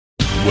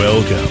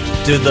Welcome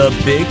to the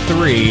Big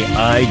Three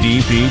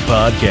IDP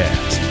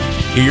Podcast.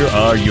 Here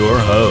are your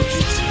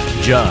hosts,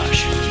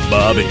 Josh,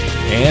 Bobby,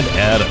 and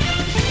Adam.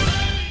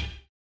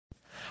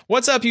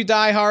 What's up, you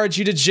diehards,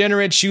 you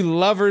degenerates, you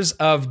lovers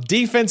of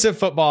defensive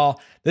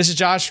football? This is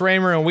Josh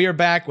Raymer, and we are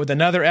back with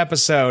another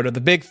episode of the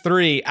Big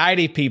Three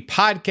IDP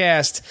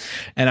Podcast.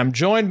 And I'm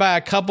joined by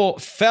a couple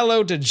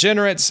fellow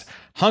degenerates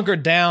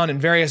hunkered down in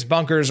various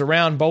bunkers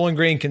around Bowling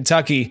Green,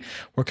 Kentucky.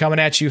 We're coming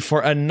at you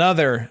for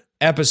another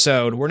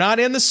episode. We're not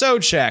in the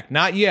Sode Shack,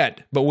 not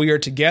yet, but we are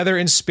together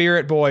in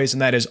spirit, boys,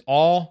 and that is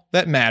all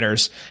that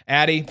matters.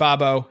 Addy,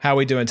 Bobo, how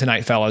we doing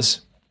tonight, fellas?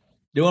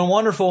 Doing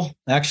wonderful.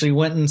 Actually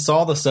went and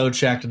saw the Sode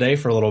Shack today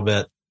for a little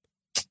bit.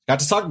 Got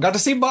to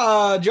see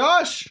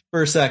Josh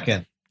for a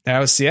second.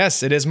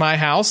 Yes, it is my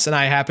house, and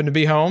I happen to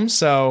be home,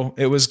 so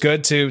it was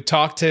good to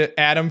talk to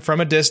Adam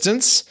from a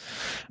distance.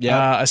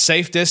 Yeah, a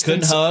safe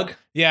distance. Couldn't hug.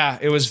 Yeah,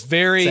 it was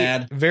very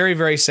sad. Very,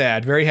 very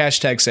sad. Very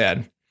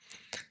 #sad.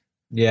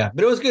 Yeah,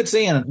 but it was good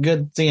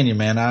seeing you,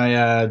 man.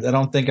 I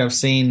don't think I've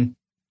seen.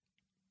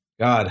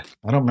 God,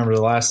 I don't remember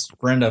the last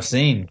friend I've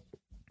seen.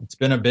 It's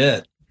been a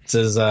bit. It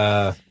says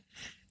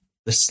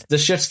this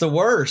shit's the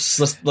worst.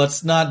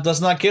 Let's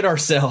not kid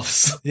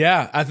ourselves.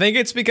 Yeah, I think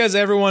it's because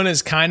everyone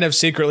is kind of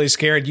secretly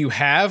scared you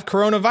have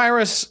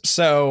coronavirus,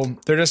 so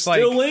they're just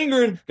like still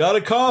lingering. Got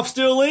a cough,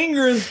 still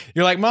lingering.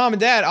 You're like, Mom and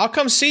Dad, I'll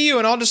come see you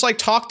and I'll just like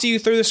talk to you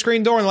through the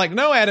screen door. And like,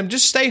 no, Adam,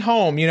 just stay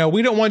home. You know,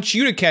 we don't want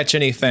you to catch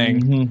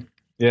anything. Mm-hmm.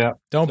 Yeah.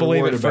 Don't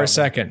believe it for a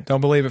second. Don't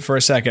believe it for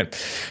a second.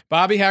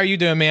 Bobby, how are you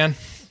doing, man?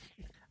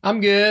 I'm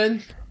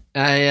good.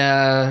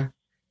 I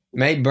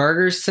made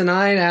burgers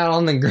tonight out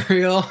on the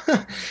grill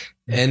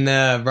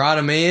and brought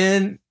them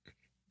in,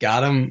 got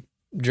them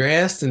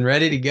dressed and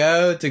ready to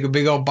go. Took a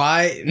big old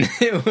bite, and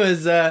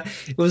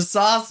it was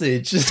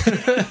sausage.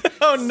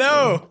 Oh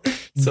no!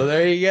 So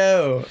there you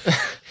go.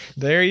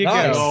 There you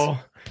go.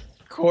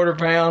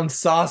 Quarter-pound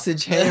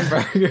sausage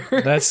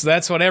hamburger.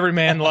 That's what every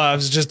man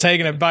loves, just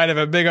taking a bite of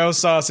a big old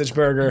sausage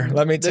burger.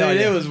 Let me tell you.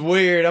 It was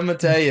weird. I'm going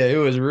to tell you. It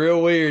was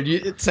real weird.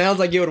 It sounds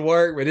like it would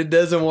work, but it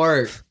doesn't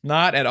work.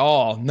 Not at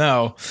all.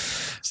 No.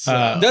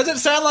 Does it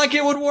sound like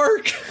it would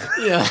work?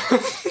 Yeah.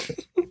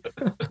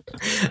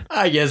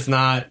 I guess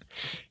not.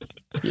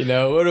 You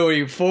know, what are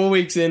we, 4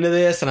 weeks into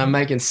this, and I'm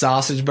making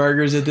sausage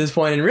burgers at this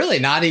point, and really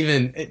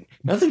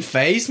nothing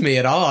fazed me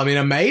at all. I mean,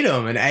 I made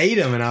them and ate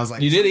them, and I was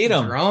like, you did eat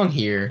them. What's wrong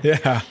here?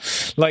 Yeah.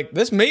 Like,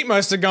 this meat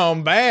must have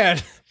gone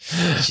bad.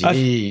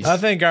 Jeez. I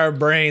think our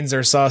brains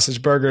are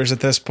sausage burgers at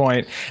this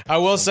point. I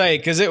will say,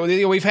 because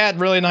we've had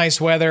really nice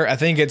weather. I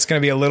think it's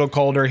going to be a little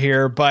colder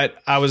here, but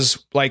I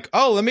was like,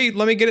 oh, let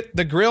me get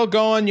the grill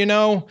going. You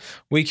know,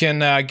 we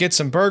can get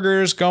some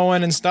burgers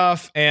going and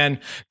stuff, and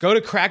go to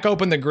crack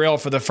open the grill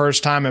for the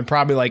first time in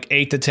probably like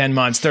 8 to 10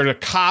 months. There are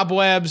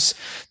cobwebs.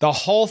 The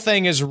whole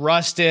thing is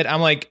rusted.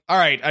 I'm like, all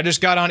right, I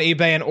just got on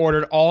eBay and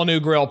ordered all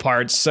new grill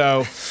parts.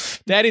 So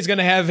Daddy's going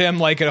to have him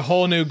like a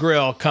whole new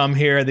grill come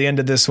here at the end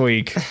of this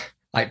week.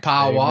 Like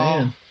Pile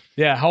Wall.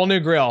 Yeah, whole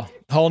new grill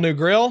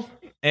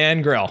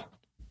and grill.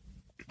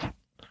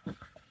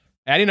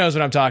 Addy knows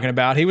what I'm talking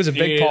about. He was a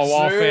big Paul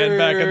Wall fan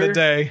back in the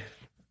day.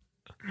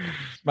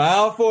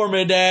 Smile for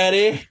me,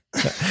 Daddy.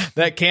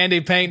 That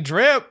candy paint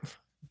drip.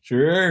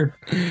 Sure.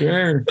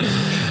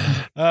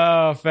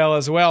 Oh,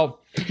 fellas. Well,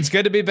 it's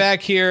good to be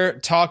back here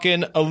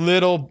talking a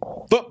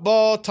little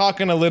football,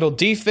 talking a little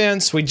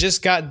defense. We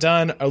just got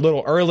done a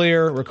little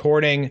earlier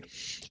recording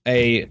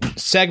a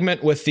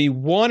segment with the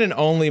one and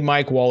only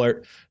Mike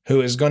Wohlert, who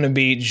is going to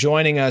be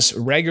joining us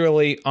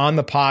regularly on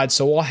the pod.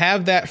 So we'll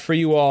have that for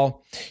you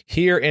all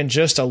here in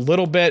just a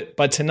little bit.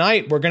 But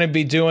tonight we're going to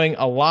be doing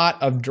a lot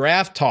of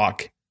draft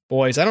talk.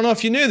 Boys, I don't know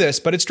if you knew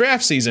this, but it's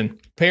draft season.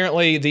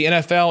 Apparently, the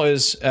NFL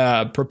is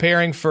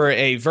preparing for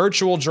a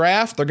virtual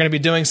draft. They're going to be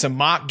doing some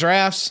mock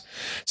drafts.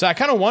 So I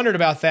kind of wondered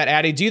about that,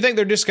 Addy. Do you think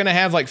they're just going to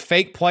have like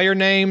fake player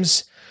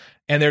names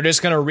and they're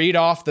just going to read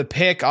off the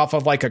pick off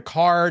of like a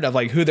card of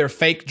like who their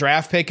fake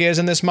draft pick is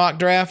in this mock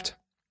draft?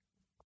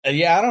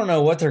 Yeah, I don't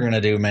know what they're going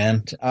to do,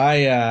 man.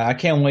 I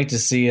can't wait to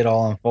see it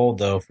all unfold,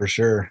 though, for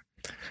sure.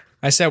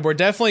 I said we're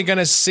definitely going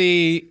to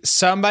see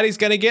somebody's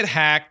going to get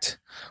hacked.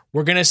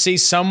 We're going to see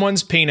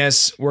someone's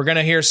penis. We're going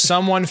to hear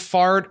someone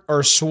fart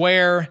or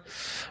swear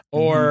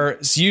or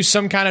use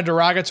some kind of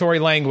derogatory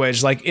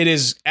language. Like, it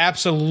is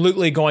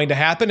absolutely going to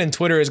happen, and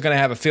Twitter is going to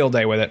have a field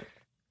day with it.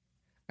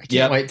 I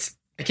can't wait.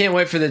 I can't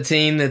wait for the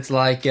team that's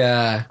like,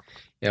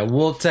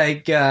 we'll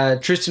take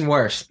Tristan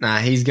Wirfs. Nah,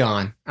 he's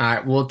gone. All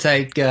right, we'll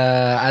take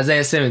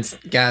Isaiah Simmons.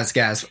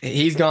 Guys,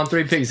 he's gone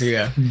 3 picks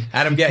ago.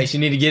 Adam Gase, you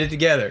need to get it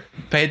together.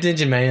 Pay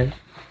attention, man.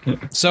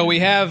 So we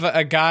have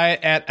a guy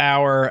at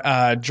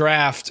our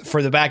draft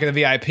for the back of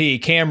the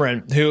VIP,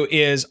 Cameron, who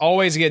is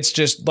always gets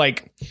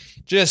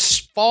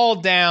just fall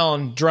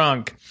down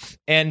drunk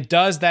and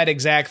does that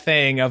exact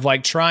thing of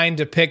like trying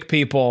to pick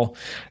people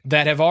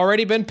that have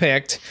already been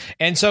picked.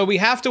 And so we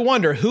have to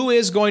wonder who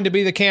is going to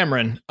be the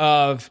Cameron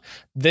of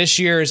this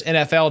year's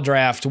NFL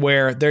draft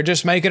where they're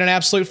just making an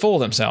absolute fool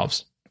of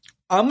themselves.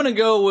 I'm going to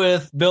go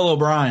with Bill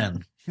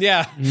O'Brien.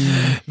 Yeah.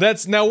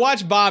 That's now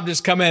watch Bob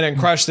just come in and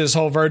crush this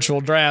whole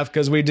virtual draft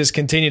because we just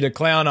continue to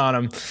clown on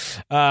him.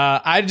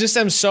 I just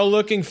am so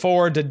looking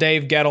forward to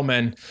Dave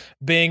Gettleman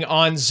being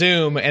on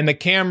Zoom and the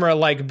camera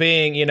like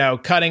being,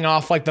 cutting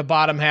off like the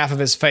bottom half of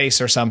his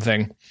face or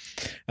something.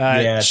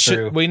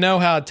 True. We know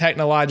how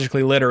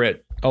technologically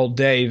literate old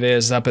Dave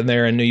is up in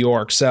there in New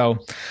York. So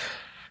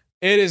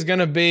it is going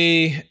to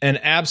be an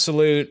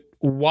absolute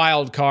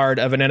wild card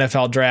of an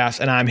NFL draft,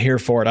 and I'm here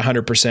for it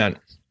 100%.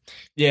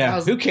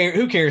 Yeah, who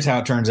cares how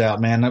it turns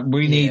out, man?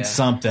 We need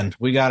something.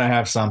 We got to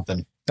have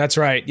something. That's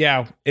right.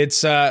 Yeah,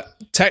 it's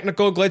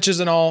technical glitches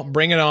and all.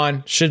 Bring it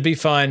on. Should be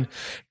fun.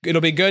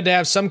 It'll be good to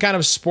have some kind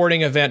of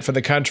sporting event for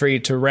the country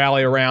to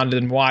rally around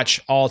and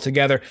watch all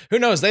together. Who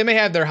knows? They may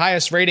have their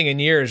highest rating in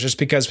years just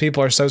because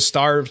people are so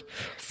starved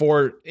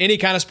for any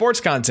kind of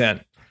sports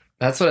content.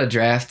 That's what a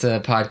draft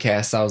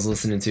podcast I was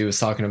listening to was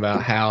talking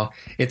about, how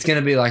it's going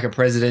to be like a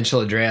presidential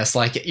address.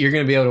 Like you're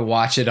going to be able to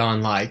watch it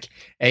on like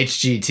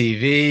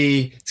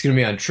HGTV. It's going to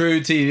be on True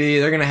TV.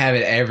 They're going to have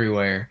it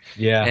everywhere.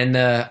 Yeah. And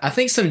I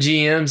think some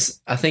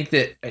GMs, I think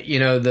that,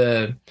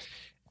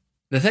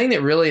 the thing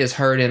that really is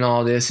hurt in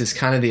all this is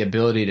kind of the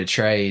ability to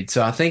trade.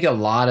 So I think a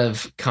lot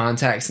of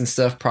contacts and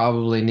stuff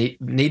probably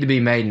need to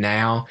be made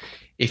now.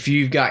 If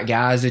you've got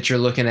guys that you're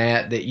looking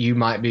at that you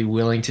might be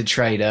willing to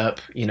trade up,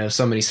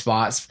 so many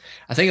spots,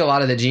 I think a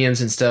lot of the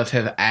GMs and stuff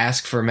have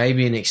asked for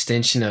maybe an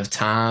extension of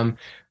time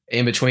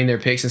in between their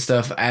picks and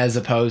stuff as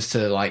opposed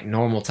to like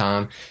normal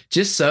time,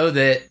 just so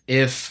that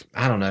if,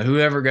 I don't know,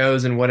 whoever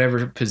goes in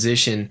whatever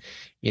position,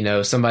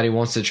 somebody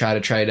wants to try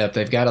to trade up,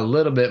 they've got a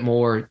little bit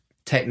more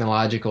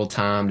technological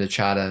time to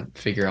try to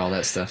figure all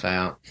that stuff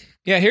out.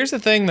 Yeah, here's the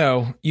thing,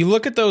 though. You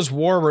look at those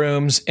war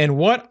rooms and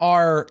what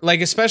are,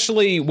 like,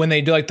 especially when they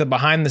do, like, the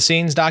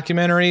behind-the-scenes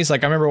documentaries.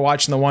 Like, I remember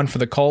watching the one for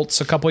the Colts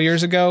a couple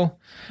years ago.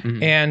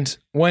 Mm-hmm. And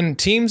when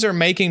teams are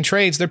making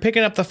trades, they're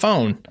picking up the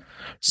phone.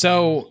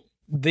 So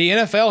the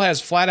NFL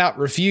has flat-out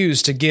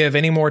refused to give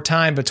any more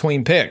time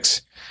between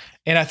picks.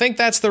 And I think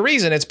that's the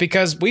reason. It's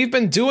because we've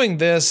been doing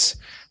this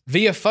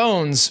via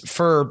phones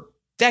for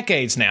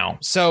decades now.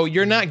 So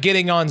you're not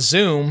getting on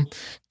Zoom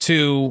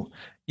to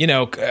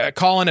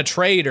call in a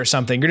trade or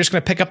something. You're just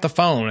going to pick up the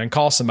phone and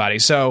call somebody.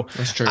 So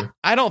that's true.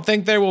 I don't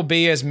think there will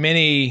be as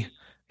many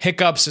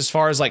hiccups as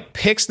far as like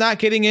picks not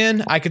getting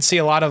in. I could see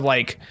a lot of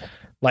like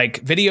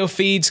video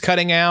feeds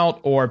cutting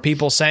out or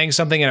people saying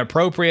something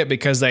inappropriate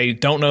because they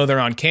don't know they're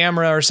on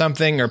camera or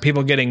something, or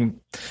people getting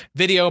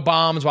video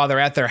bombs while they're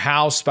at their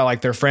house by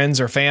like their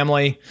friends or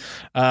family.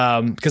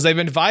 Because they've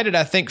invited,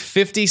 I think,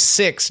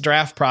 56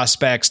 draft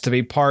prospects to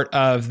be part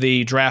of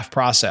the draft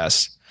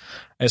process,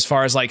 as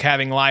far as like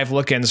having live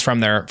look-ins from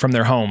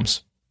their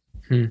homes.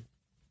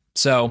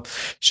 So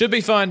should be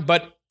fun,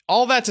 but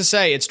all that to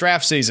say, it's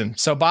draft season.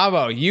 So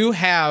Bobo, you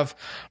have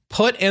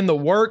put in the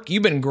work.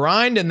 You've been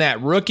grinding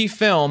that rookie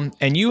film,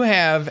 and you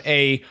have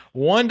a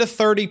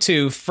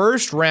 1-32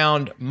 first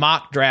round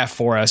mock draft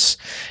for us.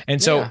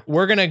 And so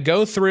we're going to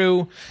go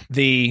through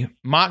the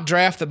mock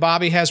draft that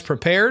Bobby has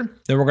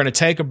prepared. Then we're going to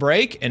take a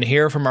break and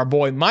hear from our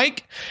boy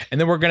Mike. And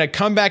then we're going to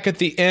come back at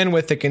the end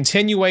with the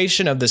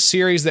continuation of the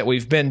series that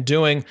we've been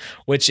doing,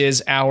 which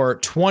is our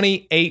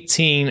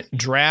 2018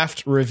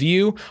 draft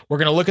review. We're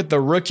going to look at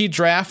the rookie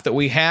draft that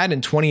we had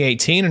in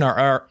 2018 in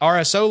our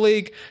RSO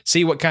league,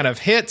 see what kind of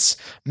hits,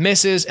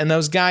 misses, and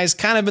those guys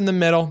kind of in the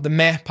middle, the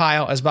meh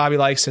pile, as Bobby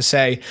likes to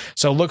say.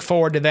 So look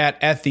forward to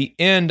that at the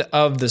end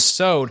of the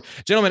sode.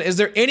 Gentlemen, is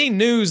there any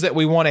news that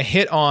we want to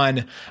hit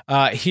on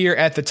here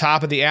at the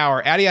top of the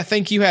hour? Addy, I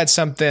think you had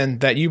something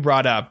that you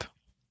brought up.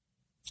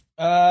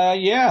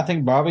 I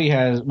think Bobby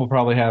will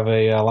probably have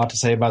a lot to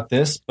say about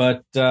this,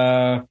 but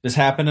this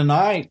happened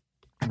tonight.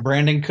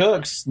 Brandon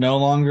Cooks, no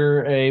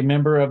longer a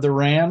member of the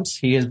Rams.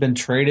 He has been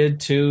traded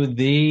to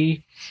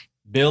the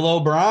Bill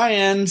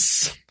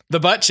O'Briens. The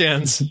butt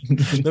chins.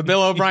 The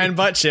Bill O'Brien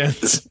butt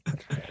chins.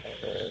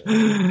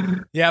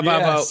 Yeah,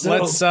 Bobo,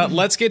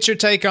 let's get your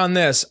take on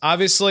this.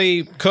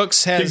 Obviously,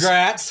 Cooks has...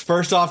 Congrats.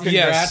 First off,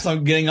 congrats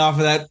on getting off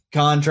of that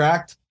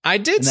contract. I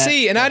did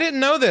see, and I didn't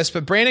know this,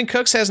 but Brandon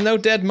Cooks has no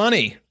dead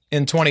money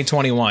in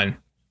 2021.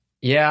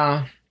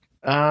 Yeah.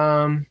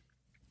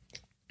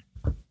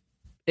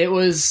 It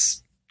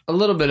was a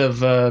little bit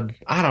of,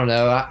 I don't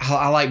know.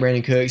 I like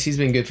Brandon Cooks. He's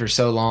been good for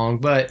so long,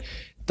 but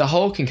the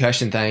whole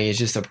concussion thing is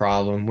just a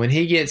problem. When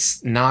he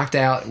gets knocked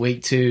out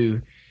week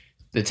 2,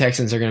 the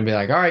Texans are going to be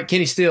like, all right,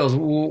 Kenny Stills,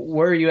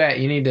 where are you at?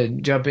 You need to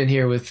jump in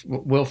here with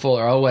Will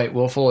Fuller. Oh, wait,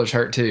 Will Fuller's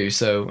hurt too,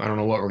 so I don't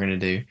know what we're going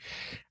to do.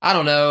 I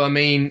don't know. I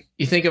mean,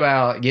 you think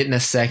about getting a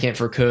second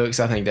for Cooks.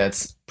 I think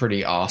that's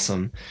pretty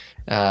awesome.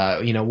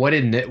 What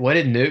did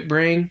Nuke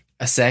bring?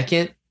 A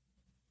second?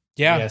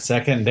 Yeah,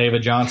 second,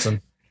 David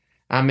Johnson.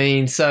 I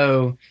mean,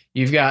 so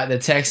you've got the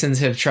Texans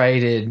have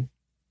traded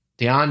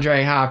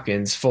DeAndre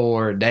Hopkins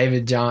for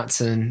David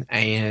Johnson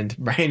and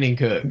Brandon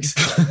Cooks.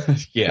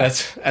 Yeah,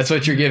 that's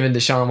what you're giving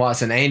Deshaun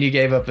Watson, and you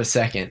gave up a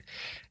second.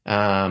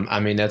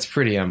 I mean, that's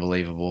pretty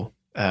unbelievable.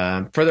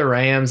 For the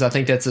Rams, I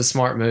think that's a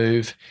smart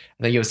move.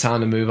 I think it was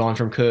time to move on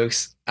from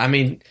Cooks. I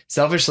mean,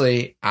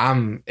 selfishly,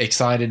 I'm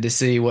excited to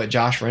see what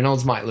Josh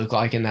Reynolds might look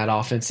like in that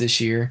offense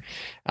this year.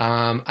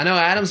 I know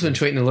Adam's been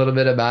tweeting a little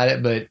bit about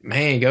it, but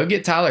man, go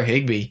get Tyler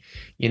Higbee.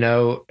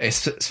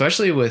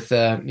 Especially with,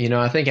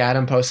 I think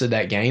Adam posted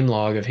that game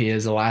log of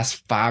his. The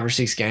last 5 or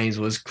 6 games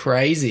was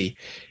crazy.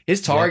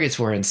 His targets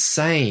were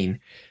insane.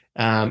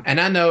 And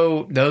I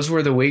know those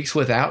were the weeks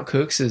without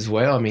Cooks as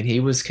well. I mean, he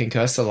was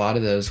concussed a lot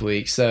of those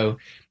weeks. So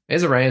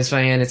as a Rams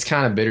fan, it's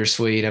kind of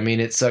bittersweet. I mean,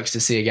 it sucks to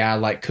see a guy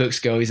like Cooks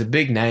go. He's a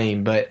big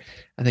name, but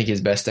I think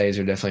his best days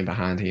are definitely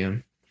behind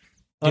him.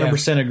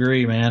 100%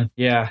 agree, man.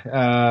 Yeah.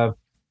 I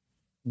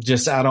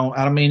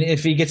don't mean,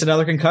 if he gets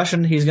another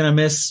concussion, he's going to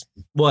miss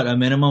a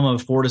minimum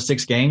of 4 to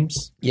 6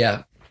 games.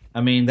 Yeah.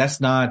 I mean,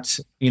 that's not,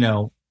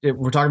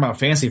 we're talking about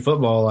fantasy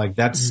football. Like,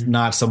 that's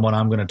not someone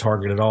I'm going to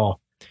target at all.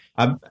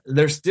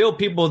 There's still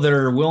people that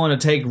are willing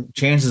to take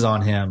chances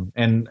on him,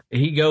 and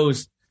he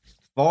goes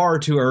far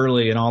too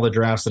early in all the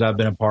drafts that I've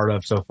been a part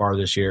of so far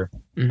this year.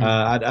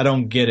 I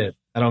don't get it.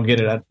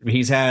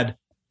 He's had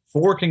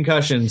 4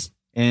 concussions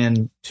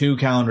in 2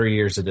 calendar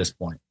years at this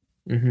point.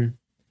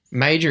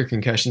 Major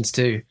concussions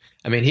too.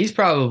 I mean, he's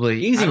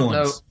probably easy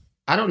ones.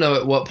 I don't know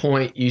at what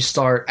point you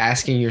start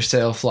asking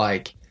yourself,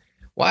 like,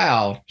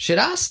 wow, should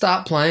I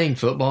stop playing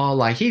football?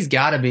 Like, he's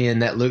got to be in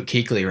that Luke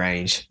Kuechly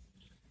range.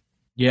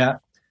 Yeah.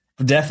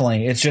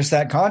 Definitely. It's just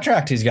that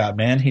contract he's got,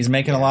 man. He's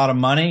making a lot of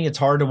money. It's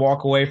hard to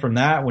walk away from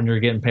that when you're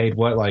getting paid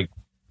 $14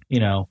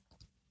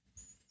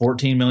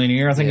 million a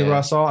year, I think is what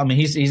I saw. I mean,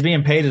 he's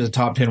being paid as a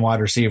top 10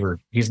 wide receiver.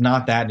 He's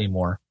not that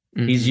anymore.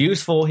 He's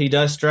useful. He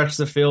does stretch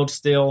the field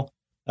still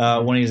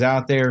when he's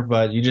out there,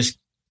 but you just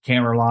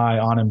can't rely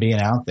on him being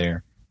out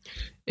there.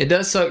 It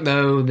does suck,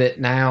 though, that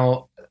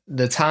now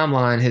the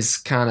timeline has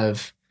kind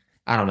of,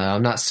 I don't know,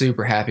 I'm not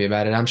super happy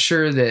about it. I'm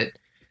sure that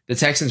the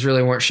Texans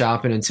really weren't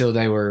shopping until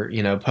they were,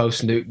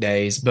 post-Nuke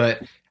days,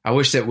 but I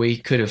wish that we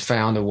could have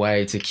found a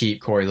way to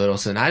keep Corey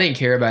Littleton. I didn't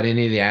care about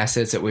any of the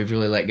assets that we've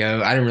really let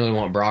go. I didn't really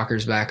want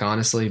Brockers back,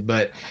 honestly,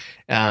 but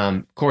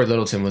Corey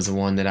Littleton was the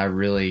one that I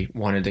really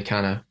wanted to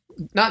kind of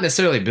not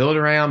necessarily build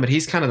around, but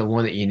he's kind of the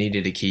one that you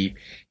needed to keep.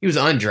 He was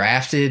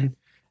undrafted.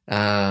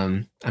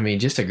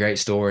 Just a great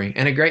story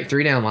and a great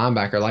 3-down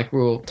linebacker, like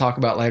we'll talk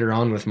about later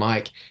on with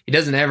Mike. He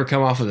doesn't ever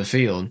come off of the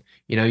field.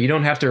 You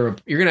don't have to.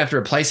 You're going to have to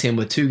replace him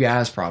with 2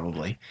 guys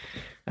probably.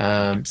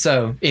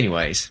 So,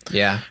 anyways,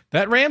 yeah,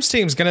 that Rams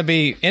team's going to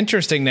be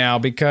interesting now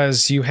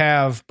because you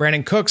have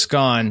Brandon Cooks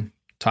gone,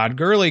 Todd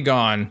Gurley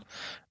gone,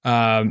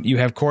 you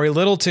have Corey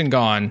Littleton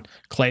gone,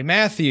 Clay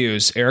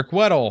Matthews, Eric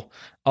Weddle.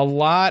 A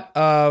lot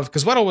of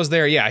because Weddle was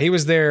there. Yeah, he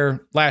was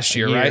there last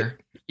year, right?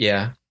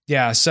 Yeah.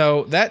 Yeah,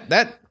 so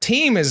that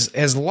team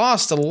has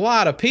lost a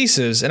lot of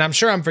pieces, and I'm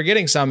sure I'm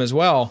forgetting some as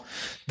well.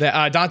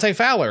 That Dante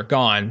Fowler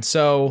gone,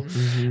 so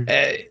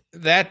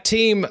that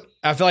team,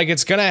 I feel like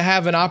it's going to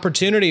have an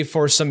opportunity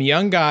for some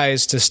young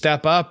guys to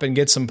step up and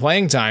get some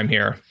playing time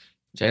here.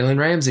 Jalen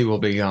Ramsey will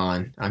be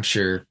gone, I'm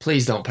sure.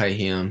 Please don't pay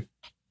him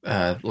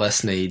Les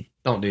Snead.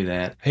 Don't do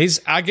that.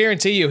 I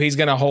guarantee you he's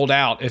going to hold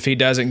out if he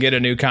doesn't get a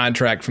new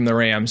contract from the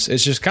Rams.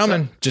 It's just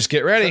coming. Just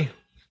get ready.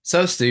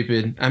 So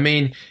stupid. I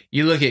mean,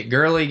 you look at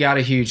Gurley got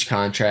a huge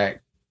contract.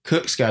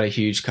 Cooks got a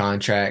huge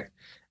contract.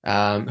 Who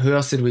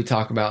else did we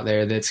talk about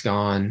there that's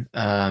gone?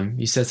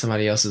 You said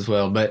somebody else as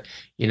well. But,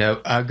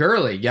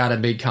 Gurley got a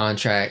big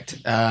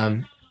contract.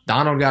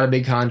 Donald got a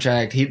big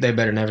contract. They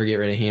better never get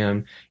rid of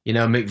him.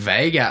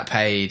 McVay got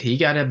paid. He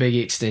got a big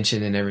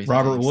extension and everything.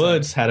 Robert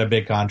Woods had a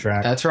big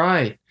contract. That's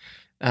right.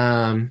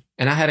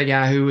 And I had a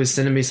guy who was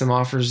sending me some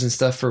offers and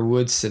stuff for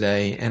Woods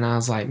today, and I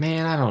was like,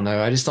 man, I don't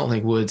know. I just don't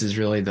think Woods is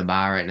really the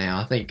buy right now.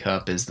 I think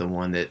Kupp is the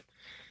one that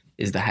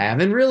is the have.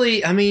 And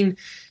really, I mean,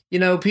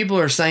 people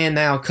are saying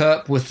now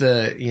Kupp with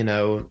the,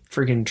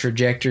 freaking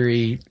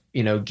trajectory,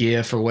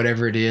 GIF or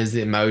whatever it is,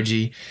 the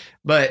emoji.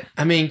 But,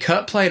 I mean,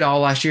 Kupp played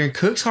all last year, and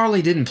Cooks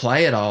hardly didn't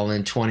play at all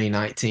in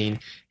 2019.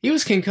 He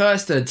was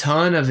concussed a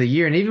ton of the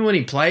year, and even when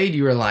he played,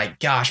 you were like,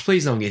 gosh,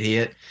 please don't get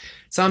hit.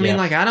 So, I mean,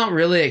 I don't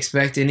really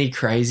expect any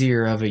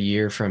crazier of a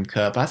year from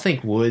Kupp. I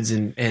think Woods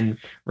and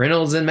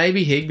Reynolds and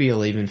maybe Higbee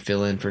will even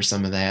fill in for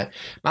some of that.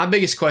 My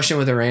biggest question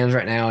with the Rams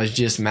right now is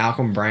just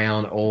Malcolm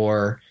Brown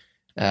or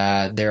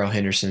Darrell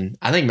Henderson.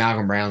 I think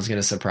Malcolm Brown's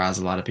going to surprise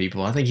a lot of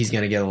people. I think he's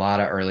going to get a lot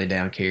of early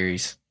down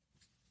carries.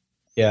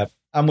 Yeah,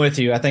 I'm with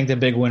you. I think the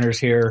big winners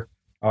here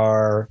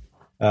are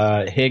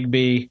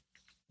Higbee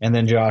and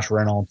then Josh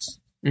Reynolds.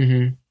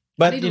 Mm-hmm.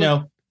 But,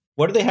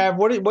 what do they have?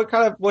 What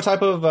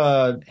type of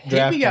draft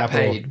Higbee got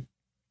capital?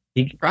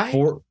 Paid, right?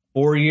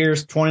 4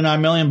 years,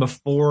 $29 million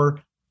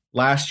before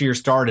last year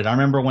started. I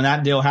remember when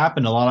that deal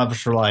happened, a lot of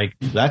us were like,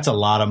 "That's a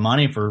lot of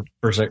money for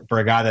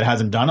a guy that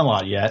hasn't done a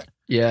lot yet."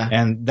 Yeah,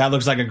 and that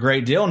looks like a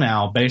great deal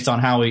now based on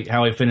how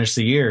he finished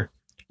the year.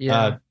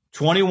 Yeah,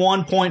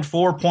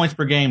 21.4 points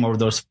per game over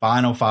those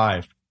final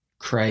 5.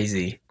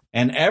 Crazy.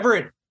 And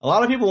Everett. A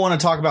lot of people want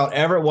to talk about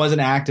Everett wasn't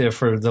active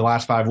for the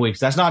last 5 weeks.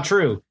 That's not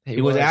true. He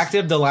was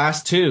active the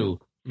last 2.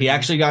 He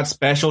actually got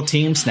special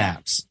team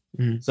snaps.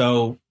 Mm-hmm.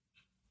 So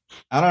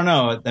I don't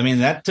know. I mean,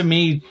 that to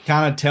me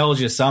kind of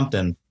tells you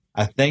something.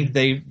 I think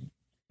they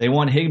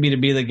want Higbee to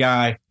be the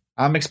guy.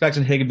 I'm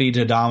expecting Higbee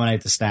to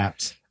dominate the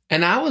snaps.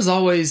 And I was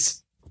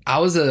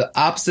the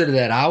opposite of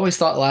that. I always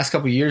thought the last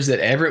couple of years that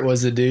Everett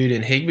was the dude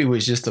and Higbee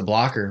was just a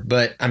blocker.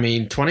 But, I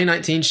mean,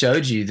 2019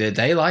 showed you that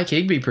they like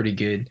Higbee pretty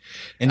good.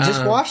 And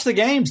just watch the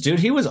games, dude.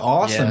 He was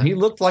awesome. Yeah. He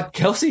looked like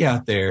Kelsey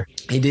out there.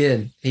 He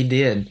did.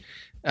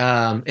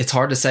 It's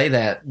hard to say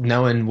that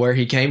knowing where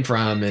he came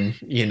from and,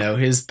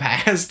 his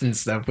past and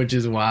stuff, which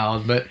is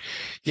wild. But,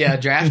 yeah,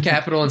 draft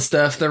capital and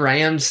stuff. The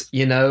Rams,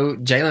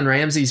 Jalen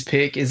Ramsey's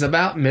pick is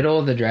about middle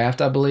of the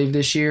draft, I believe,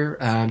 this year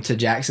to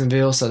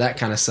Jacksonville. So that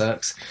kind of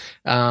sucks.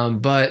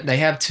 But they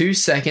have 2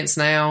 seconds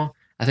now.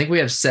 I think we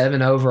have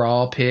 7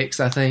 overall picks,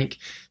 I think.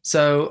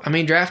 So, I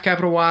mean, draft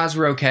capital-wise,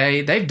 we're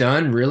okay. They've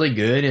done really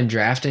good in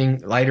drafting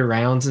later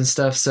rounds and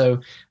stuff. So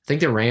I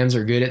think the Rams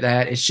are good at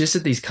that. It's just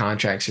that these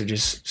contracts are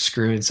just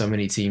screwing so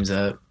many teams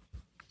up.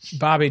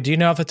 Bobby, do you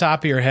know off the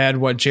top of your head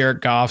what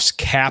Jared Goff's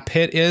cap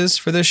hit is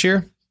for this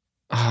year?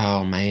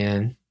 Oh,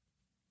 man.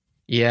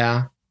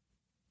 Yeah.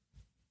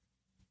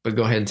 But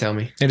go ahead and tell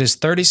me. It is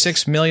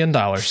 $36 million.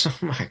 Oh,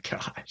 my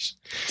gosh.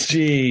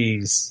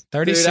 Jeez.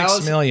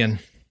 $36 million.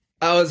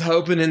 I was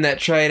hoping in that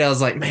trade, I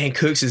was like, man,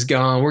 Cooks is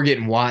gone. We're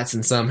getting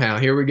Watson somehow.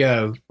 Here we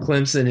go.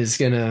 Clemson is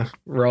going to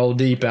roll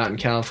deep out in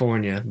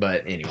California.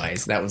 But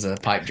anyways, that was a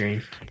pipe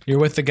dream. You're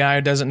with the guy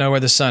who doesn't know where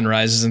the sun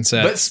rises and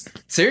sets.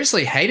 But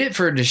seriously, hate it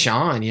for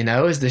Deshaun.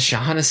 Is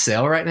Deshaun a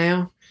sell right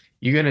now?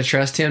 You going to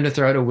trust him to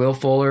throw to Will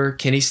Fuller,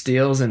 Kenny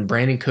Stills, and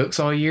Brandon Cooks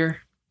all year?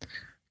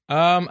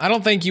 I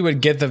don't think you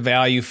would get the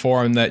value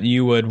for him that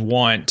you would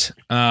want.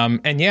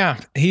 And yeah,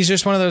 he's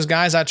just one of those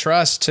guys I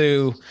trust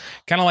to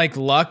kind of like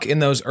Luck in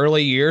those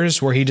early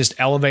years where he just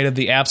elevated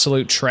the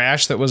absolute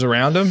trash that was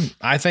around him.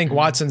 I think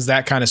Watson's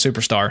that kind of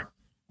superstar.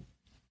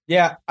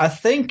 Yeah, I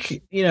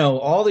think,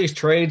 all these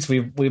trades,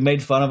 we've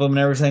made fun of them and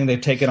everything.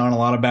 They've taken on a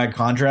lot of bad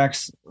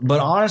contracts.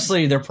 But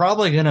honestly, they're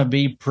probably going to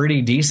be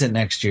pretty decent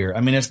next year. I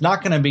mean, it's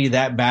not going to be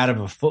that bad of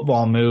a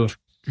football move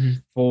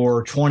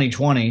for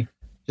 2020.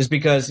 Just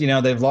because,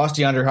 they've lost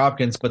DeAndre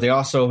Hopkins, but they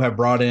also have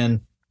brought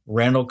in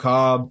Randall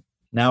Cobb,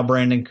 now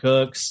Brandon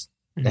Cooks.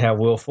 They have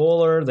Will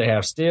Fuller. They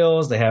have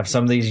Stills. They have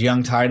some of these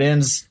young tight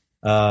ends.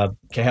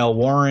 Kahale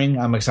Warring,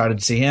 I'm excited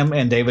to see him.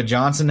 And David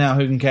Johnson now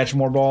who can catch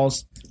more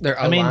balls.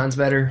 Their O-line's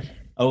better.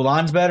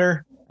 O-line's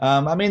better.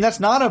 That's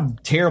not a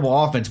terrible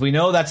offense. We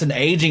know that's an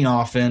aging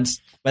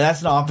offense, but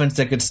that's an offense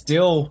that could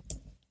still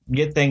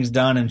get things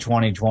done in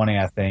 2020,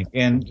 I think.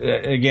 And,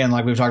 again,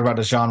 like we've talked about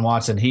Deshaun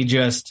Watson, he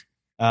just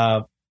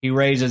he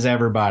raises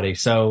everybody.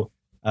 So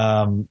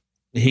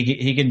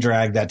he can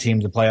drag that team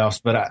to the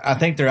playoffs. But I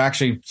think they're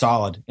actually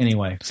solid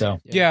anyway. So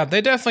yeah, they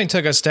definitely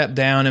took a step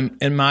down,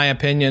 in my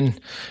opinion.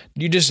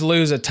 You just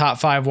lose a top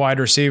 5 wide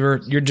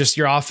receiver.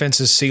 Your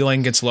offense's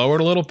ceiling gets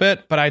lowered a little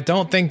bit, but I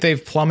don't think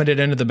they've plummeted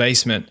into the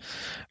basement.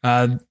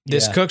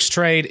 Cooks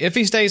trade, if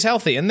he stays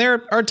healthy, and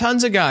there are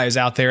tons of guys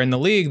out there in the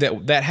league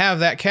that have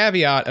that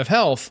caveat of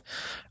health.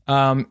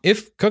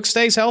 If Cooks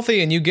stays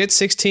healthy and you get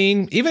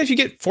 16, even if you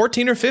get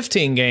 14 or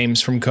 15 games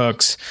from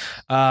Cooks,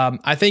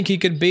 I think he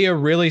could be a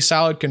really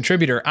solid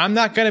contributor. I'm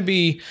not going to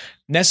be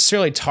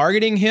necessarily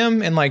targeting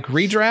him in like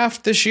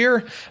redraft this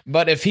year,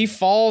 but if he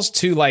falls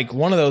to like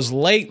one of those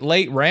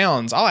late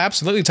rounds, I'll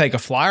absolutely take a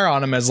flyer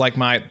on him as like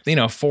my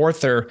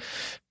 4th or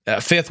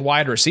 5th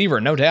wide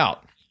receiver, no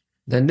doubt.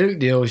 The Nuke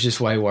deal was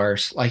just way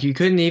worse. Like you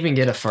couldn't even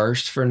get a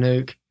first for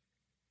Nuke.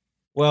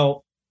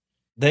 Well,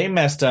 they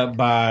messed up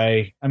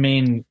by,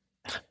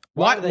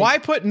 Why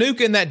put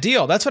Nuke in that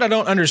deal? That's what I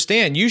don't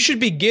understand. You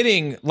should be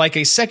getting like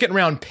a 2nd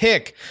round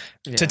pick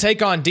to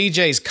take on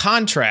DJ's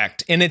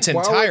contract in its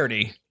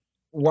entirety.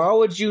 Why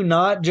would you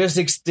not just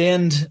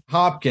extend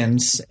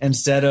Hopkins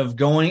instead of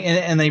going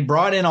and they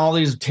brought in all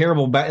these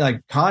terrible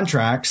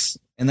contracts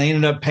and they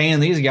ended up paying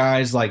these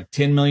guys like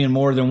 $10 million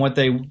more than what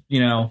they,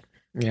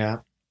 Yeah.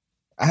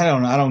 I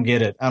don't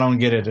get it. I don't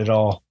get it at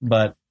all.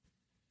 But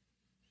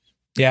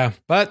yeah,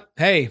 but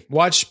hey,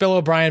 watch Bill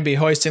O'Brien be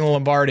hoisting the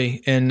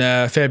Lombardi in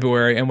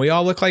February, and we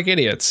all look like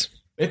idiots.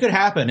 It could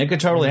happen. It could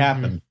totally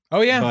happen.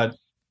 Oh yeah, but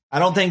I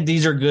don't think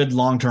these are good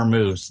long-term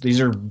moves.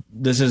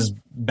 This is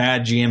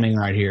bad GMing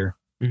right here.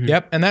 Mm-hmm.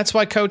 Yep, and that's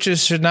why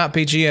coaches should not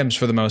be GMs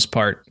for the most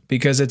part,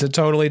 because it's a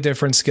totally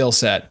different skill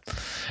set.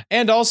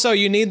 And also,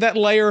 you need that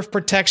layer of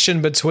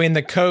protection between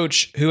the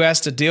coach who has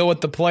to deal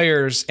with the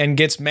players and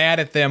gets mad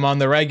at them on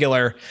the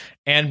regular,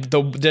 and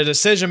the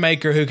decision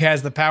maker who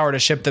has the power to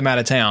ship them out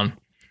of town.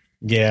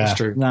 Yeah, that's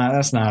true. Nah,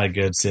 that's not a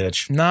good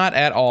sitch. Not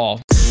at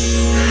all.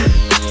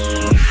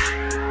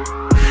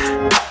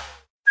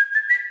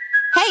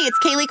 Hey, it's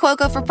Kaylee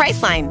Cuoco for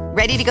Priceline.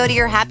 Ready to go to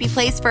your happy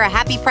place for a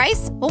happy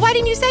price? Well, why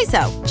didn't you say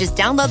so? Just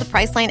download the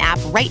Priceline app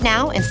right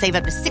now and save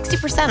up to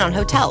 60% on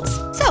hotels.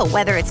 So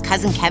whether it's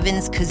Cousin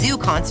Kevin's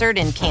Kazoo Concert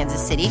in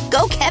Kansas City,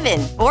 go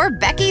Kevin, or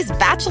Becky's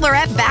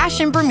Bachelorette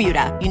Bash in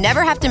Bermuda, you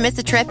never have to miss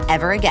a trip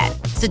ever again.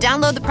 So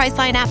download the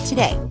Priceline app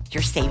today.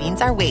 Your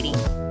savings are waiting.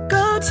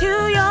 Go to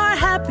your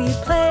happy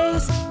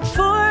place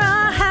for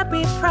a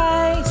happy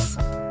price.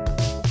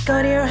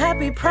 Go to your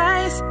happy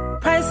price,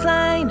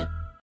 Priceline.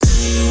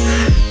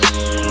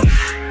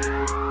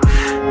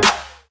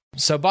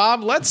 So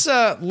Bob, let's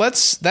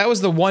that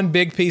was the one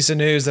big piece of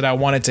news that I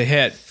wanted to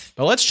hit.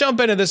 But let's jump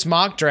into this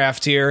mock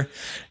draft here,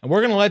 and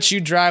we're going to let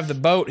you drive the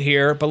boat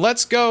here. But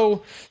let's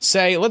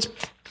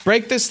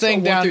break this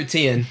thing down 1 through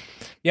 10.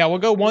 Yeah, we'll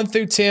go 1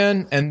 through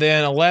 10, and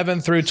then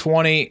 11 through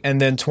 20,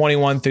 and then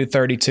 21 through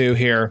 32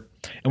 here,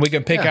 and we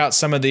can pick out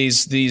some of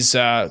these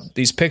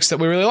picks that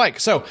we really like.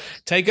 So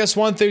take us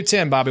 1 through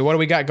 10, Bobby. What do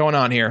we got going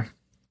on here?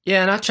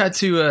 Yeah, and I tried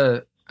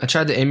to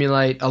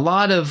emulate a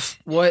lot of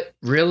what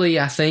really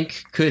I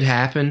think could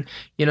happen.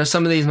 You know,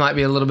 some of these might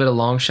be a little bit of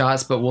long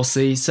shots, but we'll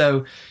see.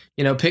 So,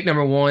 you know, pick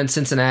number 1,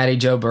 Cincinnati,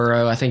 Joe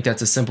Burrow. I think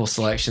that's a simple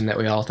selection that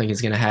we all think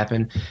is going to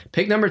happen.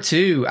 Pick number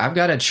 2, I've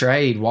got a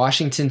trade.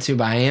 Washington to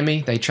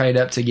Miami. They trade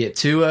up to get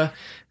Tua.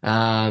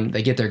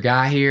 They get their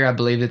guy here. I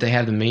believe that they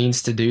have the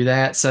means to do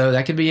that. So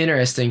that could be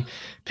interesting.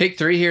 Pick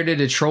 3 here to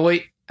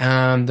Detroit.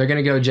 They're going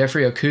to go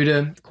Jeffrey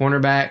Okudah,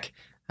 cornerback.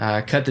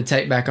 Cut the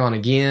tape back on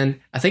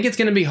again. I think it's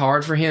going to be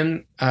hard for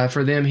them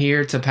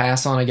here to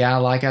pass on a guy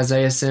like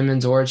Isaiah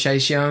Simmons or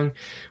Chase Young,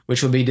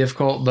 which will be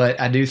difficult, but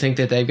I do think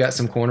that they've got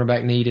some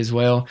cornerback need as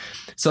well.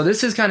 So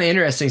this is kind of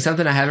interesting,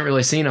 something I haven't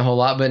really seen a whole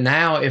lot, but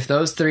now if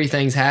those 3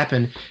 things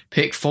happen,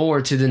 pick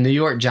 4 to the New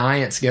York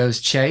Giants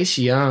goes Chase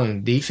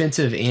Young,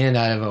 defensive end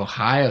out of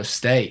Ohio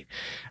State.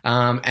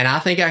 And I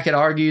think I could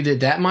argue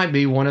that might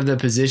be one of the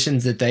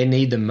positions that they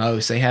need the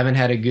most. They haven't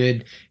had a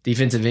good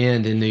defensive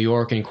end in New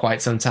York in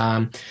quite some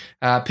time.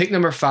 Pick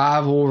number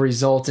 5 will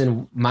result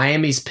in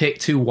Miami's pick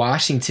to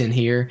Washington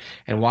here,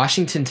 and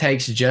Washington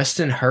takes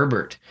Justin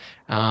Herbert.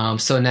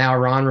 So now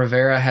Ron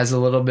Rivera has a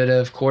little bit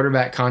of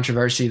quarterback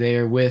controversy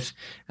there with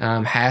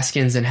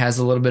Haskins and has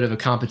a little bit of a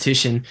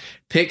competition.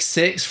 Pick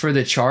 6 for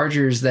the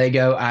Chargers, they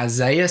go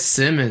Isaiah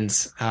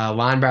Simmons,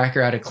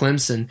 linebacker out of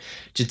Clemson.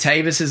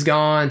 Jatavis is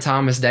gone.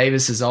 Thomas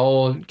Davis is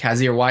old.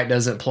 Kazir White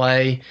doesn't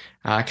play.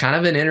 Kind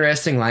of an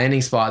interesting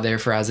landing spot there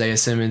for Isaiah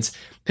Simmons.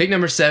 Pick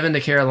number 7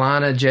 to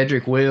Carolina,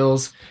 Jedrick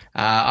Wills,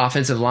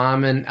 offensive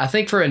lineman. I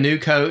think for a new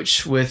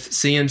coach with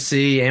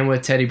CMC and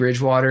with Teddy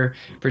Bridgewater,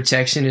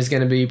 protection is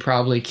going to be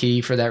probably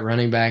key for that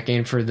running back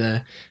and for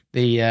the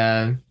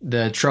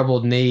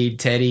troubled need,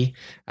 Teddy.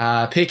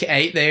 Pick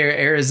 8 there,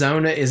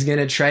 Arizona is going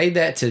to trade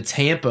that to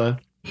Tampa.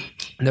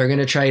 They're going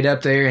to trade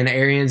up there, and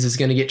Arians is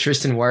going to get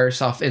Tristan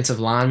Wirfs, offensive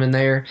lineman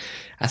there.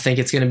 I think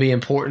it's going to be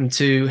important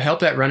to help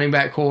that running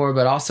back core,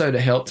 but also to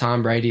help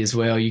Tom Brady as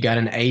well. You got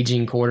an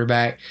aging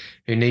quarterback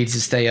who needs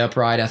to stay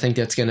upright. I think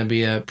that's going to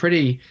be a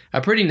pretty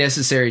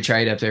necessary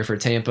trade up there for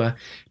Tampa.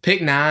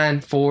 Pick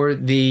 9 for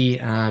the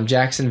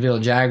Jacksonville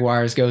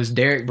Jaguars goes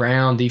Derek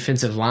Brown,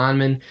 defensive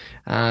lineman.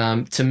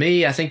 To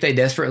me, I think they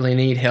desperately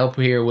need help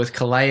here with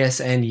Calais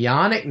and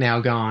Yannick now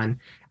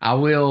gone. I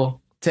will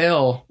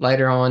tell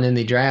later on in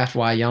the draft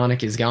why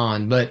Yannick is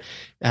gone, but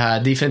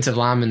defensive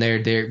lineman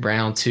there, Derek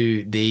Brown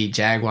to the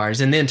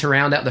Jaguars. And then to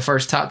round out the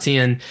first top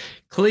 10,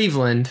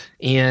 Cleveland,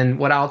 and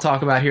what I'll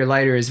talk about here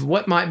later is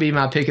what might be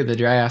my pick of the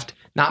draft.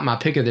 Not my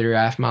pick of the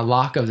draft, my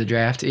lock of the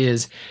draft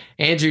is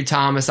Andrew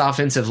Thomas,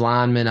 offensive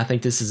lineman. I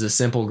think this is a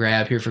simple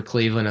grab here for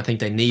Cleveland. I think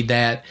they need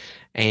that.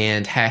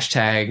 And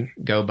hashtag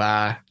go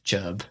by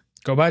Chubb.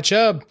 Go by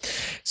Chubb.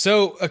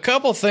 So a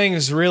couple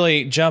things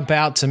really jump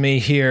out to me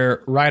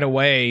here right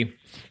away.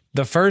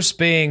 The first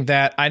being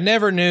that I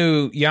never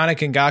knew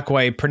Yannick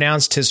Ngakoue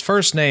pronounced his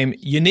first name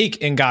Unique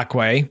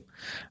Ngakoue.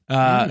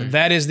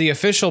 That is the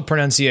official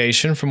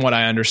pronunciation from what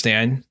I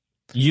understand.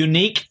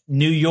 Unique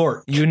New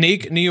York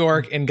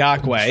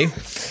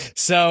Ngakoue.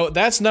 So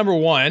that's number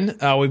 1.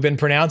 We've been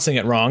pronouncing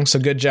it wrong, so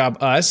good job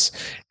us.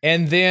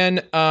 And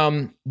then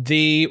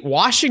the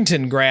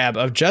Washington grab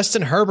of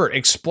Justin Herbert.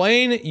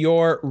 Explain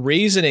your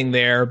reasoning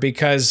there,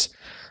 because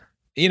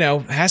you know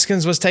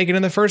Haskins was taken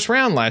in the first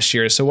round last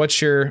year. So what's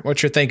your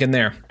thinking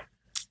there?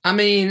 I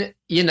mean,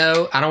 you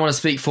know, I don't want to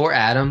speak for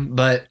Adam,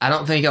 but I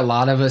don't think a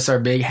lot of us are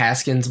big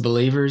Haskins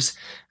believers.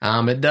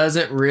 It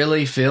doesn't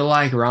really feel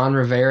like Ron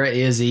Rivera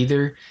is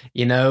either,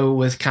 you know,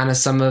 with kind of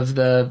some of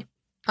the,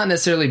 not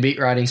necessarily beat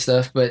writing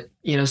stuff, but,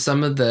 you know,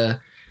 some of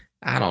the,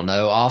 I don't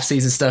know,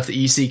 off-season stuff that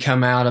you see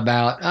come out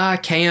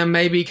about, Cam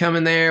may be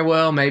coming there.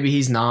 Well, maybe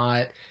he's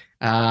not.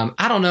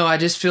 I don't know. I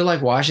just feel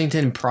like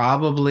Washington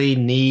probably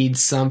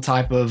needs some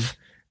type of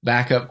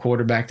backup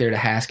quarterback there to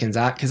Haskins.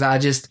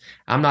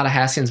 I'm not a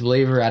Haskins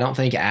believer. I don't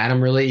think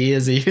Adam really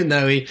is, even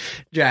though he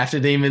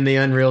drafted him in the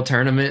Unreal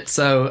Tournament.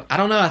 So I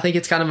don't know. I think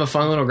it's kind of a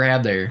fun little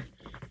grab there.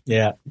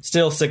 Yeah,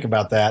 still sick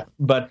about that.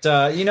 But,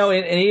 you know,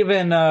 and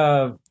even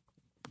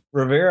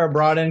Rivera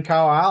brought in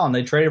Kyle Allen.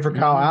 They traded for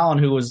Kyle Allen,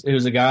 who was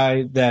a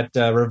guy that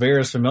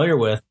Rivera is familiar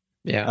with.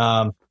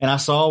 Yeah. And I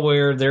saw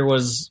where there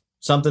was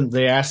something,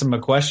 they asked him a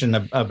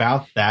question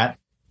about that.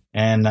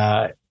 And,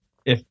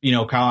 if, you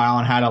know, Kyle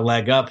Allen had a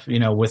leg up, you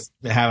know, with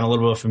having a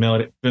little bit of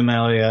familiarity.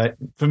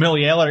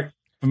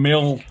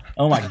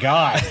 Oh my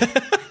God.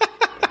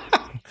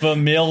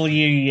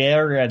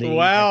 Familiarity.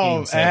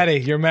 Wow,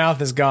 Addy, your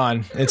mouth is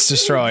gone. It's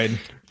destroyed.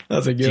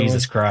 That's a good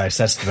Jesus one. Christ,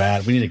 that's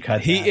bad. We need to cut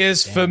that. He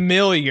is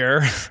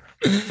familiar.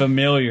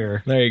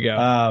 Familiar. There you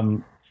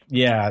go.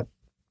 Yeah,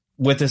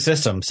 with the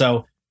system.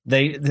 So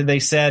they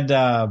said,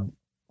 does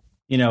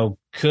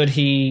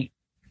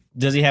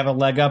he have a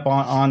leg up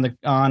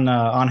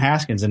on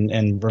Haskins?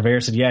 And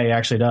Rivera said, yeah, he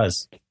actually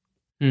does.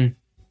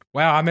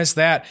 Wow, I missed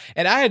that.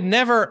 And I had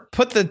never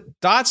put the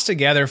dots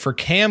together for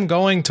Cam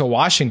going to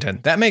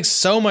Washington. That makes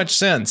so much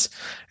sense.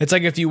 It's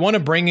like if you want to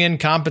bring in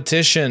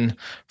competition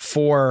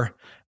for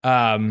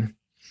Dwayne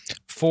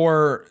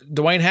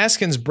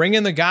Haskins, bring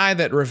in the guy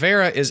that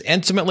Rivera is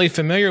intimately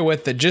familiar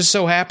with that just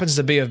so happens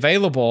to be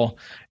available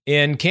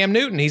in Cam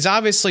Newton. He's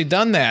obviously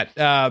done that.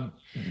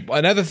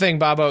 Another thing,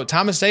 Bobo,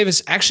 Thomas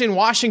Davis actually in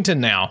Washington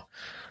now.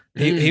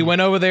 He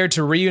went over there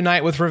to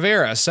reunite with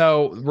Rivera.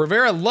 So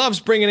Rivera loves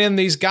bringing in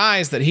these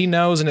guys that he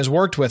knows and has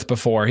worked with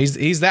before.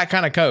 He's that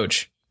kind of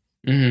coach.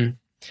 Mm-hmm.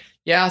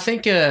 Yeah, I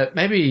think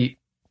maybe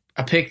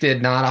a pick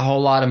that not a whole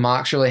lot of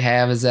mocks really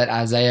have is that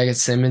Isaiah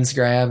Simmons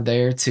grab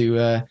there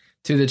to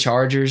the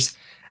Chargers.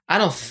 I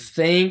don't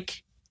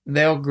think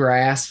they'll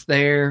grasp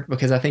there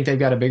because I think they've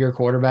got a bigger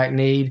quarterback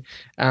need.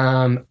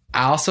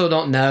 I also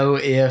don't know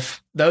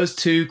if those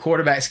two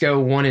quarterbacks go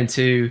 1 and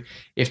 2,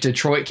 if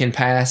Detroit can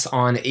pass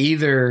on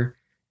either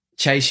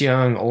Chase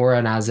Young or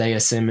an Isaiah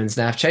Simmons.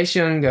 Now, if Chase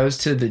Young goes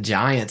to the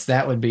Giants,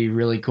 that would be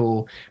really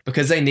cool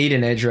because they need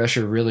an edge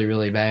rusher really,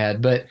 really bad.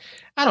 But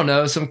I don't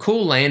know, some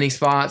cool landing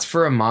spots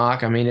for a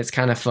mock. I mean, it's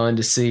kind of fun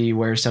to see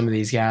where some of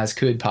these guys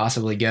could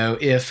possibly go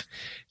if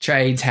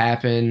trades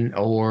happen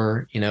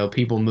or,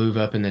 people move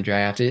up in the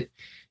draft.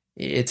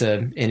 It's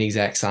an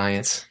inexact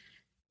science.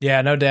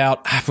 Yeah, no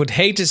doubt. I would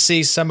hate to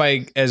see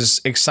somebody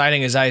as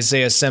exciting as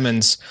Isaiah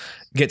Simmons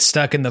get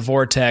stuck in the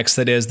vortex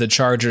that is the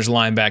Chargers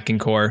linebacking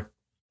core.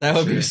 That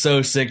would be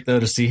so sick, though,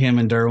 to see him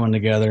and Derwin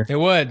together. It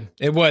would.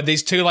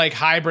 These two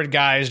hybrid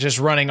guys just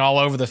running all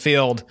over the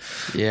field.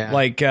 Yeah.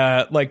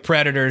 Like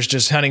predators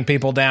just hunting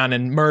people down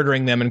and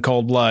murdering them in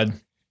cold blood.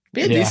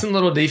 Be a decent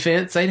little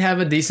defense. They'd have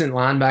a decent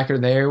linebacker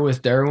there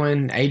with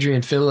Derwin,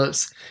 Adrian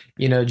Phillips,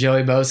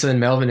 Joey Bosa and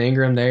Melvin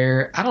Ingram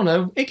there. I don't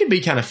know. It could be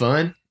kind of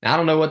fun. I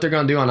don't know what they're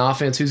going to do on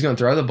offense. Who's going to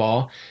throw the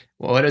ball?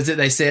 What is it?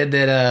 They said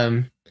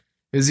that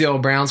who's the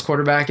old Browns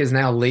quarterback is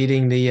now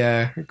leading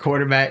the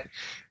quarterback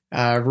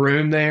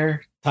room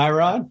there.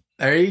 Tyrod?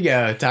 There you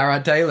go.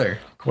 Tyrod Taylor,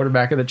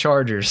 quarterback of the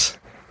Chargers.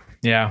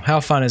 Yeah, how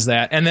fun is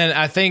that? And then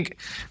I think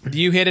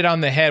you hit it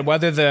on the head.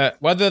 Whether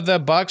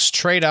the Bucks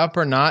trade up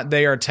or not,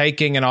 they are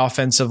taking an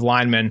offensive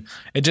lineman.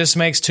 It just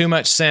makes too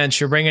much sense.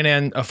 You're bringing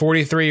in a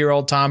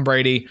 43-year-old Tom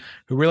Brady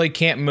who really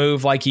can't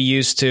move like he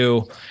used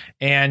to.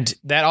 And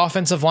that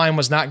offensive line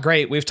was not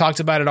great. We've talked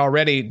about it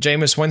already.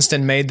 Jameis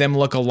Winston made them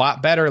look a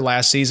lot better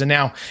last season.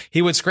 Now,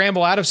 he would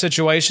scramble out of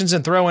situations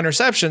and throw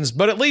interceptions,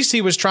 but at least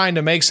he was trying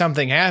to make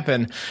something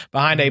happen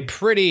behind a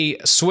pretty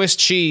Swiss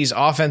cheese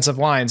offensive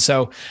line.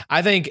 So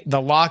I think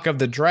the lock of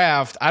the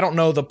draft, I don't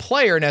know the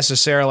player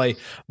necessarily,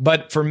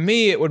 but for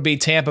me, it would be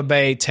Tampa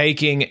Bay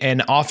taking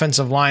an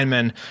offensive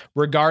lineman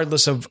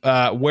regardless of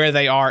where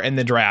they are in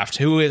the draft.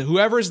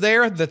 Whoever's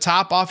there, the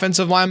top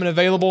offensive lineman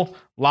available,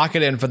 lock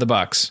it in for the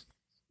Bucks.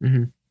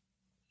 Mm-hmm.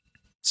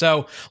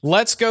 So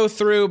let's go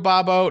through,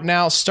 Bobo.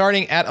 Now,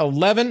 starting at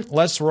 11,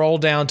 let's roll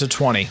down to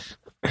 20.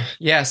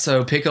 Yeah,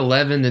 so pick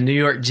 11, the New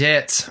York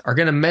Jets are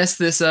going to mess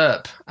this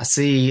up. I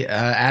see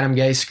Adam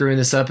Gase screwing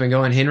this up and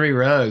going Henry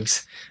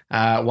Ruggs,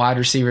 wide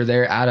receiver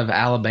there out of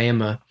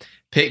Alabama.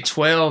 Pick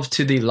 12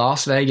 to the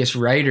Las Vegas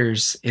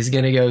Raiders is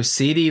going to go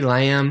CeeDee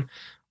Lamb,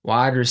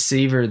 wide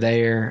receiver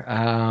there.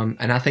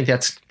 And I think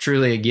that's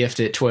truly a gift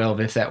at 12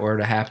 if that were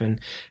to happen.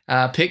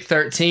 Pick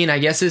 13, I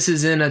guess this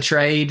is in a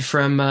trade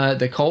from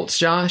the Colts,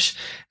 Josh.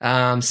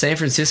 San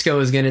Francisco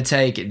is going to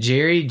take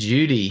Jerry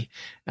Jeudy.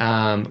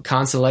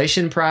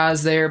 Consolation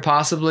prize there,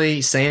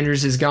 possibly.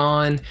 Sanders is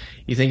gone.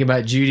 You think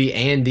about Jeudy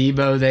and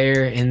Debo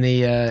there in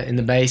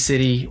the Bay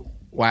City.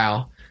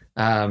 Wow.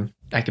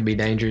 That could be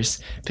dangerous.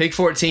 Pick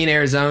 14,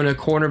 Arizona,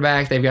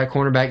 cornerback. They've got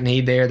cornerback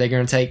need there. They're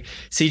going to take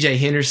C.J.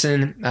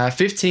 Henderson.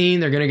 15,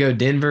 they're going to go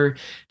Denver.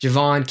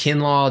 Javon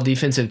Kinlaw,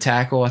 defensive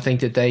tackle. I think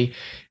that they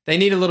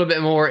need a little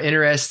bit more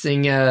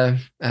interesting. They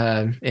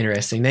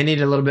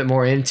need a little bit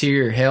more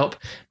interior help.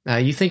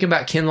 You think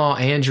about Kinlaw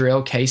and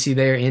Jarrell Casey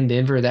there in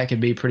Denver. That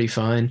could be pretty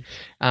fun.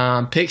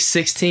 Pick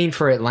 16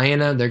 for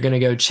Atlanta. They're going to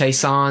go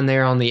Chason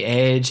there on the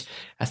edge.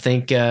 I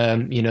think,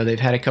 they've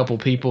had a couple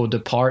people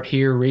depart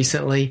here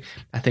recently.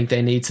 I think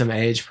they need some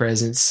edge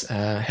presence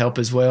help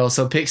as well.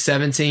 So pick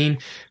 17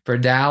 for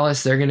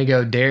Dallas. They're going to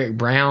go Derek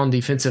Brown,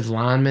 defensive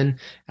lineman.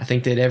 I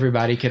think that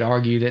everybody could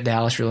argue that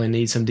Dallas really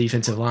needs some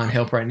defensive line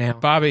help right now.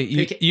 Bobby,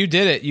 you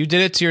did it. You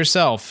did it to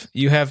yourself.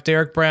 You have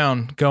Derek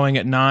Brown going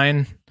at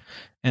 9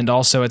 and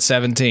also at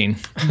 17.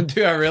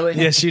 Do I really?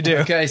 Yes, you do.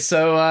 Okay,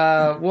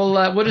 so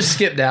we'll just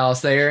skip Dallas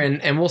there,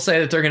 and we'll say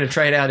that they're going to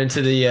trade out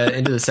into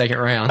the second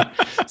round.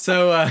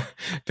 So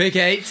pick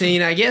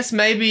 18. I guess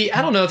maybe,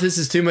 I don't know if this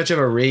is too much of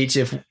a reach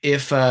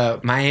if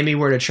Miami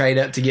were to trade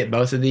up to get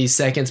both of these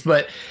seconds,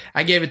 but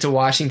I gave it to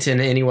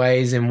Washington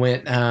anyways and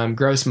went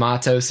Gross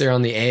Matos there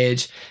on the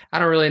edge. I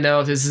don't really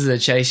know if this is a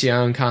Chase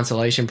Young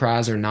consolation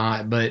prize or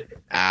not, but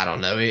I don't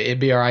know. It'd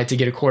be all right to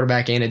get a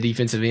quarterback and a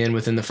defensive end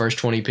within the first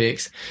 20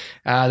 picks.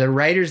 The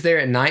Raiders there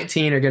at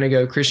 19 are going to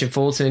go Christian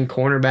Fulton,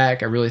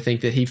 cornerback. I really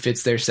think that he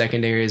fits their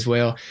secondary as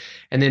well.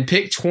 And then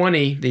pick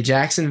 20, the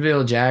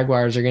Jacksonville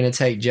Jaguars are going to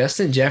take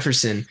Justin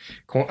Jefferson,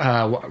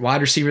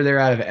 wide receiver there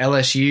out of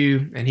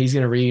LSU, and he's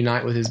going to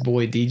reunite with his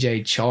boy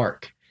DJ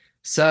Chark.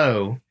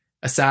 So,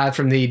 aside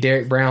from the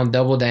Derek Brown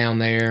double down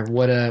there,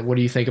 what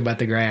do you think about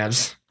the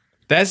grabs?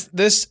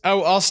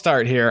 I'll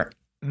start here.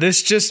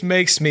 This just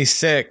makes me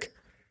sick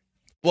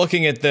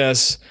looking at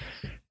this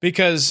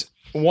because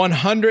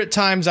 100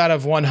 times out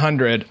of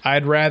 100,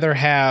 I'd rather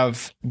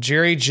have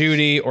Jerry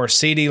Jeudy or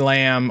CeeDee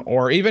Lamb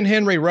or even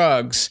Henry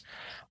Ruggs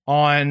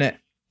on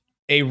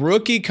a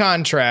rookie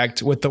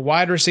contract with the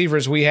wide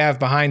receivers we have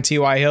behind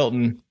T.Y.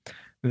 Hilton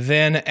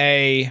than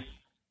a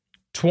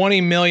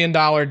 $20 million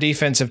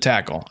defensive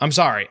tackle. I'm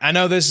sorry. I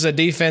know this is a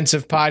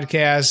defensive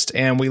podcast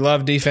and we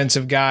love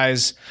defensive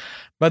guys,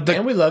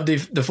 and we love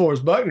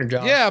DeForest Buckner,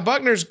 Josh. Yeah,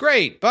 Buckner's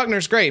great.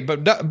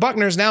 But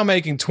Buckner's now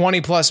making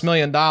 $20+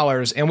 million,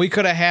 and we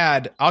could have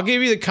had. I'll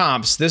give you the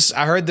comps.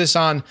 I heard this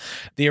on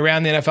the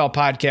Around the NFL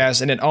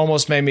podcast, and it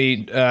almost made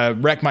me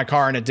wreck my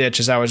car in a ditch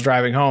as I was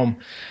driving home.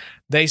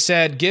 They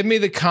said, "Give me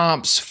the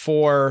comps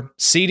for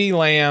CeeDee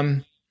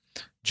Lamb,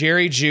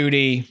 Jerry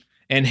Jeudy,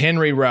 and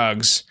Henry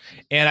Ruggs."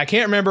 And I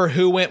can't remember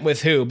who went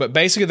with who, but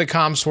basically the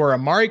comps were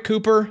Amari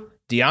Cooper,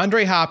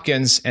 DeAndre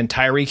Hopkins, and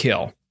Tyreek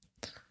Hill.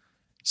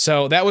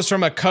 So that was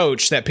from a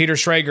coach that Peter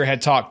Schrager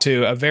had talked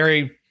to, a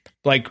very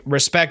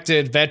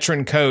respected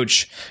veteran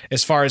coach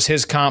as far as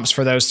his comps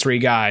for those three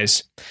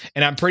guys.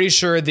 And I'm pretty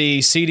sure the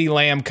CeeDee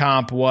Lamb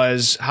comp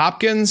was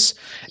Hopkins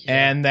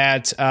and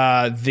that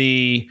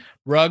the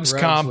Ruggs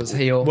comp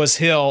was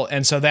Hill.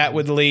 And so that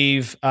would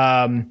leave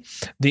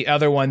the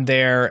other one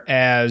there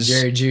as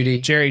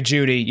Jerry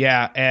Jeudy,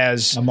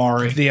 as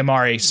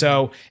Amari.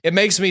 So it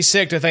makes me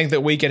sick to think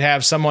that we could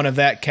have someone of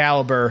that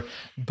caliber.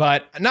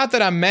 But not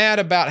that I'm mad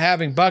about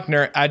having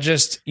Buckner.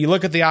 You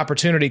look at the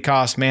opportunity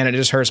cost, man, it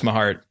just hurts my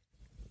heart.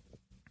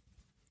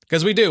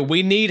 Because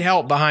we need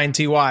help behind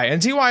T.Y.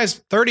 And T.Y. is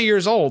 30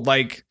 years old.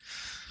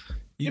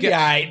 You got, all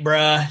right,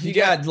 bruh. You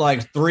got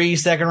 3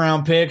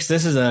 second-round picks.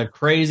 This is a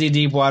crazy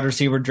deep wide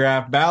receiver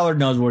draft. Ballard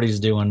knows what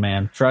he's doing,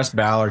 man. Trust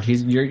Ballard.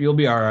 You'll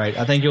be all right.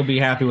 I think you'll be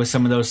happy with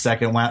some of those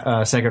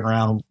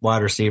second-round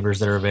wide receivers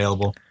that are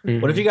available. Mm-hmm.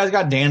 What if you guys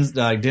got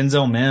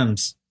Denzel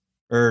Mims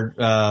or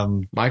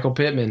Michael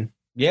Pittman?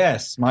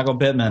 Yes, Michael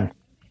Pittman.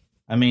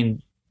 I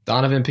mean,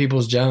 Donovan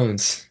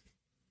Peoples-Jones.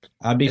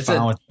 I'd be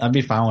fine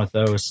with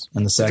those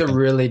in the second. It's a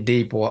really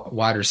deep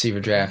wide receiver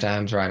draft.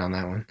 Adam's right on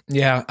that one.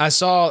 Yeah,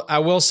 I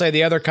will say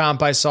the other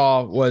comp I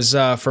saw was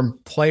from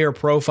Player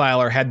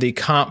Profiler, had the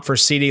comp for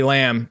CeeDee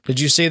Lamb. Did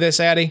you see this,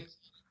 Addy?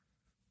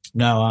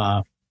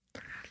 No.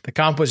 The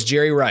comp was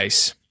Jerry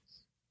Rice.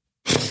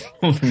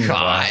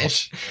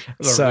 Gosh.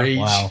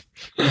 Wow.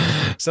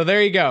 So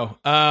there you go.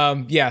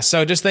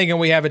 So just thinking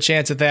we have a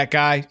chance at that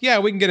guy. Yeah,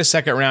 we can get a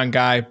second round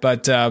guy.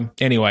 But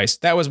anyways,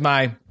 that was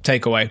my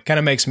takeaway. Kind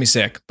of makes me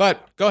sick.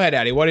 But go ahead,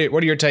 Addy. What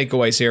are your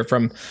takeaways here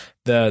from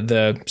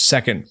the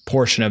second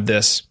portion of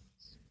this?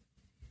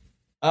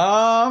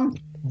 I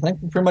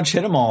think we pretty much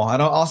hit them all. I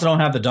also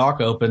don't have the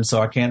doc open,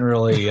 so I can't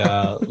really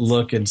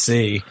look and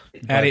see.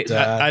 Addy,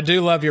 I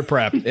do love your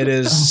prep. It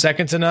is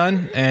second to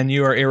none, and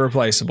you are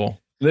irreplaceable.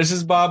 This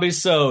is Bobby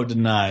So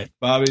tonight.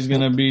 Bobby's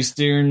going to be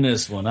steering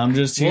this one. I'm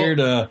just here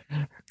to,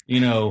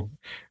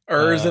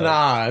 Ers and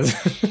ahs.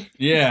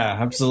 Yeah,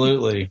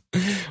 absolutely.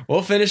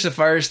 We'll finish the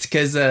first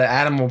because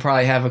Adam will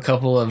probably have a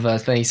couple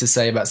of things to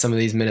say about some of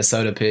these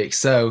Minnesota picks.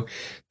 So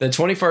the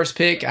 21st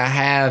pick I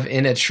have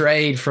in a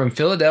trade from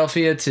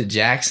Philadelphia to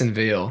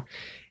Jacksonville.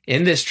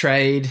 In this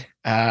trade,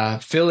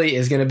 Philly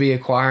is going to be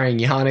acquiring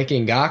Yannick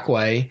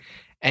Ngakoue,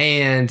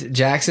 and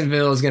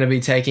Jacksonville is going to be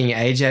taking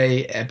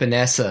AJ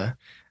Epinesa.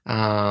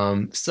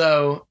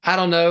 So I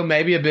don't know,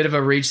 maybe a bit of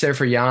a reach there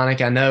for Yannick.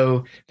 I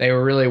know they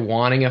were really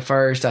wanting a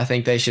first. I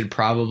think they should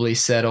probably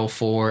settle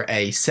for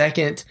a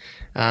second.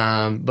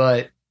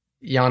 But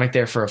Yannick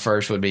there for a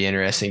first would be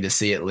interesting to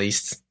see, at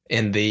least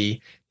in the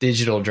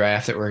digital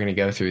draft that we're going to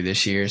go through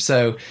this year.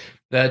 So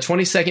the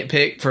 22nd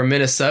pick for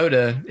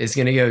Minnesota is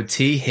going to go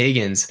T.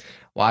 Higgins,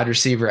 wide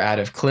receiver out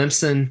of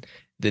Clemson.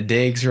 The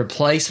Diggs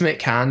replacement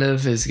kind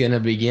of is going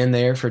to begin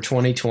there for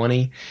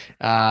 2020.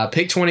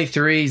 Pick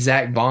 23,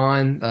 Zach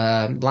Bond,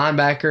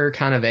 linebacker,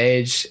 kind of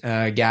edge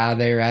guy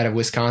there out of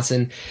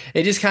Wisconsin.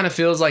 It just kind of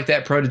feels like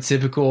that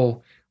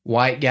prototypical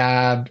white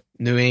guy,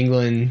 New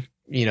England,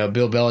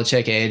 Bill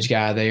Belichick edge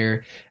guy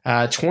there.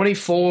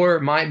 24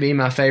 might be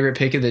my favorite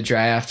pick of the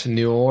draft.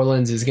 New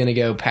Orleans is going to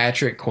go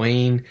Patrick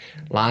Queen,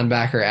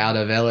 linebacker out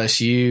of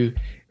LSU.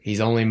 He's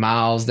only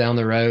miles down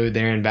the road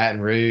there in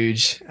Baton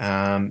Rouge.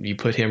 You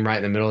put him right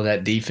in the middle of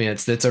that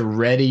defense that's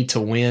ready to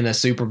win a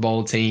Super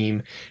Bowl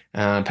team.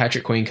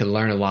 Patrick Queen could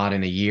learn a lot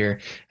in a year.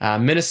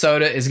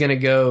 Minnesota is going to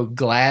go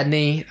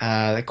Gladney,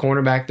 the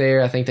cornerback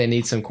there. I think they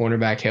need some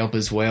cornerback help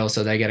as well,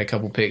 so they got a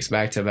couple picks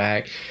back to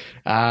back.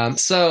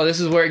 So this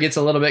is where it gets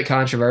a little bit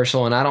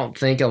controversial, and I don't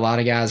think a lot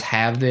of guys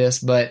have this,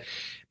 but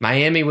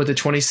Miami with the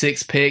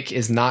 26th pick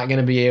is not going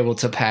to be able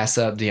to pass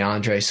up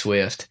DeAndre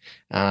Swift.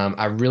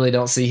 I really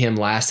don't see him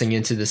lasting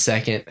into the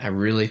second. I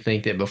really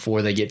think that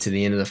before they get to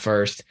the end of the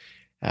first,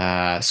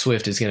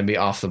 Swift is going to be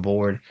off the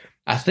board.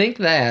 I think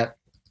that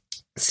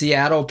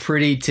Seattle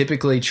pretty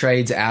typically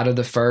trades out of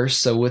the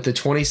first. So with the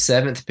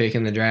 27th pick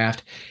in the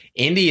draft,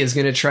 Indy is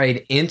going to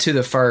trade into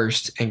the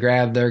first and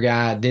grab their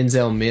guy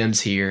Denzel Mims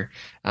here.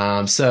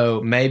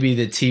 So maybe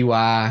the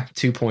TY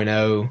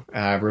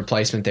 2.0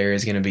 replacement there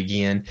is going to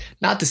begin.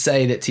 Not to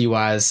say that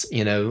TY is,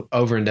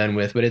 over and done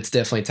with, but it's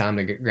definitely time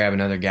to grab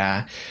another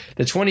guy.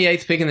 The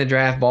 28th pick in the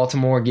draft,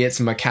 Baltimore gets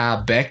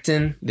Mekhi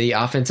Becton, the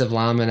offensive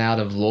lineman out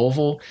of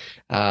Louisville.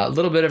 A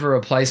little bit of a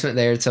replacement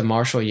there to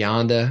Marshall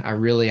Yanda. I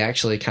really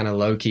actually kind of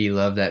low-key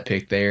love that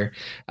pick there.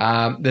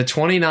 The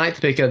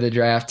 29th pick of the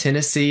draft,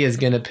 Tennessee is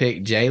going to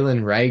pick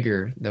Jalen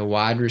Reagor, the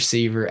wide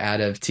receiver out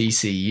of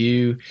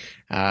TCU.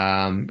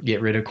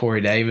 Get rid of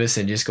Corey Davis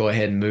and just go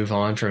ahead and move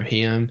on from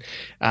him.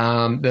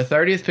 The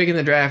 30th pick in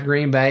the draft,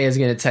 Green Bay is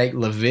going to take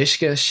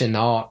Laviska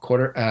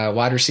Shenault,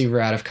 wide receiver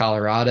out of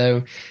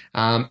Colorado.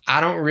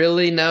 I don't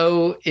really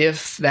know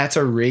if that's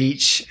a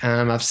reach.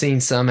 I've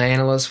seen some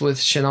analysts with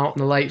Shenault in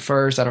the late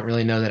first. I don't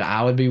really know that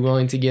I would be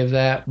willing to give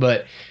that,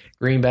 but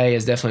Green Bay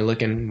is definitely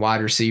looking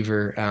wide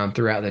receiver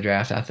throughout the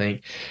draft, I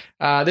think.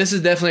 This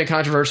is definitely a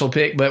controversial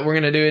pick, but we're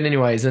going to do it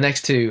anyways. The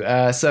next two.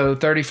 So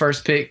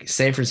 31st pick,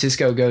 San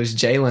Francisco goes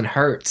Jalen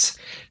Hurts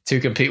to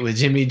compete with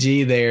Jimmy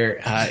G there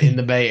in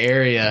the Bay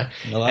Area.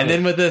 And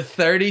then with the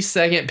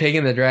 32nd pick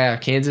in the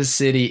draft, Kansas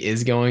City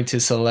is going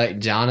to select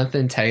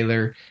Jonathan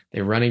Taylor,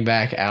 the running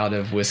back out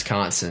of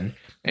Wisconsin.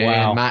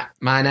 And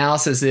my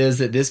analysis is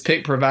that this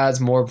pick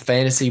provides more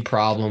fantasy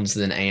problems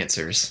than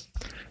answers.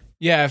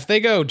 Yeah, if they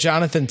go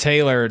Jonathan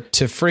Taylor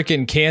to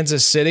freaking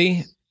Kansas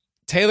City,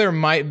 Taylor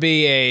might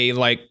be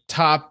a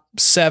top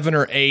 7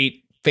 or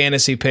 8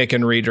 fantasy pick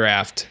in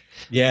redraft.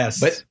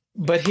 Yes.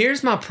 But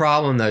here's my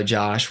problem though,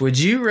 Josh. Would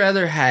you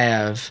rather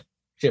have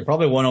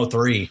probably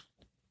 103.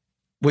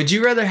 Would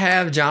you rather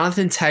have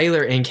Jonathan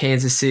Taylor in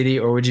Kansas City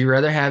or would you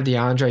rather have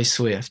DeAndre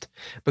Swift?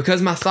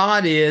 Because my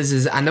thought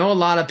is I know a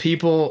lot of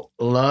people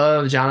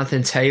love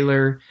Jonathan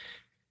Taylor,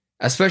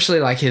 especially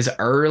like his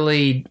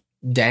early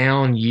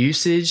down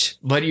usage,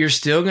 but you're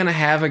still going to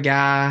have a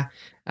guy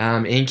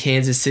in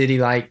Kansas City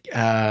like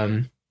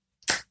help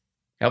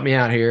me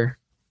out here.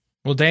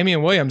 Well,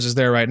 Damian Williams is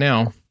there right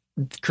now.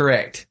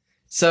 Correct.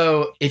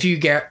 So if you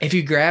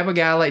grab a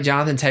guy like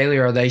Jonathan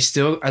Taylor, are they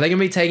going to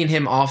be taking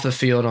him off the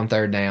field on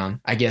third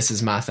down? I guess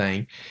is my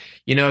thing.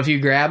 If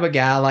you grab a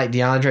guy like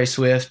DeAndre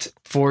Swift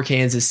for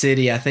Kansas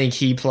City, I think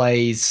he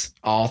plays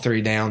all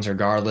 3 downs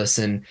regardless.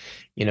 And,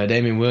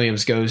 Damian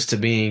Williams goes to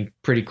being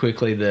pretty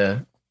quickly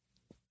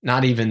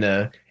not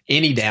even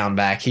any down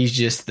back. He's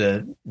just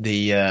the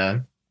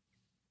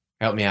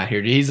help me out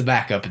here. He's the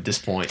backup at this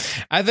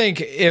point. I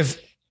think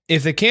if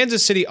the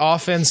Kansas City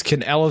offense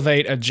can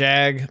elevate a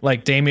Jag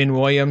like Damian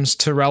Williams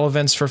to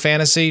relevance for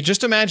fantasy,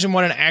 just imagine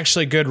what an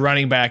actually good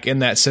running back in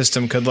that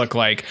system could look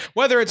like,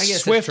 whether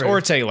it's Swift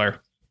or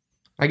Taylor.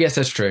 I guess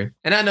that's true.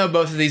 And I know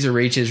both of these are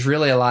reaches.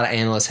 Really, a lot of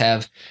analysts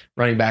have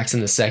running backs in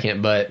the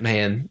second, but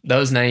man,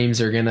 those names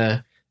there's going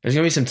to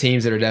be some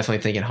teams that are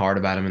definitely thinking hard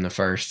about them in the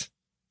first.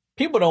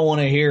 People don't want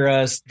to hear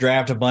us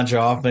draft a bunch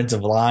of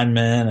offensive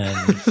linemen and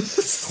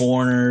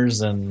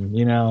corners and,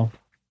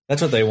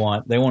 that's what they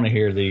want. They want to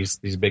hear these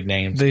big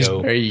names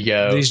go. There you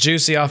go. These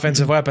juicy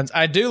offensive weapons.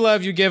 I do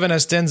love you giving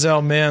us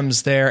Denzel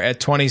Mims there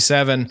at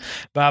 27,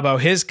 Bobo.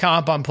 His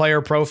comp on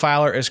Player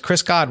Profiler is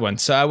Chris Godwin,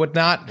 so I would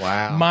not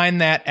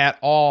mind that at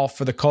all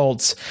for the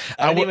Colts.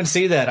 I didn't even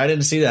see that.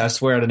 I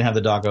swear I didn't have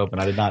the doc open.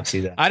 I did not see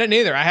that. I didn't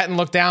either. I hadn't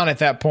looked down at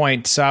that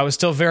point, so I was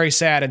still very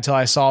sad until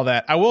I saw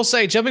that. I will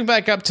say, jumping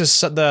back up to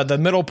the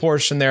middle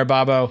portion there,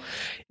 Bobo,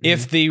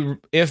 if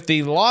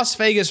the Las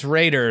Vegas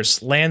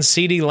Raiders land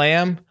CeeDee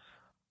Lamb,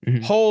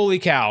 holy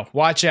cow,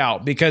 watch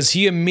out, because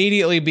he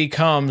immediately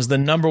becomes the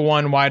number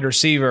 1 wide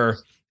receiver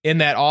in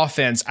that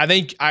offense.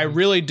 I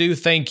really do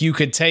think you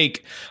could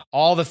take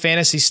all the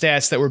fantasy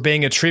stats that were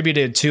being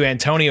attributed to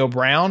Antonio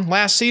Brown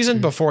last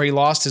season before he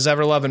lost his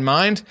ever-loving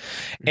mind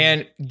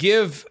and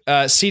give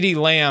CeeDee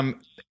Lamb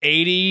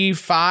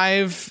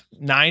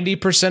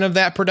 85-90% of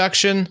that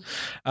production.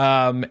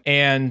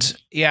 And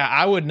yeah,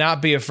 I would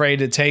not be afraid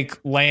to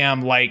take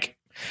Lamb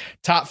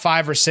top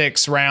 5 or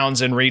 6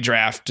 rounds in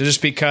redraft,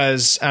 just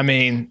because,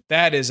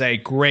 that is a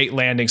great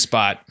landing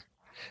spot.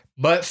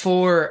 But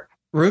for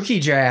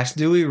rookie drafts,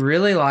 do we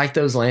really like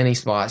those landing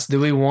spots? Do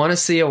we want to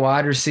see a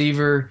wide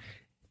receiver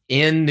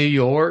in New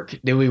York?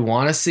 Do we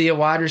want to see a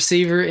wide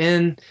receiver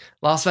in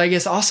Las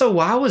Vegas? Also,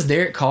 why was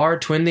Derek Carr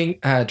twinning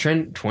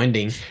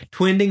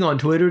on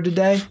Twitter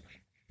today?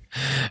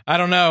 I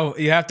don't know.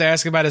 You have to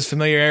ask about his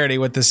familiarity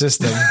with the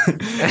system.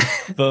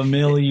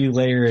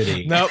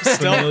 Familiarity. Nope.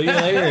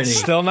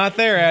 Still not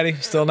there, Addy.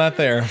 Still not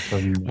there.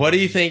 What do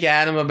you think,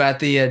 Adam, about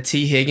the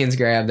T. Higgins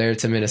grab there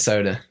to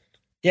Minnesota?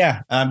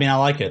 Yeah, I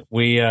like it.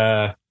 We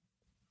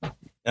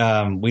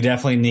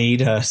definitely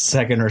need a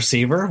second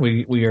receiver.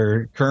 We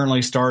are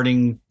currently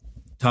starting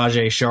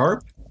Tajay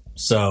Sharp,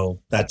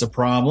 so that's a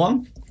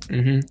problem.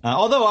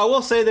 Although I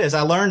will say this,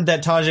 I learned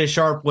that Tajay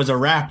Sharp was a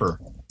rapper,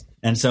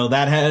 and so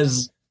that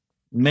has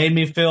made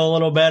me feel a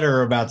little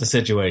better about the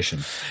situation.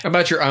 How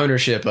about your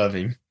ownership of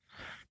him?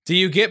 Do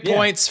you get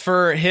points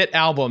for hit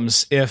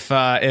albums if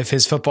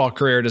his football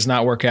career does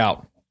not work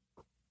out?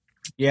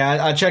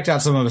 Yeah, I checked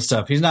out some of his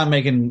stuff. He's not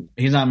making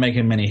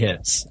many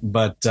hits,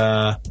 but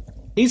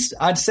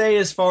I'd say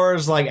as far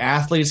as like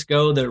athletes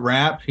go that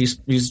rap, he's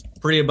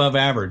pretty above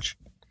average.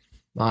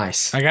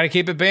 Nice. I got to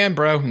keep it banned,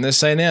 bro.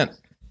 This ain't it.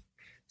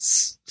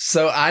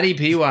 So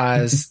IDP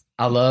wise,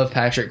 I love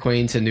Patrick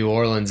Queen to New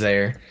Orleans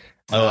there.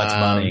 Oh, that's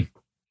money.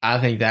 I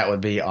think that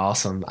would be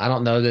awesome. I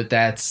don't know that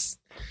that's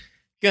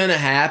gonna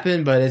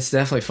happen, but it's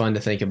definitely fun to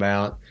think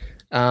about.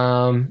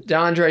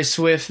 DeAndre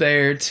Swift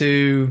there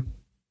to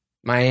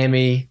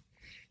Miami.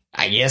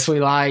 I guess we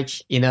like,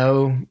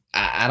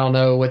 I don't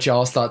know what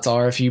y'all's thoughts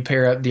are if you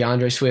pair up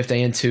DeAndre Swift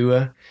and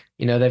Tua.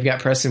 They've got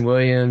Preston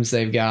Williams,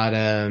 they've got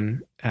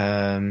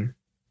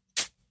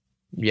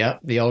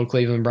the old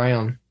Cleveland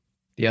Brown,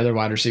 the other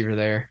wide receiver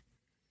there.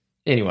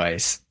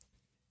 Anyways,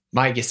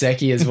 Mike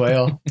Gesicki as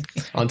well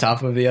on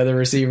top of the other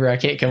receiver I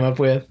can't come up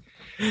with.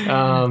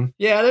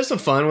 There's some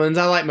fun ones.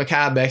 I like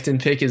Mekhi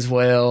Becton pick as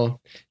well.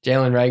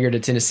 Jalen Reagor to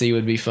Tennessee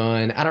would be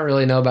fun. I don't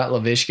really know about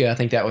Laviska. I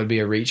think that would be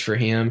a reach for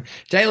him.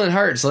 Jalen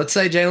Hurts. Let's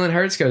say Jalen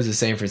Hurts goes to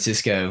San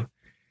Francisco.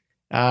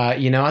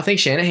 I think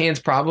Shanahan's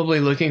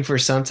probably looking for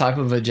some type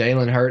of a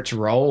Jalen Hurts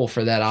role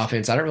for that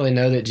offense. I don't really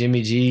know that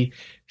Jimmy G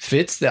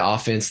fits the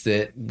offense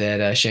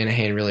that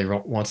Shanahan really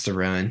wants to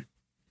run.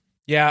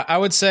 Yeah, I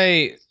would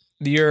say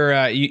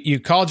you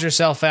called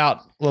yourself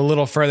out a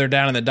little further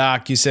down in the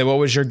doc. You said, what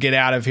was your get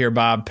out of here,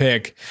 Bob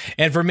pick?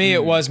 And for me,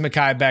 it was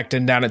Mekhi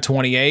Becton down at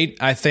 28.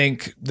 I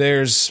think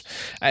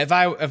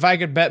if I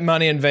could bet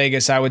money in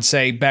Vegas, I would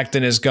say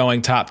Becton is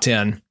going top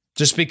 10.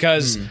 Just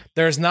because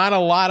there's not a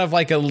lot of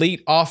like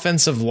elite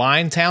offensive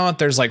line talent.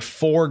 There's like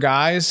 4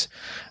 guys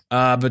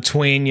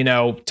between,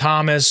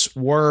 Thomas,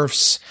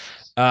 Wirfs,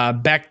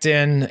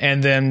 Becton,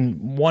 and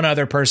then one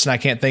other person I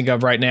can't think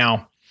of right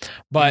now.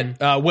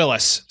 But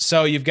Willis.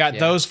 So you've got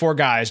those 4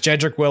 guys,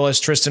 Jedrick Willis,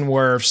 Tristan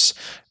Wirfs,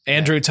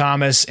 Andrew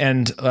Thomas,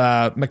 and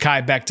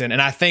Mekhi Becton.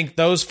 And I think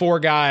those 4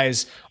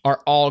 guys are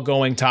all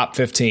going top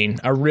 15.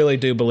 I really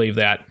do believe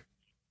that.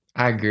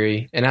 I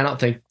agree. And I don't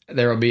think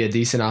there will be a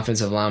decent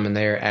offensive lineman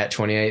there at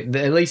 28.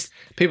 At least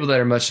people that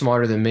are much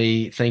smarter than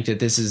me think that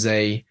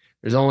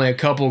there's only a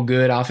couple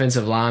good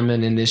offensive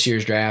linemen in this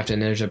year's draft,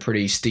 and there's a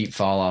pretty steep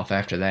fall off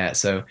after that.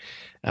 So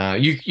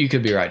you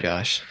could be right,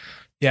 Josh.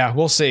 Yeah,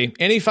 we'll see.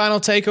 Any final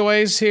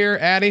takeaways here,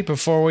 Addy,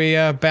 before we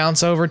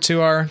bounce over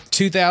to our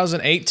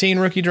 2018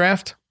 rookie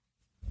draft?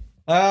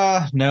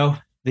 No.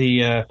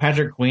 The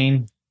Patrick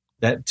Queen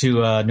that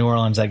to New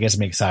Orleans, that gets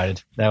me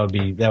excited. That would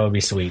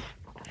be sweet.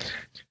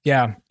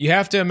 Yeah, you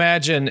have to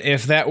imagine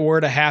if that were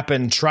to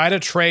happen, try to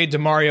trade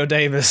DeMario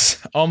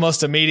Davis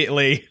almost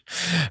immediately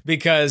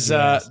because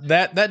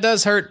that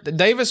does hurt.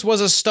 Davis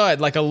was a stud,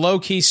 like a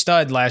low-key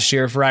stud last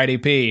year for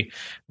IDP.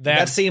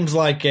 That seems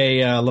like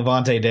a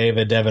Levante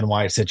David, Devin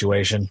White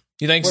situation.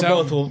 You think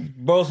so?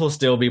 Both will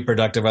still be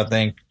productive, I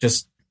think.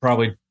 Just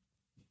probably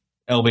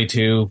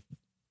LB2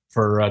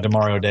 for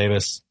DeMario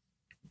Davis.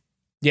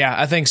 Yeah,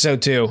 I think so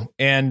too.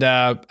 And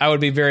I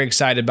would be very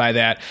excited by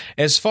that.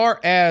 As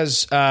far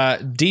as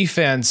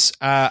defense,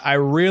 I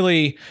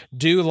really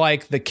do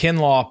like the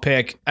Kinlaw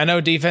pick. I know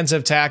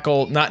defensive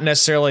tackle, not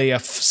necessarily a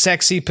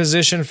sexy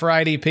position for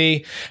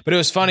IDP, but it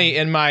was funny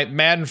in my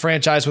Madden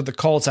franchise with the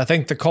Colts. I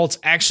think the Colts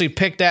actually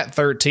picked at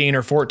 13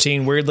 or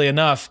 14, weirdly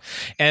enough.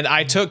 And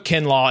I took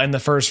Kinlaw in the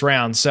first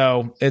round.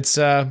 So it's,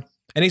 and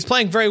he's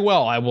playing very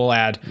well, I will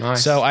add.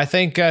 Nice. So I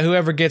think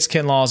whoever gets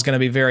Kinlaw is going to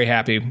be very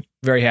happy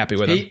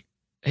with him.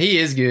 He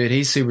is good.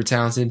 He's super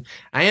talented.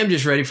 I am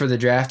just ready for the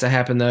draft to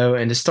happen, though,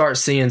 and to start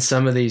seeing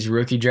some of these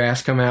rookie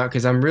drafts come out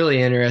because I'm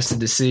really interested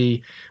to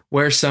see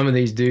where some of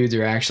these dudes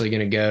are actually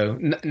going to go.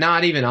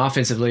 Not even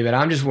offensively, but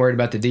I'm just worried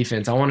about the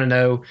defense. I want to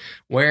know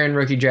where in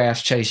rookie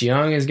drafts Chase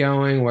Young is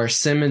going, where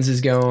Simmons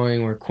is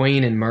going, where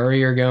Queen and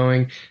Murray are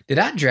going. Did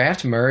I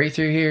draft Murray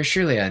through here?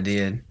 Surely I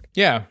did.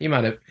 Yeah. He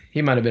might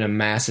have been a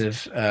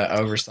massive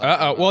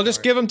oversight. Well,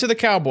 just give him to the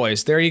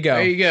Cowboys. There you go.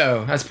 There you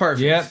go. That's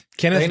perfect. Yep.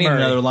 Kenneth they need Murray.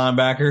 another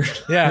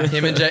linebacker. Yeah.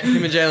 Him and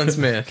Jalen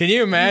Smith. Can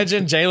you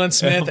imagine Jalen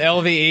Smith,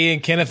 LVE,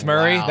 and Kenneth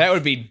Murray? Wow. That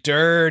would be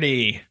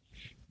dirty.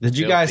 Did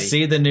you guys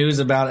see the news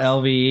about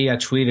LVE? I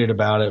tweeted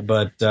about it,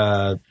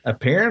 but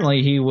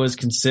apparently he was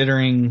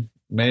considering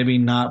maybe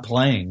not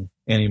playing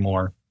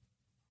anymore.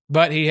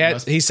 But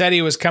he said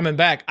he was coming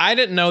back. I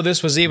didn't know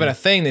this was even a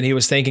thing that he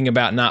was thinking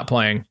about not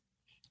playing.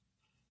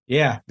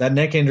 Yeah, that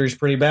neck injury is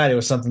pretty bad. It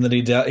was something that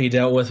he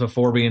dealt with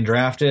before being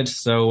drafted.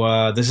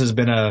 So this has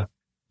been an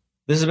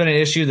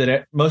issue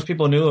that most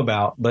people knew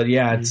about. But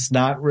yeah, it's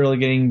not really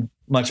getting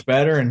much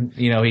better. And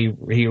he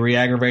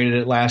re-aggravated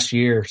it last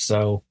year.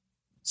 So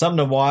something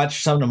to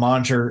watch, something to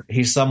monitor.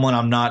 He's someone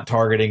I'm not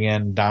targeting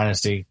in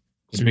Dynasty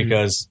just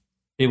because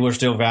people are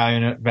still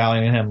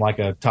valuing him like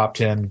a top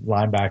 10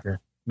 linebacker.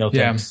 No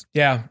thanks.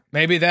 Yeah.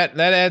 Maybe that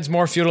adds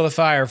more fuel to the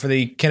fire for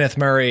the Kenneth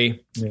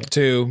Murray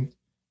too.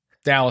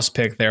 Dallas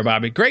pick there,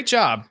 Bobby. Great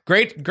job.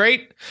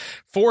 Great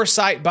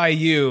foresight by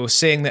you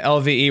seeing the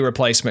LVE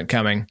replacement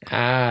coming.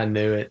 I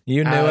knew it.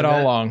 You knew it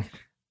all along.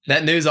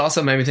 That news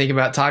also made me think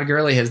about Todd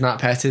Gurley has not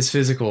passed his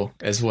physical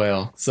as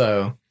well.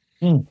 So,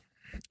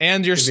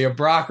 and you're be a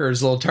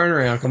Brockers little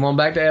turnaround. Come on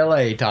back to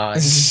LA, Todd.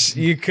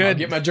 You could I'll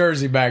get my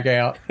jersey back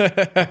out.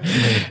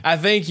 I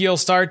think you'll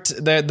start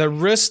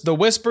the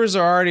whispers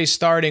are already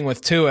starting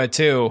with Tua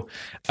too,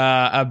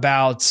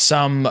 about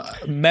some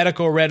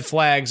medical red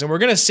flags, and we're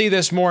going to see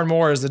this more and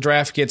more as the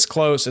draft gets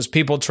close, as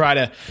people try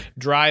to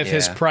drive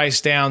his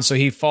price down so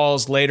he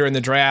falls later in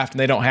the draft and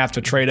they don't have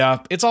to trade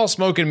up. It's all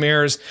smoke and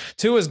mirrors.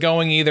 Tua's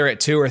going either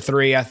at 2 or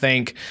 3, I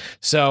think.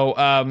 So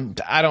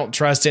I don't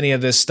trust any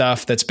of this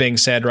stuff that's being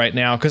said right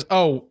now because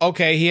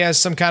he has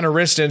some kind of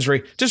wrist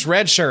injury. Just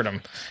redshirt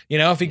him.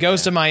 If he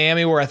goes to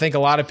Miami, where I think a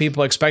lot of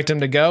people expect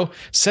him to go,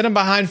 sit him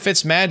behind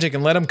Fitzmagic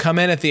and let him come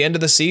in at the end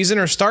of the season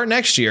or start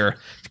next year.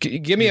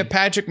 Give me a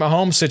Patrick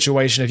Mahomes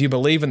situation if you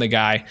believe in the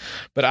guy,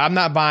 but I'm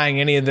not buying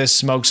any of this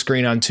smoke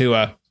screen on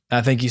Tua.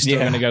 I think he's still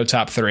going to go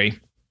top 3.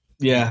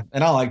 Yeah,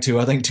 and I like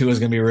Tua. I think Tua is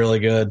going to be really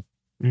good.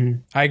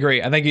 I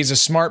agree. I think he's a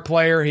smart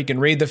player. He can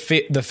read the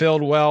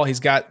field well. He's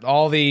got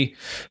all the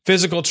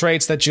physical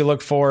traits that you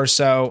look for.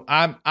 So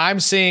I'm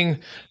seeing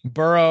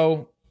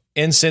Burrow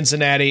in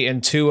Cincinnati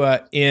and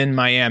Tua in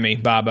Miami,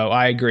 Bobo.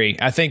 I agree.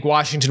 I think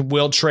Washington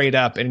will trade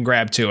up and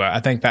grab Tua.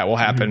 I think that will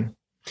happen.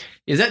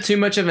 Is that too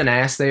much of an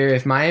ask there?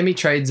 If Miami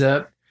trades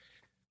up,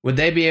 would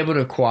they be able to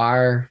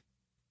acquire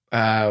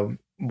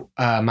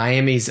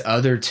Miami's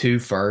other 2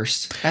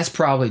 first? That's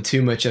probably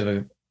too much of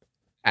a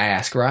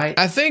ask, right?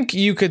 I think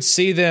you could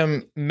see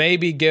them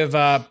maybe give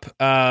up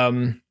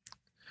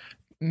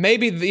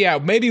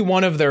maybe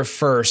one of their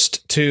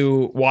first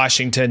to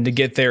Washington to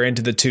get there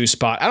into the 2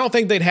 spot. I don't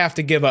think they'd have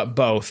to give up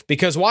both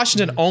because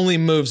Washington only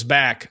moves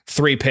back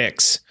 3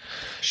 picks.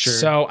 Sure.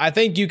 So I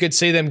think you could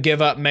see them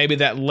give up maybe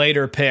that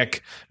later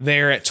pick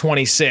there at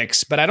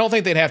 26, but I don't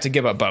think they'd have to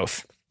give up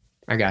both.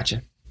 I got you.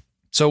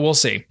 So we'll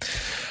see.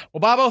 Well,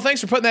 Bobo,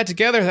 thanks for putting that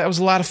together. That was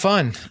a lot of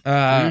fun.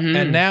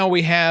 And now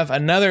we have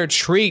another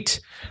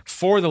treat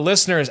for the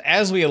listeners.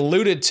 As we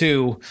alluded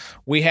to,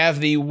 we have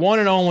the one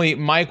and only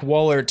Mike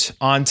Wohlert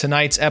on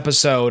tonight's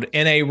episode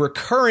in a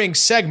recurring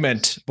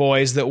segment,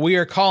 boys, that we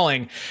are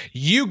calling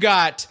You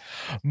Got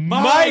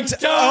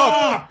Mic'd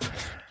Up.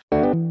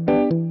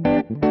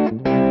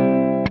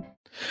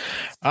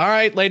 All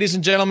right, ladies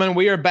and gentlemen,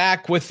 we are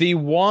back with the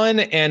one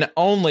and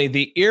only,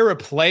 the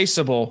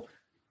irreplaceable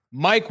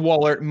Mike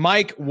Wohlert.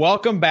 Mike,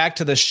 welcome back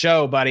to the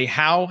show, buddy.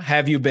 How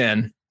have you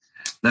been?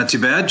 Not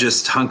too bad.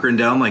 Just hunkering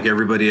down like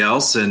everybody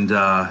else and,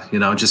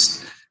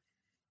 just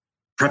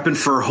prepping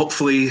for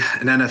hopefully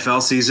an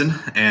NFL season.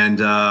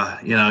 And,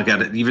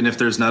 even if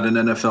there's not an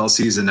NFL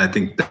season, I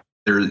think that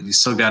you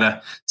still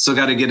gotta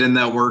get in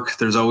that work.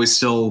 There's always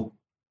still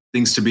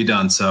things to be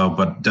done. So,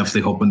 but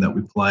definitely hoping that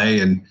we play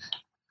and,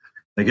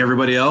 like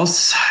everybody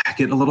else,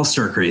 getting a little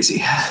stir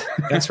crazy.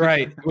 That's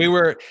right. We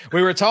were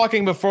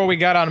talking before we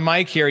got on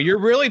mic here. You're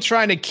really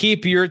trying to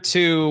keep your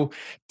 2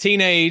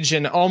 teenage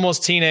and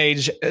almost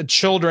teenage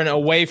children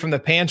away from the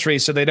pantry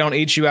so they don't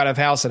eat you out of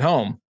house at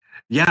home.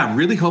 Yeah,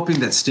 really hoping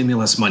that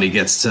stimulus money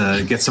gets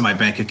to my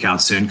bank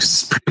account soon because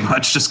it's pretty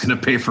much just going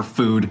to pay for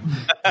food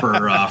for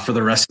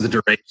the rest of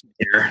the duration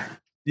here.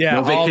 Yeah,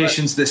 no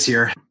vacations this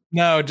year.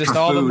 No, just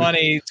all the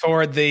money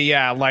toward the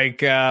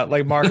like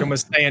Markham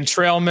was saying,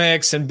 trail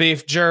mix and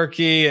beef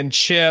jerky and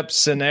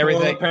chips and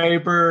everything.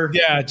 Paper.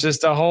 Yeah,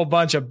 just a whole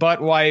bunch of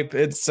butt wipe.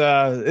 It's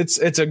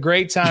a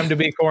great time to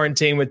be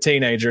quarantined with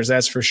teenagers,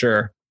 that's for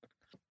sure.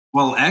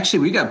 Well, actually,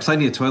 we got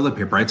plenty of toilet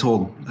paper. I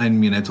told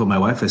my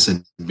wife, I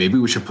said, maybe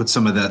we should put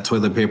some of that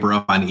toilet paper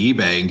up on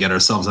eBay and get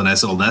ourselves a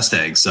nice little nest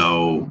egg.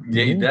 So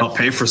I'll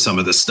pay for some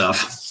of this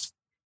stuff.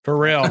 For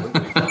real.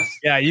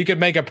 Yeah, you could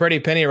make a pretty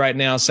penny right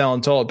now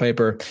selling toilet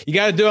paper. You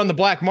got to do it on the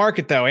black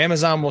market, though.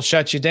 Amazon will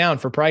shut you down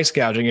for price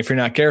gouging if you're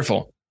not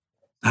careful.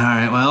 All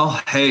right.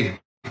 Well, hey,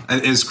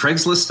 is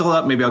Craigslist still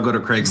up? Maybe I'll go to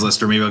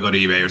Craigslist or maybe I'll go to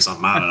eBay or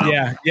something. I don't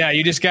know. Yeah.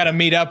 You just got to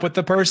meet up with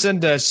the person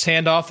to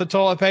hand off the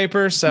toilet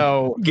paper.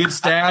 So get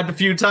stabbed a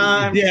few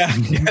times. Yeah.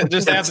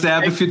 Just have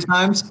stabbed a few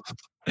times.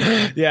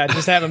 Yeah,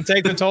 just have them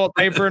take the toilet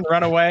paper and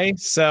run away.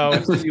 So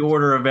that's the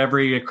order of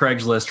every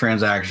Craigslist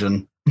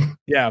transaction.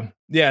 Yeah.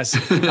 Yes.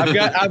 I've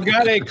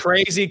got a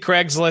crazy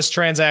Craigslist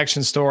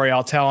transaction story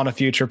I'll tell on a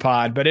future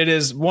pod, but it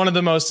is one of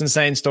the most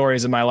insane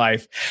stories of my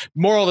life.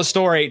 Moral of the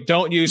story,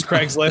 don't use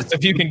Craigslist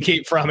if you can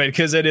keep from it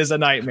because it is a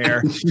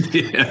nightmare.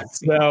 Yeah.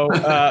 So,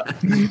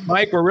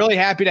 Mike, we're really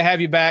happy to have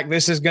you back.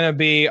 This is going to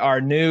be our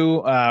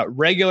new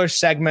regular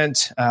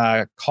segment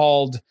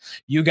called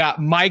You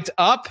Got Mic'd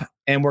Up.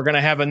 And we're going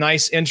to have a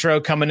nice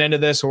intro coming into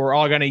this where we're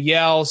all going to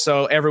yell.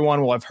 So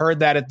everyone will have heard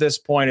that at this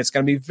point. It's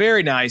going to be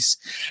very nice.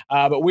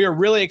 But we are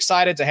really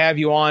excited to have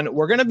you on.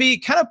 We're going to be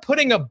kind of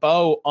putting a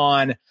bow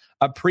on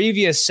a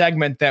previous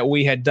segment that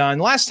we had done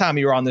last time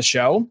you were on the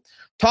show,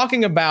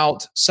 talking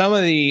about some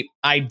of the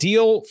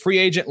ideal free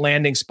agent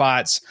landing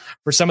spots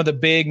for some of the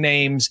big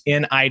names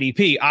in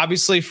IDP.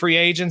 Obviously, free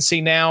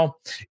agency now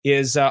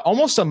is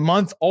almost a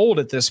month old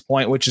at this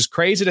point, which is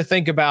crazy to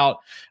think about.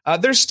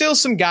 There's still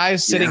some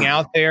guys sitting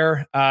out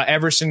there,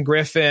 Everson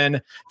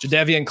Griffin,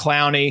 Jadeveon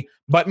Clowney,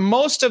 but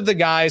most of the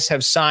guys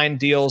have signed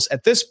deals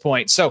at this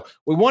point. So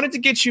we wanted to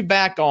get you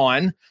back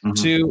on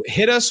to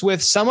hit us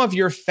with some of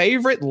your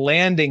favorite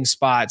landing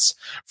spots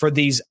for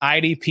these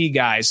IDP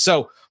guys.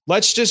 So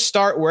let's just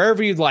start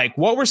wherever you'd like.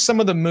 What were some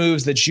of the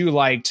moves that you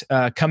liked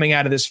coming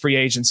out of this free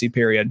agency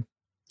period?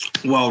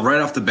 Well,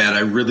 right off the bat, I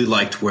really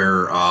liked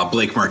where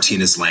Blake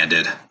Martinez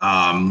landed.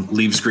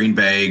 Leaves Green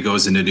Bay,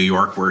 goes into New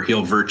York, where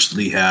he'll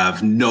virtually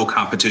have no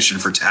competition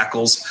for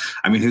tackles.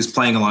 I mean, who's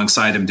playing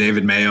alongside him?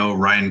 David Mayo,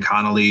 Ryan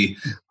Connolly,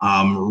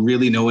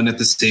 really no one at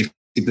the safety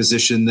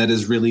position that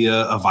is really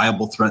a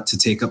viable threat to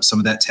take up some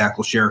of that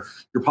tackle share.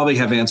 You'll probably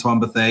have Antoine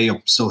Bethea.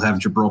 You'll still have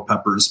Jabril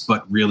Peppers,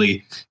 but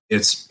really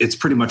it's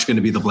pretty much going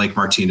to be the Blake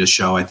Martinez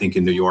show, I think,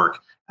 in New York.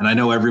 And I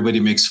know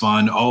everybody makes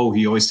fun. Oh,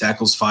 he always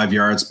tackles 5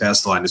 yards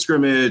past the line of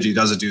scrimmage. He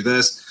doesn't do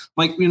this.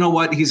 Like, you know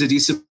what? He's a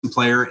decent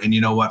player. And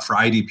you know what? For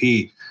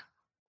IDP,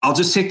 I'll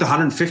just take the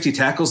 150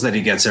 tackles that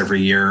he gets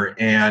every year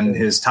and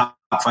his top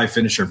 5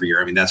 finish every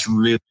year. I mean, that's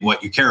really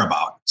what you care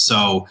about.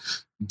 So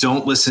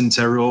don't listen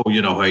to,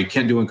 he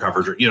can't do in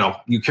coverage.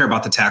 You care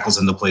about the tackles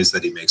and the plays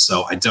that he makes.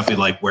 So I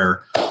definitely like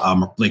where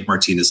Blake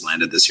Martinez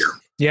landed this year.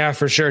 Yeah,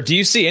 for sure. Do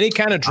you see any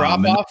kind of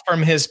drop off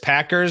from his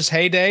Packers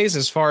heydays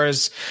as far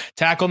as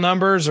tackle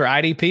numbers or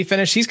IDP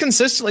finish? He's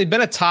consistently been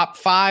a top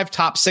 5,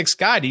 top 6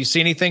 guy. Do you see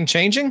anything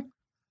changing?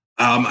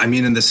 I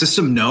mean, in the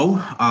system,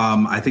 no.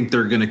 I think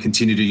they're going to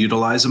continue to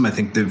utilize him. I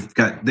think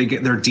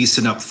they're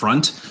decent up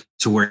front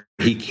to where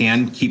he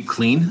can keep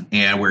clean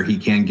and where he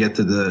can get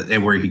to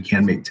where he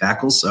can make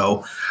tackles.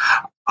 So,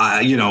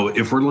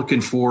 if we're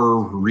looking for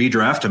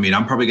redraft, I mean,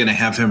 I'm probably going to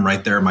have him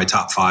right there in my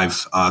top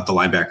 5 at the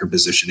linebacker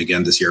position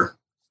again this year.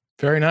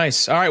 Very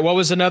nice. All right. What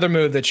was another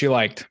move that you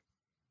liked?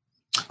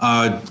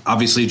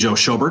 Obviously, Joe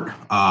Schobert.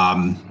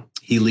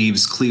 He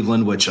leaves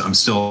Cleveland, which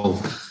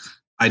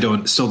I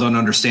don't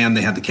understand.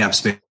 They had the cap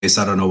space.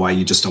 I don't know why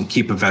you just don't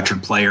keep a veteran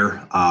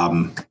player.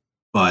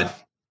 But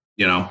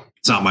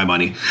it's not my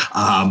money.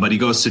 But he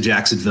goes to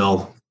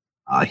Jacksonville.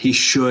 He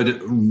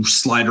should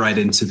slide right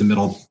into the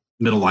middle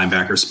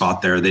linebacker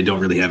spot there. They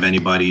don't really have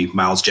anybody.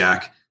 Miles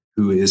Jack,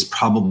 who is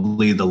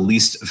probably the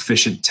least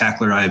efficient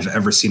tackler I've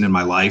ever seen in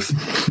my life.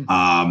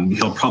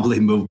 He'll probably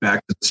move back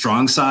to the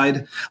strong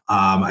side.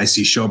 I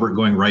see Schobert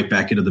going right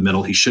back into the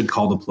middle. He should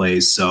call the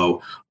plays.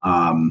 So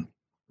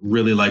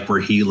really like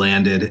where he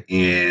landed,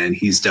 and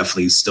he's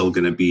definitely still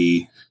going to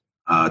be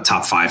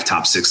top 5,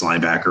 top 6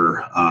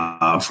 linebacker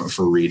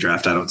for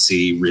redraft. I don't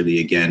see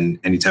really, again,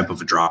 any type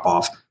of a drop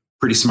off.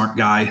 Pretty smart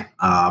guy.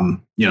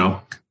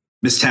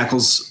 Missed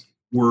tackles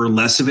were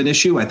less of an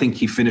issue. I think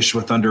he finished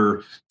with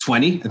under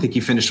 20. I think he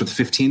finished with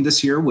 15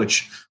 this year,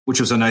 which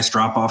was a nice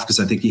drop off because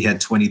I think he had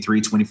 23,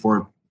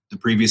 24 the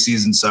previous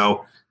season.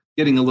 So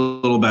getting a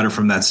little better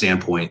from that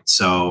standpoint.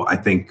 So I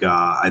think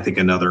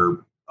another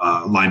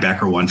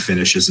linebacker 1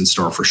 finish is in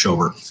store for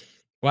Schobert.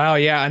 Wow.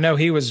 Yeah, I know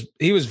he was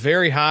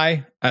very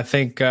high. I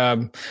think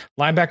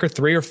linebacker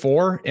 3 or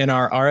 4 in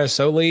our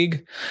RSO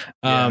league.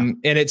 And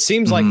it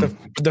seems like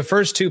the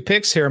first 2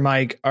 picks here,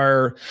 Mike,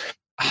 are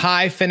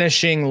high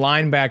finishing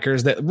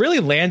linebackers that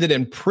really landed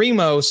in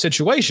primo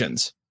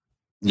situations.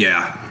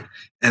 Yeah.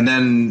 And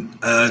then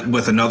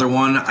with another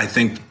one, I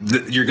think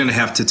you're going to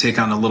have to take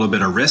on a little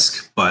bit of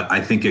risk, but I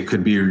think it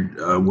could be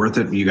worth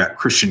it. You got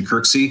Christian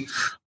Kirksey.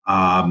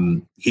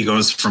 He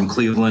goes from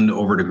Cleveland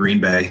over to Green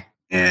Bay.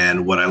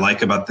 And what I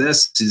like about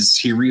this is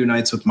he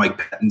reunites with Mike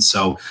Pettin.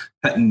 So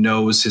Pettin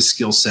knows his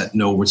skill set,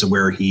 knows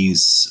where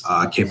he's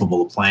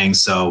capable of playing.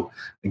 So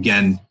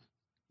again,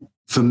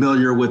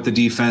 familiar with the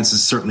defense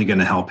is certainly going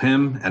to help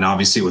him. And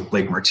obviously with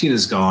Blake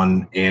Martinez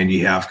gone, and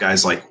you have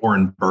guys like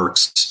Oren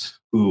Burks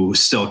who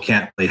still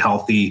can't play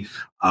healthy.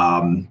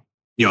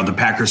 The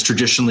Packers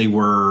traditionally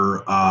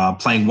were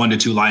playing 1 to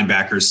 2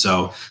 linebackers.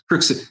 So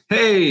Kirk said,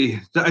 hey,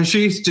 did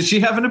she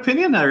have an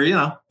opinion? Or,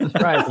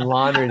 Right, some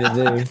laundry to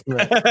do. She's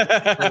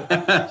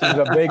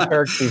a big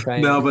Kirksey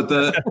fan. No, but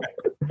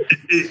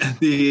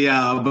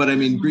but I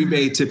mean, Green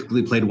Bay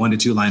typically played 1 to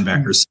 2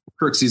 linebackers.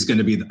 Kirksey's going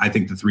to be, I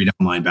think, the 3-down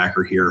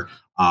linebacker here.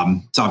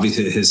 It's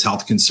obviously his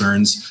health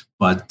concerns,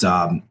 but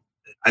I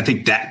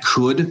think that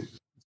could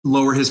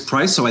lower his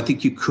price. So I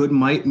think you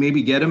might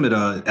maybe get him at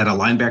a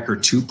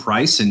linebacker 2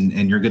 price,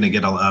 and you're going to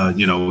get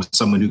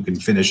someone who can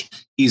finish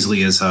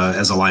easily as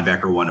a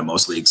linebacker 1 in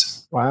most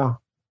leagues. Wow.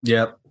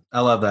 Yep.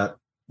 I love that.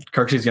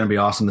 Kirksey's going to be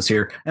awesome this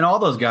year. And all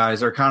those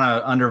guys are kind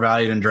of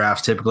undervalued in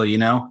drafts typically,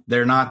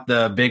 they're not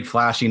the big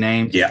flashy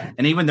names. Yeah.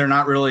 And even they're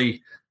not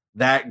really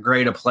that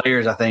great of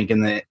players, I think, in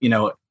the,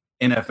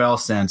 NFL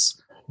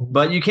sense.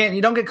 But you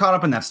don't get caught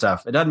up in that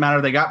stuff. It doesn't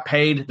matter. They got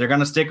paid. They're going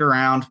to stick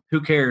around. Who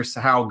cares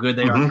how good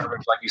they are in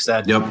coverage, like you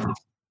said. Yep.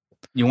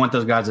 You want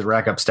those guys that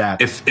rack up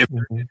stats.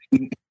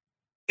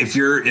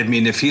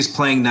 If he's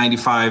playing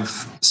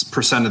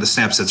 95% of the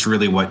snaps, that's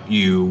really what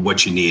you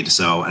need.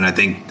 So, and I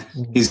think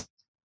he's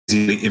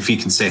if he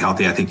can stay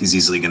healthy, I think he's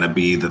easily going to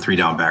be the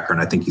 3-down backer,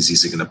 and I think he's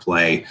easily going to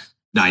play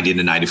 90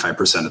 to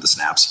 95% of the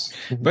snaps.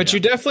 But you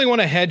definitely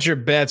want to hedge your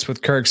bets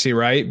with Kirksey,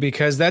 right?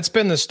 Because that's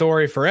been the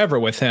story forever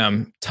with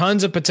him.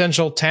 Tons of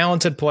potential,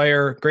 talented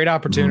player, great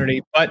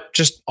opportunity, but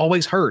just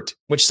always hurt,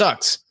 which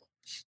sucks.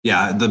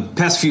 Yeah, the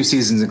past few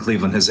seasons in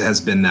Cleveland has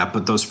been that,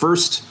 but those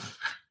first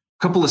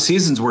couple of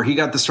seasons where he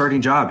got the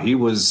starting job, he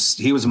was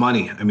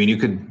money. I mean, you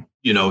could,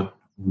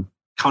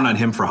 count on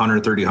him for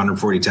 130,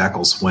 140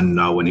 tackles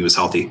when he was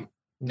healthy.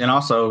 And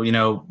also,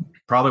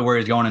 probably where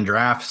he's going in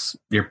drafts,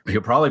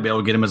 he'll probably be able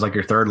to get him as like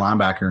your third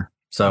linebacker.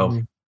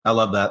 So I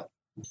love that.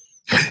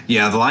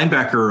 Yeah, the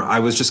linebacker, I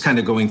was just kind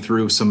of going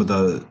through some of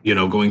the, the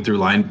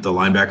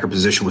linebacker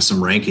position with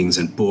some rankings,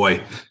 and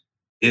boy,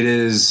 it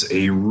is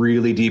a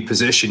really deep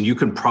position. You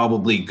can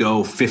probably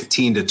go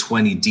 15 to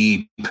 20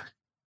 deep.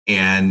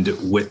 And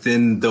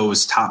within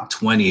those top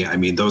 20, I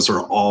mean, those are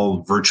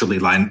all virtually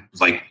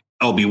like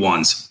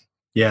LB1s.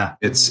 Yeah.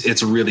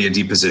 It's really a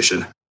deep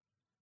position.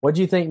 What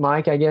do you think,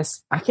 Mike? I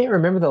guess I can't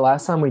remember the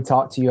last time we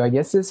talked to you. I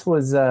guess this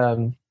was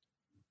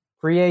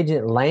free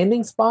agent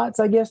landing spots,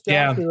 I guess. Josh,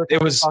 yeah,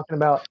 it was talking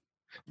about.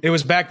 It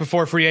was back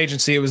before free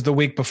agency. It was the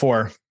week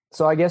before.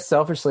 So I guess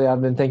selfishly,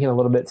 I've been thinking a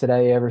little bit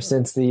today ever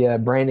since the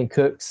Brandon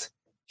Cooks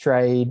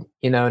trade.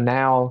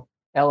 Now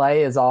LA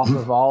is off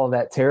of all of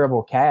that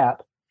terrible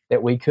cap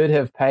that we could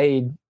have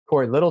paid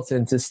Corey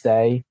Littleton to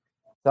stay.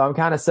 So I'm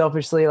kind of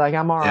selfishly like,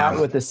 I'm all right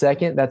with the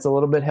second. That's a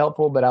little bit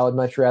helpful, but I would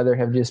much rather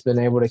have just been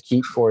able to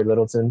keep Corey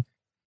Littleton.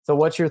 So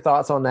what's your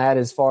thoughts on that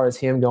as far as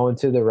him going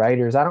to the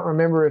Raiders? I don't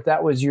remember if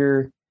that was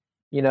your,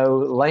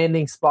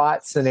 landing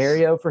spot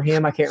scenario for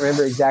him. I can't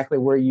remember exactly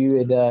where you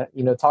had,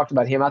 talked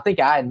about him. I think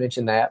I had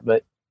mentioned that,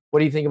 but what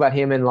do you think about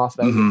him in Las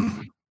Vegas?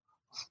 Mm-hmm.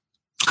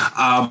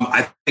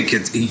 I think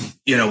it's,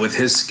 with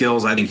his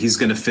skills, I think he's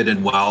going to fit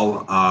in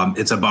well.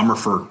 It's a bummer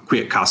for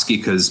Kwiatkowski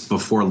because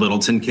before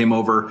Littleton came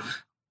over,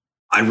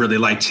 I really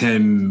liked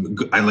him.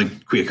 I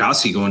liked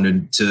Kwiatkowski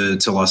going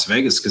to Las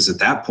Vegas because at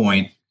that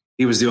point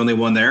he was the only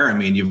one there. I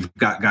mean, you've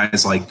got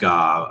guys like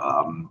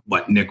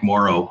Nick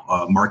Morrow,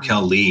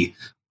 Markel Lee,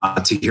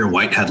 Tahir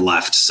Whitehead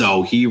left,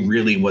 so he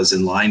really was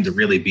in line to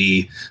really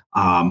be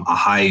a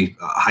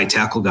high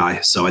tackle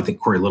guy. So I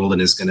think Corey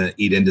Littleton is going to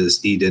eat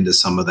into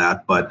some of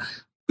that, but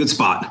good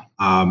spot.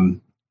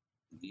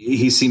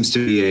 He seems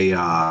to be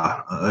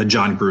a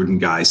John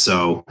Gruden guy,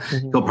 so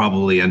he'll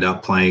probably end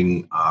up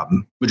playing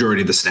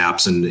majority of the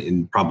snaps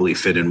and probably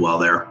fit in well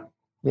there.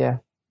 Yeah.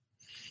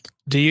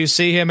 Do you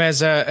see him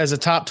as a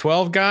top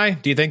 12 guy?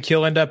 Do you think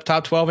he'll end up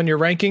top 12 in your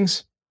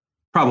rankings?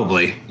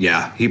 Probably,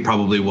 yeah. He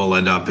probably will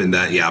end up in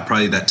that,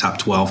 probably that top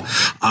 12.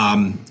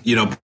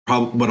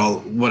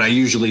 What I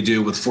usually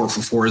do with 4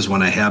 for 4 is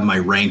when I have my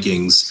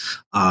rankings,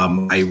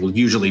 I will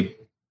usually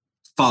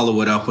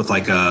follow it up with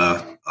like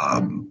a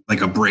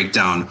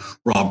breakdown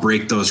where I'll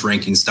break those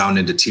rankings down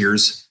into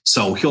tiers.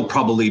 So he'll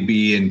probably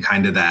be in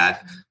kind of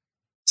that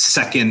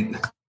second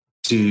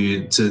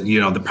to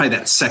probably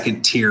that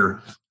second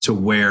tier to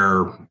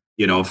where,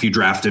 if you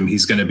draft him,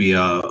 he's going to be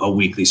a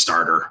weekly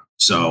starter.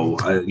 So,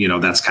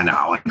 that's kind of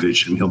how I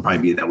envision him. He'll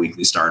probably be that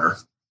weekly starter.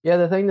 Yeah.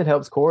 The thing that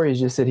helps Corey is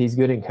just that he's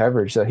good in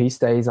coverage. So he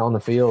stays on the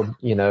field,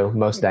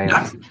 most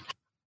downs. Yeah.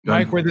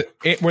 Mike,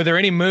 were there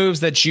any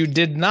moves that you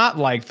did not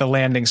like the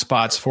landing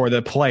spots for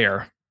the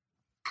player?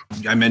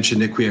 I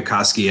mentioned Nick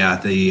Kwiatkowski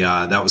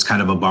that was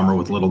kind of a bummer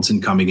with Littleton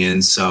coming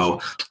in.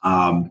 So,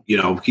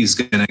 he's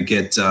going to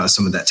get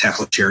some of that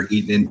tackle share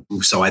eaten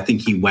into. So I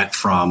think he went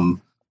from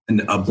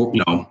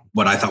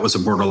what I thought was a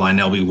borderline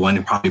LB1.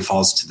 It probably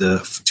falls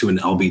to an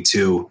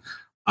LB2.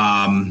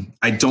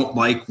 I don't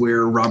like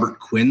where Robert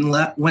Quinn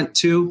went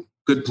to.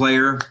 Good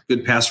player,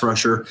 good pass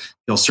rusher.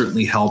 He'll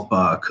certainly help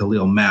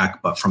Khalil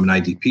Mack, but from an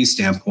IDP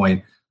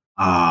standpoint,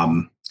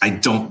 I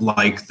don't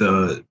like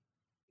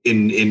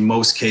in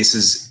most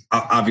cases,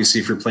 obviously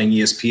if you're playing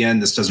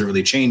ESPN, this doesn't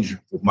really change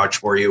much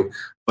for you.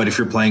 But if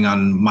you're playing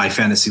on my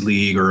fantasy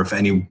league or if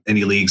any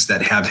leagues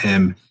that have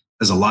him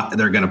as a lot,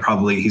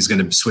 he's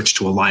going to switch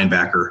to a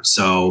linebacker.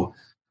 So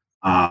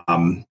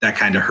that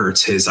kind of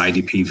hurts his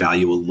IDP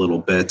value a little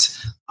bit,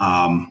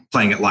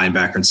 playing at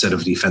linebacker instead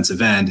of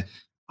defensive end.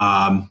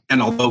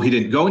 And although he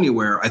didn't go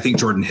anywhere, I think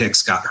Jordan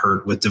Hicks got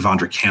hurt with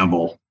Devondre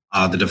Campbell,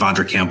 the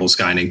Devondre Campbell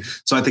signing.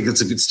 So I think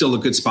it's still a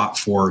good spot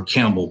for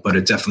Campbell, but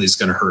it definitely is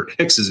going to hurt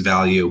Hicks's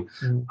value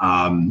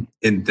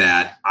in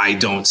that I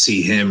don't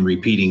see him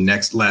repeating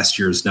last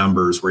year's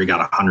numbers where he got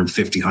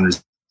 150,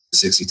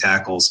 160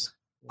 tackles.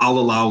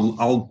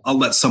 I'll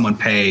let someone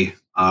pay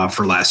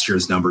for last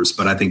year's numbers,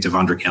 but I think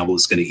Devondre Campbell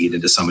is going to eat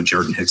into some of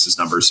Jordan Hicks's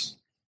numbers.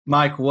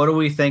 Mike, what do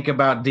we think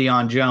about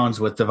Deion Jones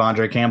with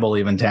Devondre Campbell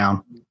leaving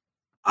town?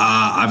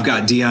 I've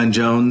got Deion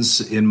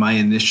Jones in my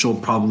initial,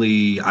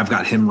 I've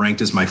got him ranked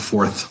as my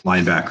 4th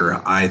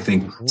linebacker. I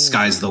think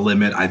sky's the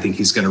limit. I think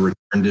he's going to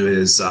return to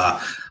his,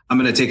 I'm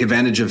going to take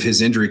advantage of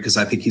his injury because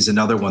I think he's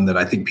another one that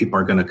I think people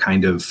are going to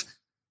kind of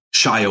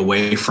shy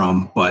away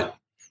from, but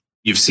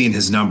you've seen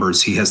his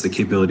numbers. He has the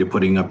capability of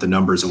putting up the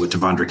numbers, and with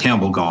Devondre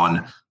Campbell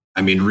gone,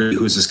 I mean, really,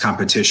 who's his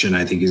competition?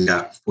 I think he's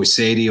got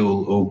Foyesade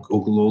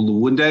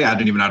Ogunlowunde. I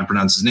don't even know how to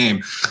pronounce his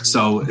name.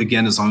 So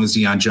again, as long as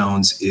Deion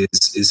Jones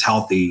is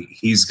healthy,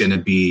 he's going to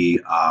be.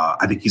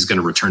 I think he's going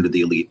to return to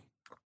the elite.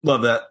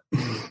 Love that.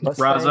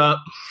 Rise up.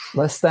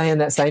 Let's stay in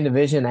that same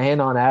division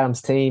and on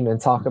Adam's team and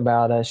talk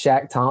about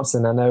Shaq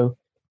Thompson. I know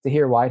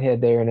Tahir Whitehead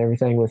there and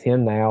everything with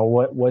him now.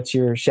 What's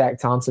your Shaq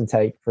Thompson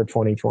take for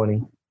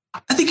 2020?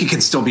 I think he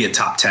can still be a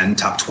top 10,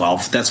 top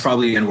 12. That's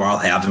probably where I'll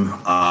have him.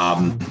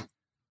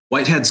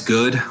 Whitehead's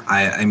good.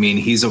 I mean,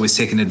 he's always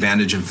taken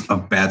advantage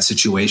of bad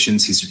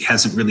situations. He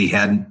hasn't really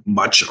had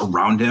much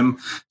around him.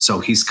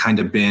 So he's kind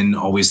of been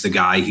always the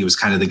guy. He was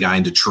kind of the guy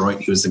in Detroit.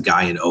 He was the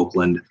guy in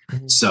Oakland.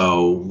 Mm-hmm.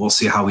 So we'll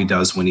see how he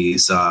does when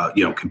he's,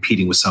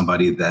 competing with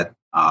somebody that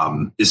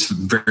is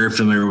very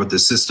familiar with the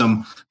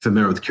system,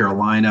 familiar with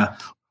Carolina.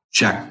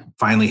 Shaq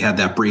finally had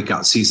that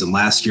breakout season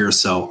last year.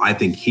 So I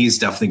think he's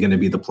definitely going to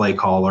be the play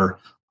caller.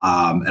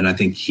 And I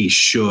think he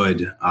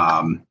should,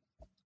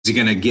 is he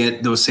going to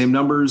get those same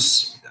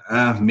numbers?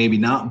 Maybe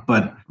not,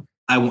 but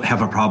I won't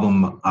have a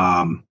problem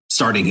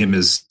starting him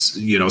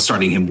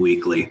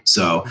weekly.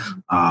 So,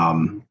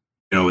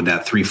 with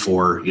that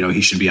 3-4,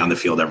 he should be on the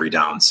field every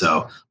down.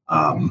 So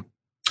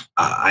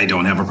I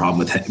don't have a problem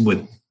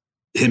with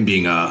him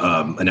being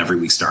an every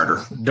week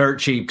starter. Dirt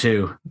cheap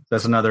too.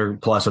 That's another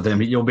plus with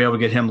him. You'll be able to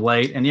get him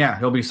late, and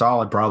he'll be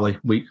solid probably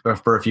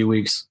for a few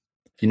weeks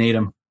if you need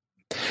him.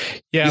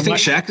 Yeah, you think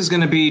Shaq is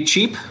going to be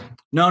cheap?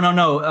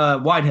 No.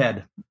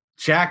 Whitehead.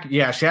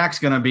 Shaq's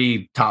going to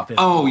be top 50.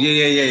 Oh,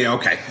 yeah.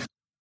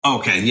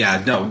 Okay.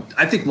 Yeah. No,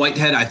 I think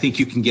Whitehead,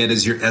 you can get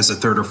as a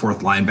third or fourth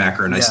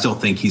linebacker. And I still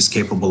think he's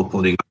capable of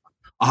putting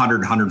 100,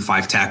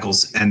 105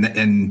 tackles.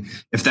 And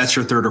if that's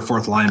your third or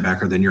fourth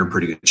linebacker, then you're in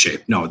pretty good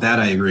shape. No, that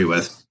I agree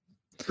with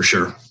for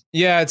sure.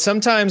 Yeah.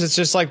 Sometimes it's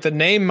just like the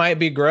name might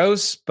be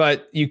gross,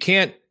 but you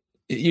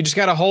just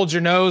got to hold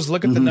your nose,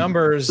 look at the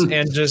numbers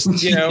and just,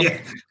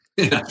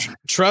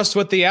 trust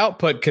what the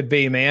output could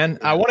be, man.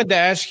 I wanted to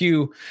ask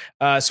you,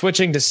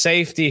 switching to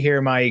safety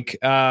here, Mike,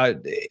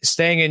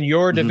 staying in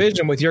your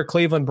division with your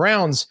Cleveland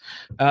Browns,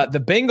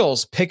 the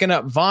Bengals picking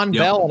up Von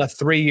Bell on a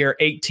 3-year,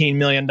 $18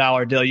 million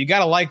deal. You got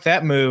to like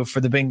that move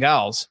for the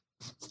Bengals.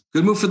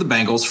 Good move for the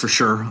Bengals for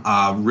sure.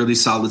 Really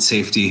solid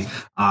safety.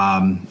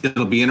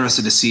 It'll be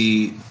interesting to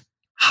see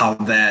how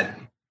that,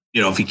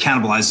 if he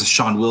cannibalizes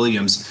Sean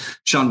Williams.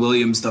 Sean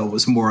Williams, though,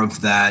 was more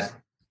of that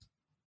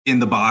in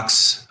the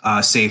box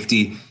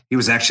safety. He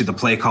was actually the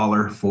play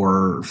caller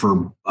for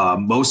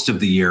most of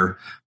the year.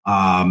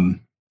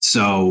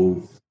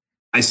 So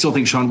I still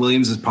think Sean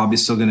Williams is probably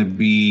still going to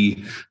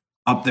be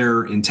up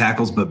there in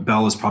tackles, but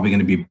Bell is probably going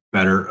to be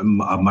a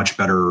much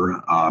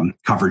better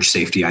coverage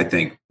safety, I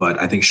think. But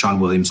I think Sean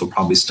Williams will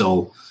probably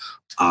still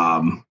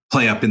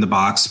play up in the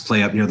box,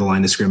 play up near the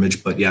line of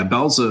scrimmage. But yeah,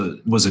 Bell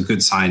was a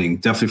good signing,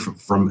 definitely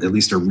from at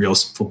least a real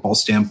football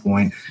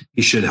standpoint.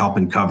 He should help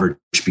in coverage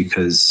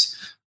because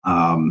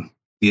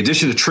the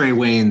addition of Trey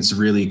Waynes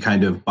really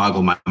kind of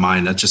boggled my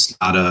mind. That's just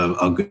not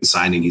a good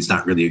signing. He's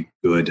not really a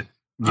good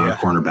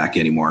cornerback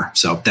anymore.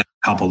 So that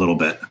help a little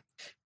bit.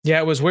 Yeah,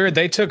 it was weird.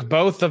 They took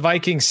both the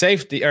Viking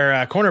safety or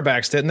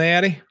cornerbacks, didn't they,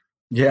 Eddie?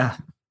 Yeah.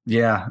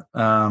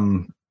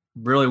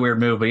 Really weird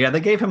move. But yeah, they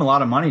gave him a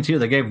lot of money too.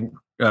 They gave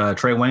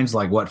Trey Waynes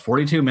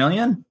 $42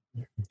 million,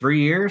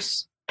 3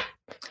 years.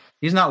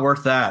 He's not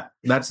worth that.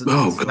 That's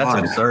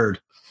absurd.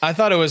 I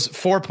thought it was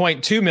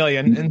 4.2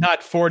 million and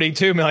not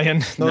 42 million.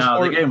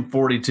 They gave him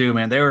 42,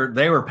 man. They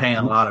were paying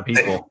a lot of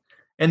people.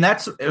 And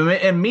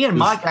me and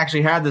Mike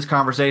actually had this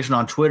conversation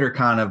on Twitter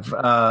kind of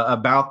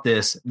about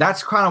this.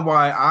 That's kind of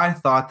why I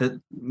thought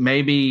that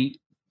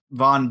maybe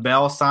Von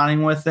Bell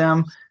signing with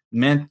them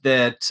meant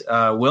that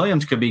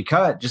Williams could be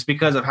cut just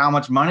because of how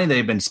much money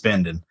they've been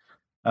spending.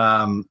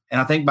 And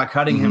I think by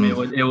cutting him,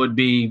 they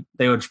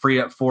would free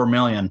up $4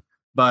 million.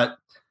 But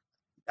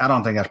I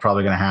don't think that's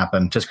probably going to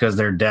happen just because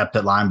their depth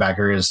at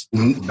linebacker is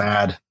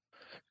bad.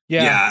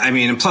 Yeah. I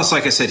mean, and plus,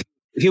 like I said,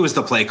 he was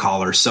the play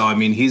caller. So, I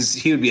mean,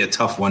 he would be a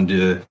tough one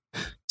to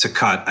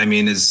cut. I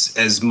mean,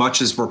 as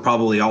much as we're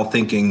probably all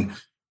thinking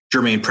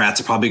Jermaine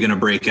Pratt's probably going to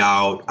break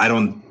out, I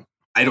don't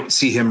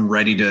see him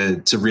ready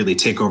to really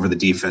take over the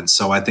defense.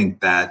 So I think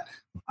that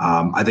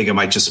I think it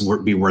might just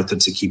be worth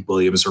it to keep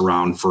Williams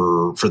around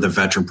for the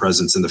veteran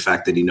presence and the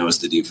fact that he knows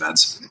the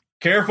defense.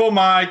 Careful,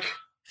 Mike.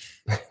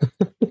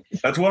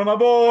 That's one of my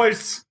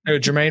boys. Oh,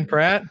 Jermaine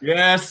Pratt?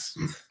 Yes.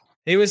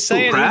 He was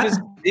saying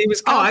he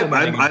was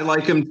complimenting him. I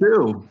like him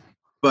too,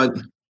 but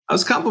I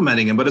was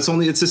complimenting him, but it's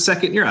his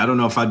second year. I don't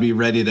know if I'd be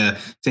ready to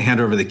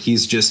hand over the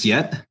keys just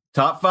yet.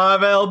 Top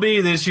 5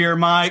 LB this year,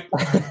 Mike.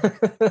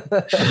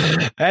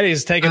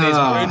 Eddie's taking these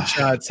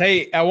moonshots.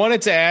 Hey, I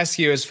wanted to ask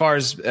you as far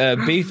as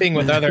beefing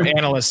with other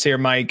analysts here,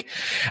 Mike.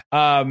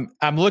 I'm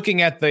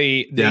looking at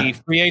the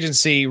free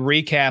agency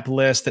recap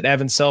list that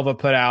Evan Silva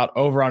put out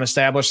over on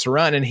Established to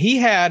Run, and he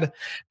had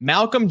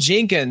Malcolm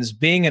Jenkins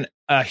being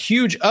a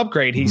huge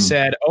upgrade, he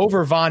said,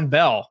 over Von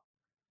Bell.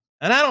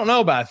 And I don't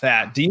know about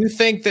that. Do you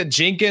think that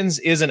Jenkins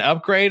is an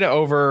upgrade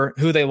over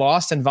who they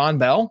lost in Von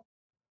Bell?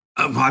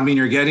 I mean,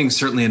 you're getting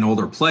certainly an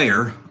older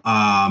player.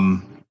 I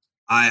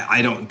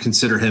I don't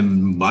consider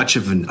him much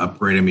of an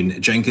upgrade. I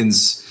mean,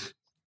 Jenkins,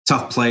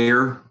 tough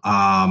player.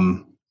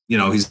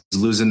 He's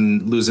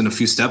losing a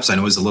few steps. I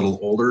know he's a little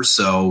older,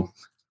 so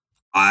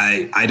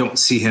I don't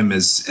see him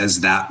as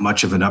that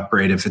much of an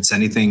upgrade. If it's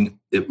anything,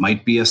 it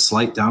might be a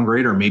slight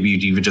downgrade, or maybe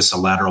even just a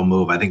lateral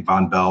move. I think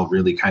Von Bell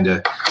really kind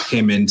of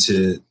came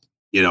into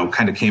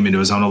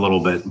his own a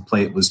little bit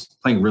and was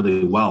playing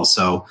really well.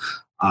 So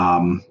I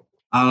don't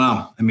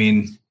know. I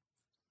mean,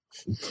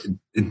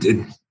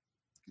 it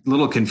a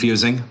little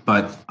confusing,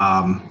 but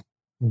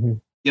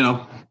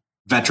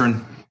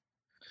veteran.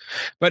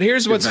 But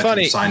here's what's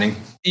funny. Signing.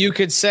 You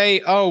could say,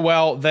 oh,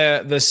 well,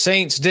 the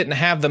Saints didn't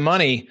have the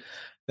money.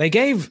 They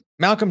gave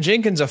Malcolm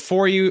Jenkins a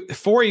 4-year,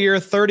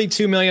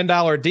 $32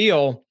 million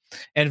deal,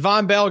 and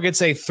Von Bell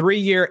gets a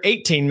 3-year,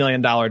 $18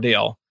 million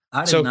deal.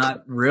 I did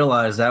not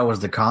realize that was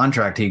the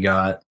contract he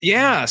got.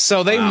 Yeah,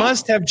 so they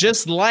must have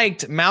just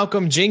liked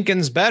Malcolm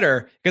Jenkins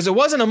better, because it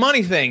wasn't a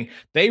money thing.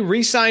 They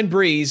re-signed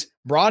Breeze,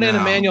 brought in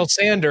Emmanuel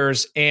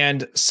Sanders,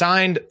 and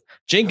signed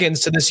Jenkins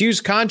to this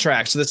huge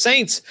contract. So the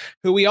Saints,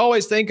 who we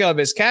always think of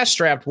as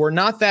cash-strapped, were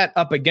not that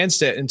up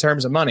against it in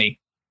terms of money.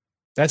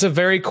 That's a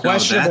very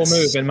questionable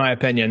move, in my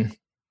opinion.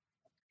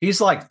 He's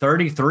like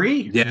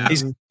 33. Yeah,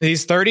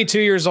 he's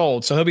 32 years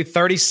old, so he'll be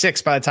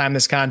 36 by the time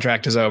this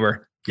contract is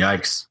over.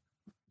 Yikes!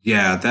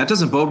 Yeah, that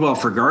doesn't bode well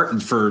for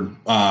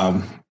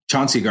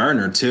Chauncey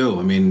Gardner too.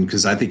 I mean,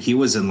 because I think he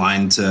was in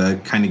line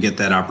to kind of get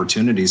that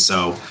opportunity.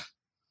 So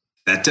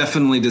that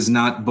definitely does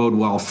not bode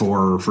well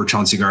for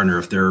Chauncey Gardner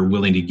if they're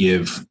willing to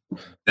give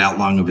that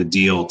long of a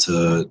deal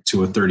to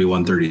a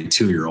 31,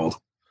 32-year-old.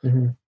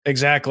 Mm-hmm.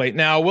 Exactly.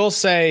 Now, we'll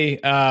say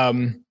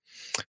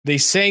the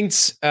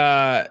Saints,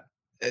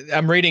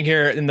 I'm reading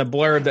here in the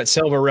blurb that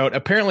Silva wrote,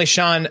 apparently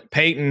Sean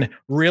Payton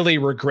really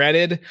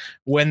regretted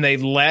when they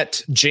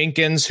let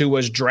Jenkins, who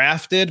was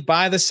drafted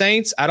by the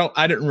Saints.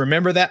 I didn't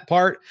remember that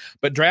part,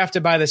 but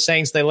drafted by the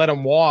Saints, they let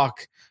him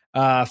walk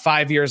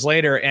 5 years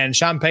later. And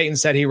Sean Payton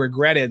said he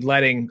regretted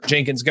letting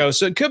Jenkins go.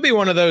 So it could be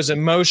one of those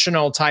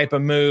emotional type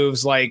of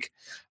moves like,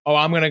 oh,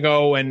 I'm going to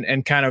go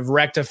and kind of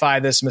rectify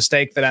this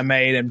mistake that I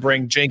made and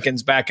bring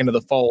Jenkins back into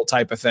the fold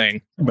type of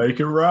thing. Make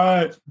it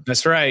right.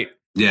 That's right.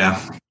 Yeah.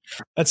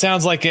 That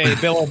sounds like a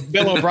Bill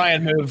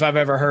O'Brien move if I've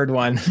ever heard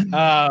one.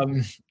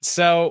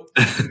 So,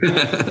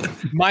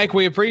 Mike,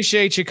 we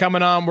appreciate you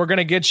coming on. We're going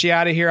to get you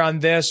out of here on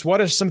this.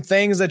 What are some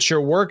things that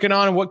you're working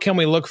on? What can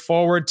we look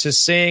forward to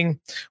seeing?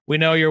 We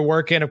know you're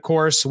working, of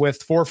course,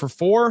 with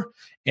 4for4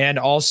 and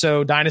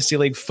also Dynasty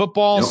League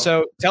football. Yep.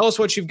 So tell us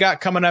what you've got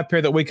coming up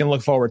here that we can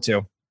look forward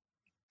to.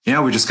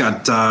 Yeah, we just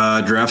got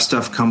draft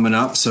stuff coming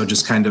up. So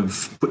just kind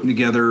of putting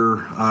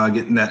together,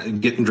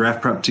 getting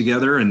draft prep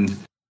together, and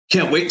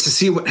can't wait to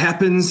see what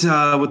happens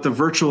with the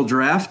virtual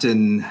draft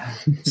and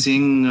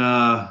seeing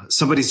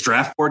somebody's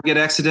draft board get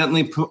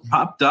accidentally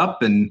popped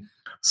up and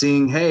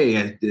seeing,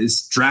 hey,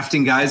 it's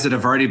drafting guys that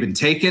have already been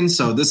taken.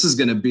 So this is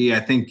going to be, I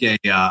think,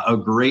 a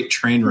great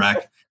train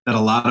wreck that a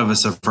lot of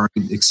us have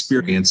already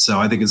experienced. So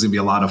I think it's going to be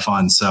a lot of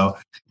fun. So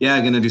yeah,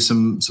 going to do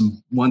some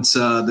once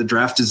the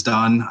draft is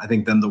done, I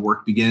think then the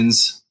work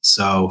begins.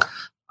 So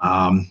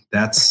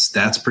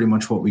that's pretty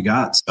much what we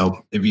got.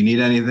 So if you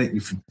need anything,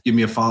 if you give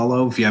me a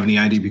follow, if you have any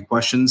IDP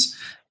questions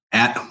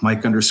at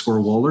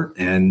Mike_Wohlert,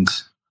 and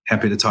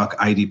happy to talk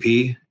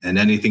IDP and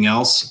anything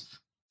else,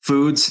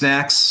 food,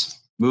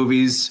 snacks,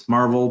 movies,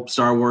 Marvel,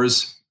 Star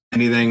Wars,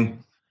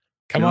 anything.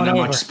 Come on over.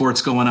 Much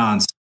sports going on.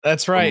 So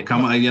that's right.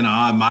 Come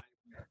on,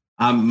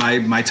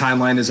 my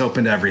timeline is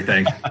open to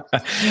everything.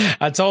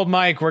 I told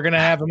Mike we're going to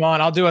have him on.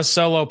 I'll do a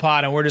solo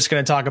pod, and we're just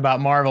going to talk about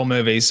Marvel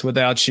movies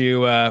without you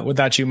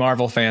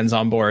Marvel fans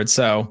on board.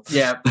 So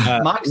yeah,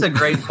 Mike's a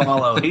great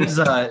follow.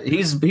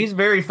 He's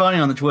very funny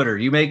on the Twitter.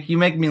 You make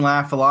me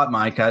laugh a lot,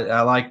 Mike.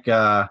 I like.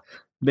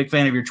 Big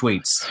fan of your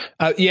tweets.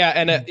 Yeah,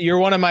 and you're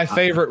one of my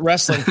favorite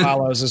wrestling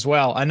follows as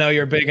well. I know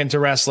you're big into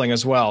wrestling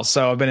as well,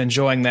 so I've been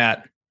enjoying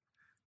that.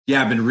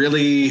 Yeah, I've been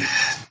really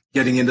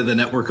getting into the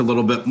network a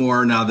little bit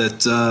more now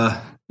that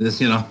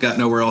got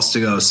nowhere else to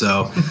go.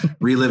 So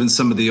reliving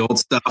some of the old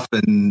stuff,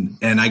 and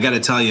I got to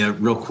tell you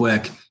real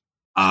quick,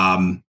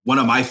 one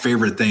of my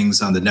favorite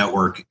things on the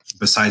network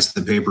besides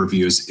the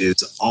pay-per-views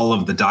is all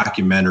of the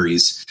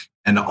documentaries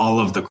and all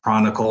of the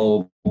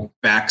chronicle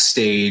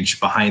backstage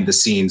behind the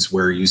scenes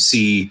where you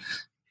see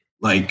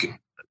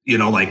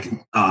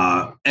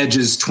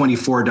Edge's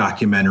 24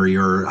 documentary,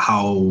 or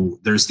how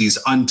there's these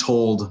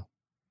untold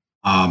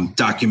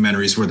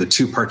documentaries where the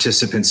two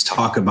participants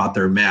talk about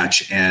their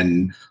match,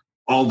 and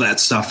all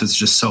that stuff is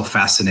just so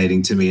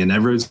fascinating to me. And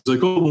everyone's like,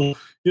 oh,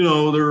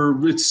 well,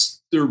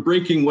 they're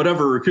breaking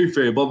whatever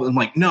kayfabe. I'm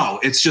like, no,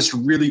 it's just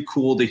really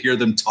cool to hear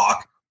them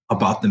talk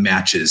about the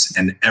matches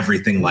and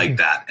everything like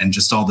that, and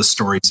just all the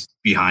stories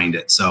behind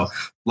it. So a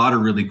lot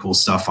of really cool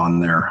stuff on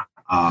there.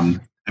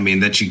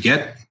 That you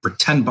get for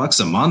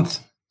 $10 a month.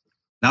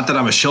 Not that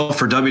I'm a shill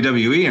for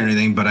WWE or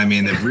anything, but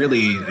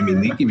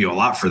they give you a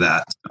lot for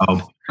that.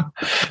 So,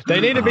 they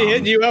need to be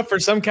hitting you up for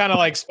some kind of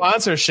like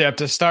sponsorship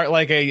to start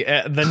like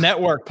the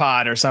network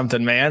pod or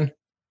something, man.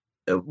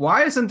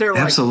 Why isn't there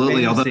like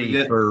Absolutely,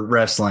 fantasy for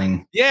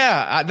wrestling?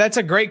 Yeah, that's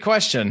a great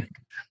question.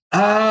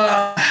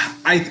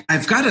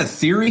 I've got a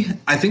theory.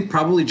 I think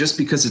probably just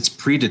because it's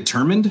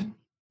predetermined.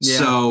 Yeah.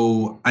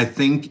 So I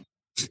think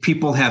if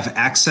people have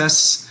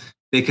access,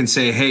 they can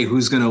say, hey,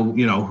 who's going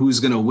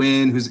to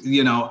win?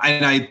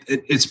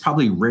 It's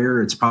probably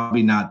rare. It's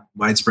probably not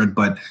widespread,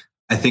 but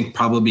I think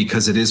probably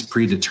because it is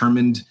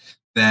predetermined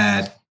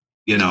that,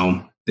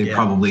 they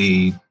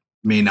probably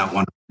may not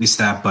want to release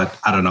that, but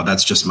I don't know.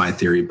 That's just my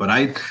theory. But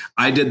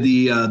I did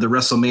the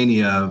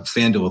WrestleMania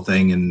FanDuel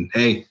thing, and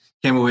hey,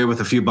 came away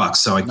with a few bucks,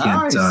 so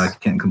I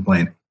can't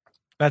complain.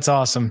 That's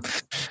awesome.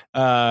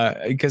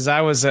 Because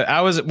I was not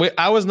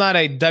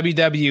a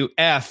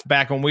WWF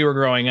back when we were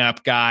growing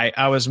up guy.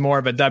 I was more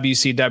of a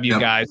WCW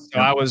guy. So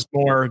I was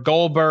more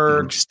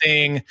Goldberg,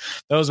 Sting.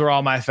 Those were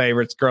all my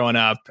favorites growing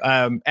up.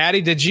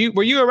 Addy,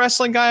 were you a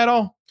wrestling guy at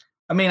all?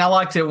 I mean, I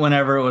liked it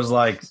whenever it was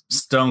like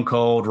Stone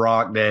Cold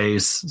Rock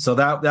days. So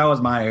that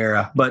was my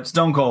era. But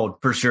Stone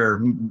Cold, for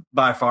sure,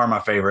 by far my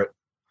favorite.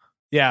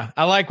 Yeah,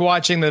 I like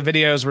watching the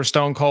videos where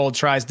Stone Cold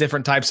tries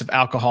different types of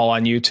alcohol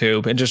on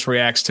YouTube and just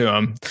reacts to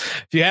them.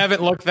 If you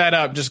haven't looked that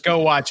up, just go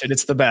watch it.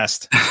 It's the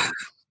best.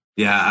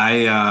 Yeah,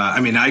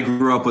 I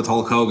grew up with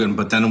Hulk Hogan,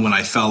 but then when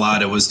I fell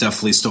out, it was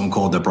definitely Stone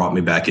Cold that brought me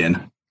back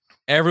in.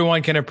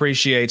 Everyone can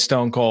appreciate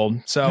Stone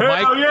Cold. So,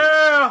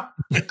 hell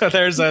Mike,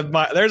 there's a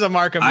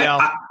Mark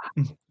Abdel.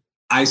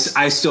 I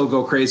still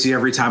go crazy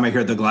every time I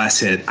hear the glass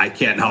hit. I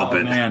can't help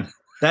it. Man,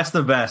 that's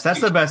the best. That's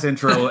the best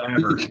intro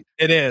ever.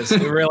 It is.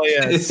 It really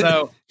is.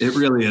 So it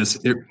really is.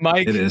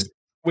 Mike, it is.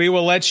 We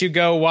will let you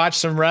go watch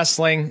some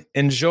wrestling.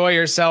 Enjoy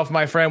yourself,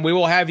 my friend. We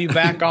will have you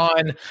back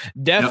on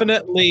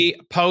definitely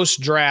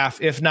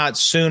post-draft, if not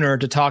sooner,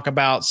 to talk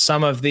about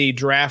some of the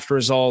draft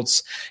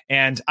results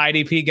and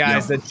IDP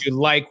guys that you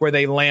like, where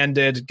they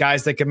landed,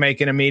 guys that can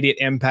make an immediate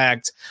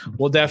impact.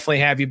 We'll definitely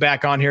have you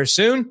back on here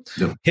soon.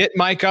 Hit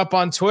Mike up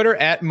on Twitter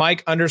at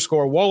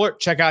Mike_Wohlert.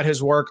 Check out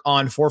his work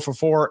on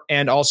 4for4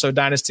 and also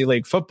Dynasty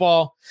League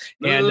Football.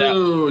 And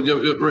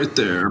right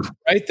there.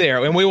 Right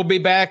there. And we will be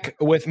back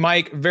with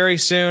Mike very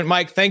soon.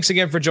 Mike, thanks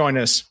again for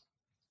joining us.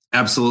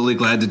 Absolutely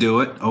glad to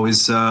do it.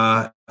 Always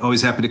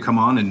happy to come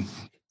on, and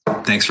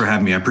thanks for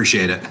having me. I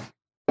appreciate it.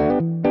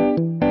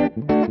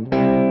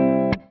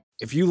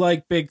 If you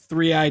like Big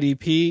 3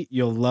 IDP,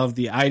 you'll love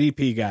the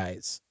IDP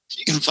guys.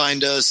 You can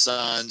find us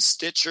on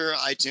Stitcher,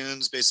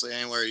 iTunes, basically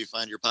anywhere you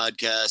find your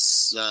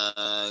podcasts.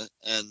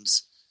 And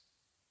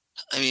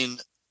I mean,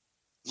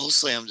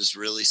 mostly I'm just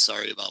really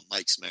sorry about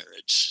Mike's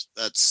marriage.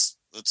 That's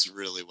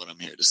really what I'm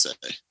here to say.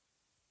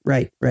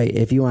 Right.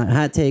 If you want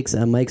hot takes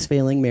on Mike's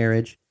failing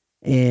marriage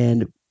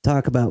and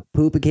talk about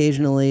poop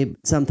occasionally,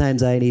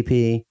 sometimes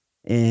IDP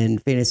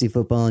and fantasy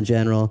football in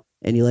general,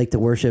 and you like to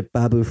worship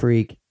Babu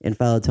Freak and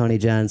follow Tony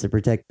Johns to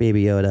protect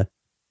Baby Yoda,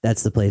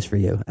 that's the place for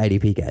you.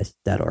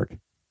 IDPguys.org.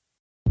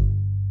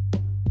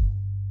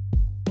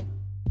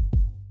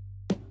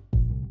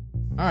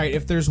 All right,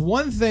 if there's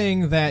one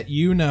thing that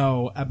you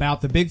know about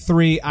the Big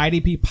 3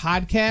 IDP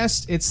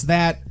podcast, it's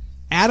that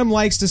Adam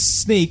likes to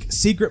sneak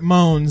secret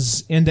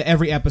moans into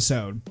every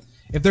episode.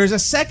 If there's a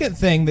second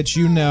thing that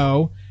you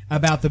know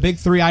about the Big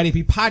 3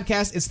 IDP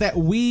podcast, it's that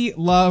we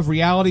love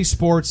reality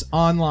sports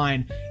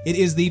online. It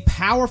is the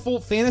powerful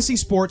fantasy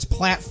sports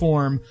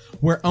platform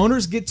where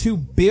owners get to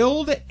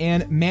build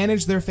and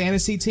manage their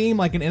fantasy team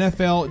like an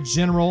NFL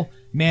general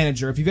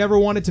manager. If you've ever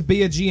wanted to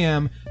be a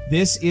GM,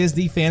 this is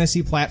the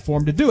fantasy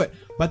platform to do it.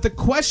 But the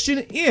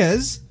question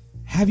is,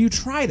 have you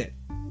tried it?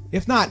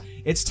 If not,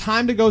 it's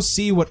time to go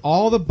see what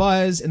all the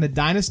buzz in the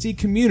Dynasty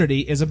community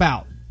is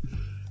about.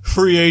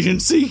 Free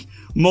agency,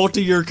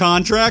 multi-year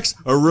contracts,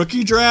 a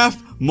rookie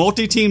draft,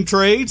 multi-team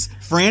trades,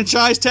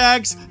 franchise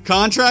tags,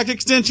 contract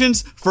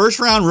extensions,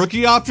 first-round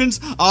rookie options,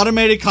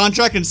 automated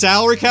contract and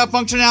salary cap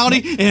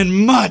functionality,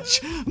 and much,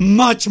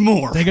 much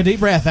more. Take a deep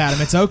breath, Adam.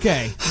 It's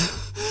okay.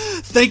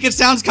 Think it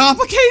sounds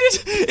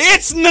complicated?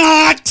 It's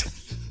not!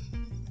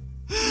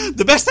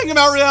 The best thing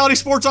about reality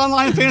sports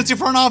online fantasy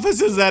front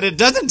office is that it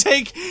doesn't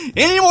take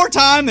any more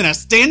time than a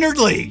standard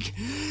league.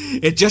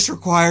 It just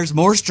requires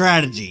more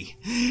strategy.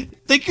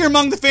 Think you're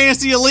among the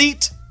fantasy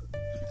elite?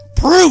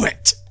 Prove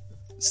it!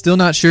 Still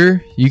not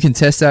sure? You can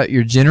test out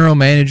your general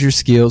manager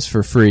skills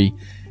for free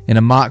in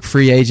a mock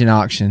free agent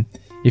auction.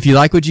 If you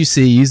like what you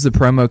see, use the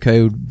promo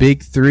code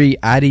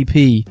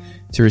BIG3IDP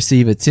to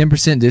receive a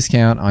 10%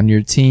 discount on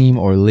your team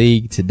or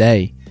league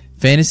today.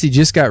 Fantasy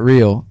just got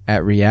real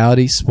at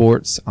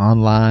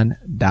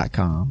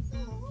realitysportsonline.com.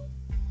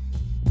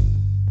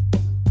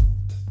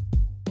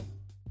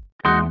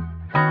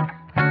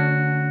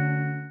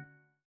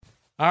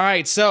 All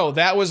right, so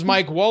that was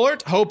Mike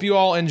Wohlert. Hope you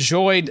all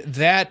enjoyed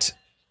that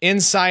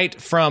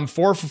insight from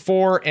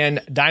 4for4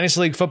 and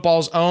Dynasty League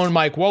Football's own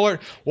Mike Wohlert.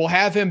 We'll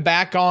have him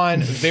back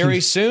on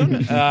very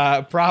soon,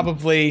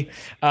 probably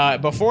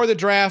before the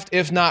draft,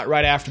 if not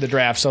right after the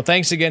draft. So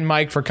thanks again,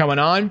 Mike, for coming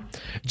on.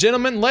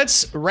 Gentlemen,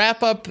 let's not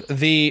wrap up,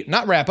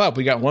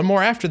 we got one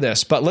more after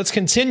this, but let's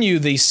continue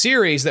the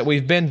series that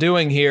we've been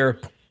doing here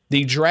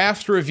the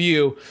draft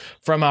review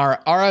from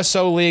our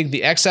RSO League,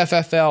 the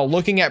XFFL,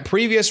 looking at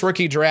previous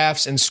rookie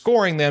drafts and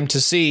scoring them to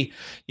see,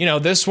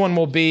 this one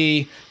will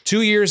be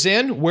 2 years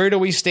in. Where do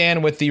we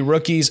stand with the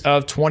rookies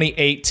of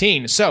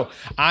 2018? So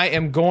I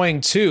am going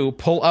to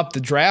pull up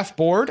the draft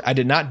board. I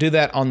did not do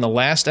that on the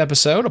last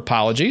episode.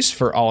 Apologies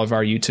for all of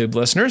our YouTube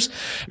listeners,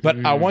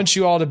 but I want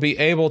you all to be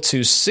able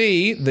to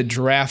see the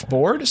draft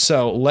board.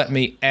 So let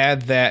me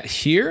add that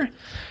here,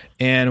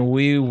 and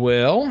we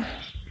will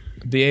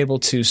be able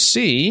to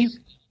see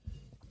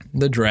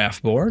the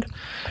draft board.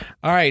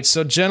 All right,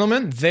 so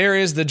gentlemen, there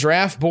is the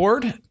draft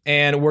board,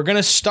 and we're going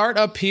to start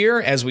up here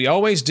as we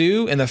always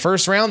do in the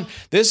first round.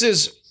 This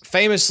is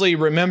famously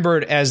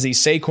remembered as the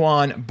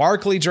Saquon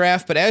Barkley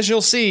draft, but as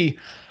you'll see,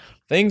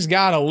 things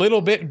got a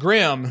little bit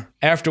grim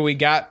after we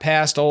got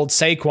past old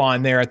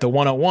Saquon there at the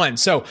 101.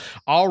 So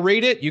I'll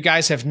read it. You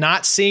guys have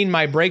not seen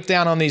my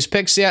breakdown on these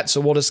picks yet, so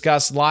we'll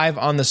discuss live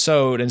on the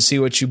Sode and see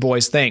what you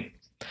boys think.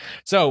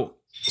 So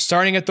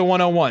starting at the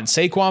 101,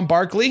 Saquon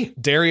Barkley,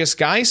 Darius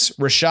Geis,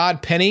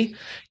 Rashad Penny,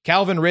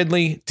 Calvin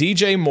Ridley,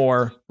 DJ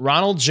Moore,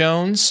 Ronald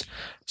Jones,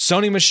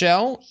 Sony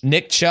Michel,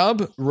 Nick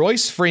Chubb,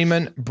 Royce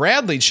Freeman,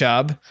 Bradley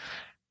Chubb,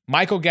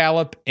 Michael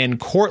Gallup, and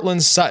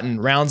Cortland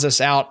Sutton rounds us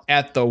out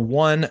at the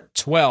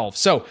 112.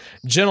 So,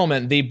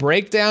 gentlemen, the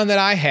breakdown that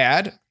I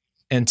had,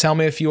 and tell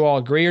me if you all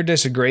agree or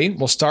disagree,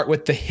 we'll start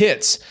with the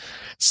hits.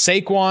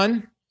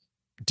 Saquon,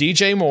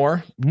 DJ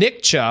Moore,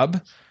 Nick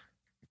Chubb,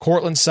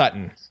 Cortland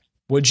Sutton.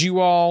 Would you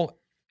all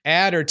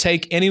add or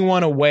take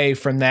anyone away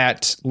from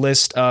that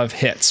list of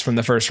hits from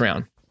the first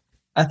round?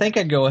 I think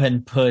I'd go ahead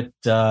and put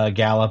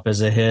Gallup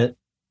as a hit.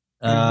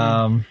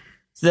 The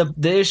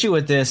issue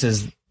with this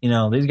is,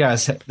 these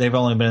guys, they've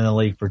only been in the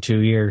league for 2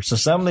 years. So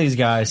some of these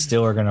guys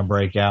still are going to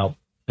break out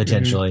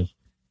potentially.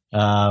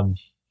 But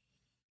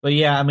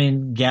yeah, I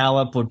mean,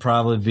 Gallup would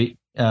probably be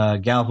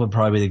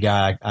the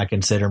guy I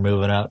consider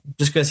moving up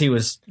just because he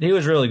was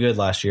really good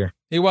last year.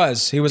 He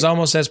was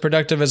almost as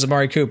productive as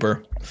Amari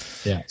Cooper.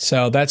 Yeah.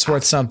 So that's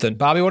worth something.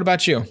 Bobby, what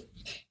about you?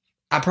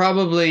 I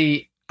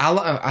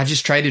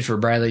just traded for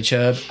Bradley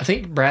Chubb. I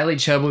think Bradley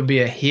Chubb would be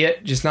a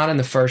hit, just not in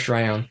the first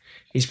round.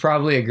 He's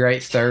probably a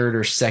great third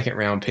or second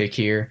round pick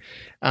here.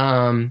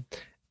 I'm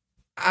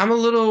a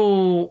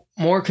little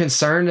more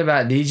concerned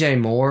about DJ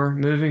Moore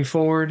moving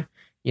forward.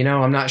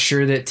 I'm not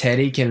sure that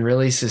Teddy can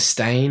really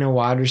sustain a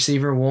wide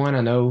receiver one.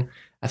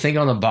 I think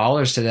on the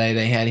Ballers today,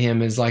 they had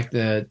him as like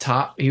the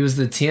top. He was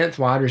the 10th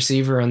wide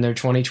receiver in their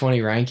 2020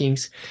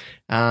 rankings.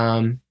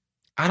 I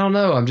don't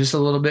know. I'm just a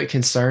little bit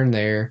concerned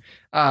there.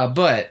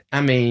 But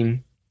I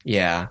mean,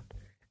 yeah,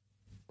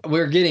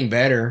 we're getting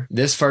better.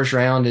 This first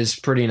round is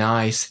pretty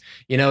nice.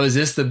 Is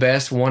this the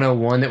best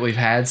 101 that we've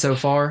had so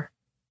far?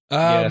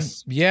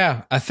 Yes.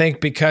 Yeah, I think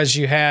because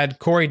you had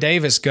Corey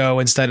Davis go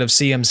instead of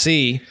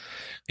CMC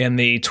in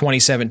the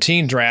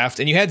 2017 draft,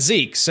 and you had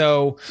Zeke.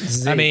 So,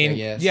 I mean,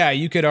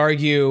 you could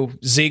argue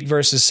Zeke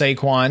versus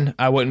Saquon.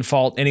 I wouldn't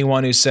fault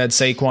anyone who said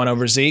Saquon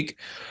over Zeke.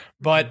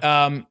 But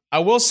I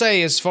will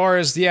say, as far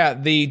as, the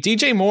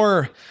DJ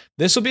Moore,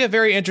 this will be a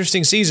very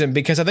interesting season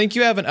because I think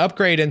you have an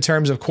upgrade in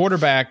terms of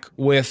quarterback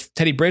with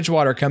Teddy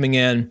Bridgewater coming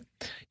in.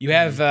 You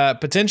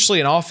have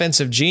potentially an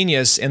offensive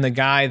genius in the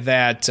guy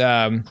that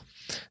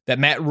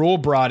Matt Rule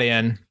brought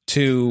in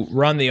to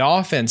run the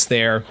offense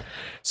there.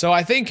 So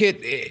I think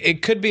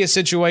it could be a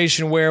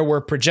situation where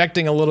we're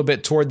projecting a little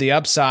bit toward the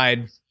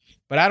upside,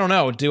 but I don't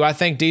know. Do I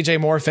think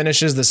DJ Moore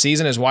finishes the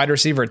season as wide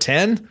receiver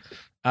 10?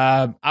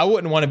 I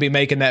wouldn't want to be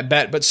making that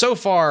bet, but so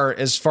far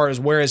as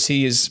where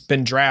he has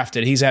been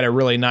drafted, he's had a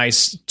really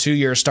nice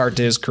 2-year start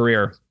to his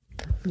career.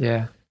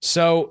 Yeah.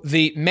 So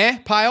the meh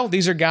pile,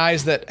 these are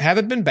guys that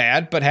haven't been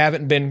bad, but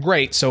haven't been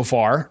great so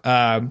far.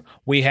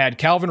 We had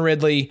Calvin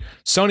Ridley,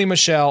 Sony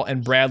Michel,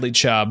 and Bradley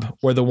Chubb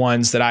were the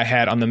ones that I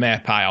had on the meh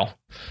pile.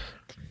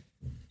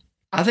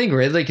 I think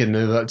Ridley could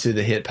move up to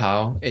the hit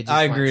pile.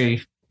 I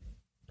agree.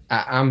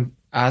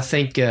 I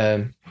think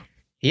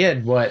he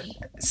had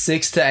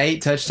 6 to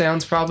 8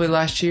 touchdowns probably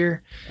last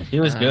year.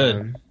 He was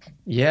good.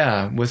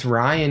 Yeah, with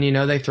Ryan,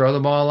 they throw the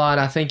ball a lot.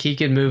 I think he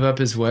could move up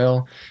as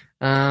well.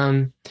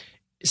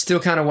 Still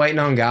kind of waiting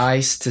on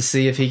Geis to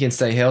see if he can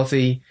stay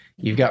healthy.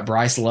 You've got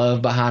Bryce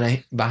Love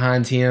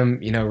behind him,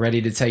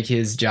 ready to take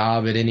his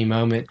job at any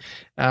moment.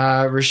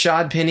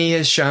 Rashad Penny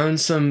has shown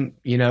some,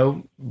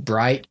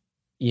 bright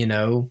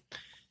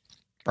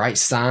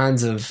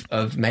signs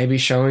of maybe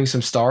showing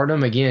some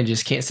stardom. Again,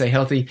 just can't stay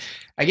healthy.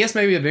 I guess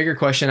maybe a bigger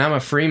question, I'm a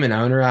Freeman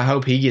owner. I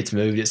hope he gets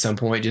moved at some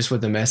point just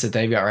with the mess that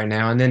they've got right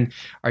now. And then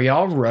are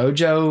y'all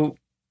Rojo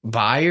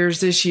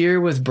buyers this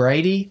year with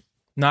Brady?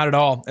 Not at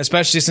all,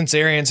 especially since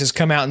Arians has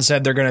come out and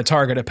said they're going to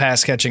target a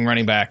pass-catching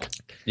running back.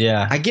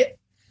 Yeah. I get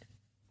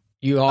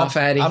you off,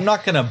 Addy. I'm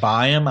not going to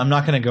buy him. I'm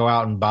not going to go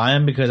out and buy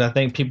him because I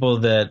think people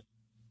that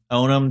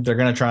own them, they're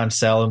going to try and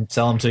sell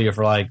them to you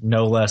for like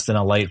no less than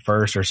a late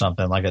first or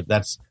something. Like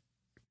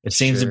it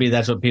seems to be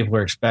that's what people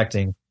are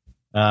expecting.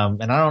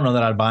 And I don't know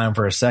that I'd buy him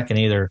for a second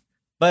either.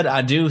 But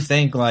I do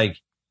think like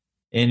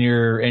in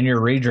your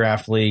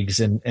redraft leagues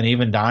and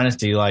even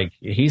Dynasty, like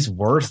he's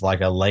worth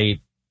like a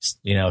late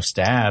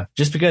stab.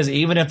 Just because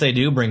even if they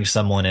do bring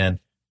someone in,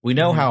 we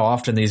know how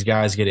often these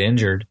guys get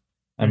injured.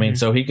 I mean,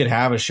 so he could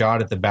have a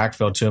shot at the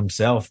backfield to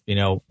himself,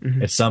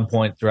 at some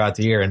point throughout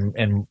the year.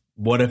 And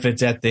what if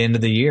it's at the end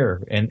of the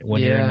year and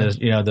when you're in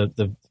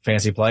the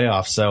fantasy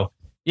playoffs? So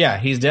yeah,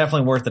 he's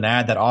definitely worth an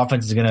ad. That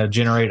offense is going to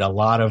generate a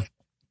lot of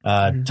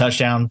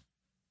touchdowns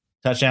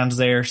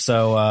there.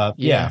 So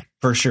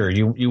for sure,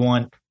 you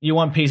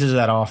want pieces of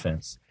that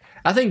offense.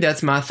 I think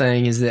that's my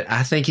thing, is that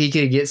I think he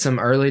could get some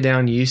early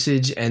down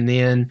usage, and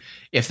then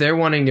if they're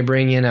wanting to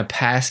bring in a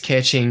pass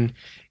catching,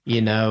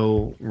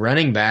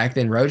 running back,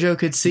 then Rojo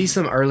could see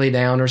some early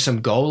down or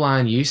some goal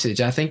line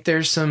usage. I think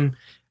there's some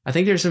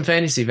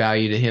fantasy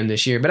value to him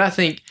this year, but I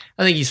think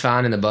he's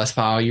fine in the bust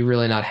pile. You're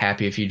really not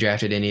happy if you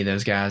drafted any of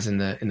those guys in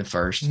the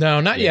first.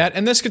 No, not yet.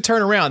 And this could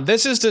turn around.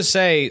 This is to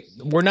say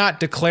we're not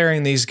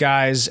declaring these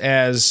guys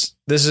as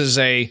this is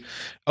a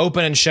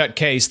open and shut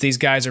case. These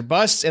guys are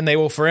busts and they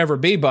will forever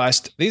be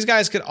bust. These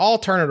guys could all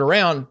turn it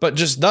around, but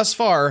just thus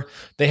far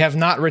they have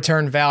not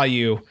returned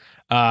value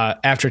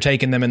after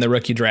taking them in the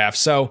rookie draft.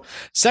 So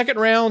second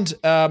round,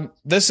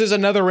 this is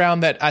another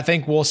round that I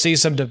think we'll see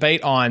some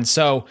debate on.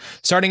 So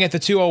starting at the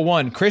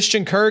 201,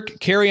 Christian Kirk,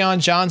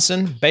 Kerryon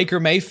Johnson, Baker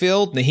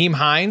Mayfield, Nyheim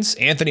Hines,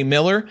 Anthony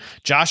Miller,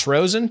 Josh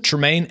Rosen,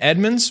 Tremaine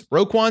Edmonds,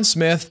 Roquan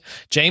Smith,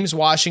 James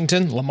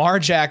Washington, Lamar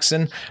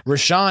Jackson,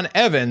 Rashaan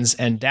Evans,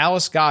 and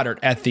Dallas Goedert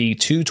at the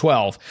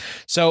 212.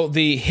 So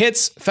the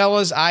hits,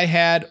 fellas, I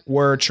had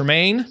were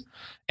Tremaine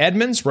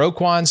Edmonds,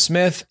 Roquan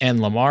Smith, and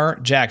Lamar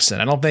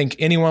Jackson. I don't think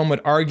anyone would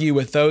argue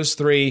with those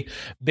three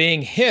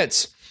being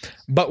hits,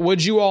 but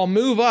would you all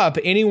move up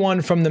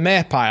anyone from the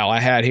meh pile I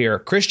had here?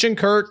 Christian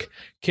Kirk,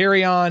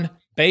 Kerryon,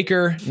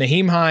 Baker,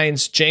 Nyheim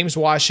Hines, James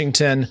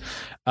Washington,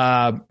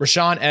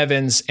 Rashaan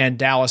Evans, and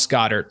Dallas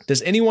Goedert.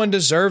 Does anyone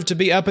deserve to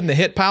be up in the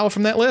hit pile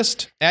from that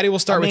list? Addy, we'll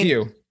start with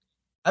you.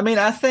 I mean,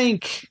 I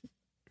think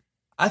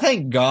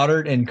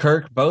Goddard and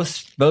Kirk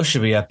both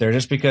should be up there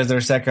just because they're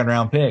second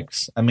round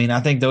picks. I mean, I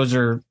think those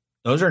are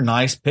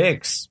nice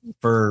picks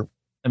for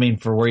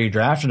where you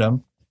drafted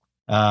them.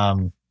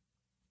 What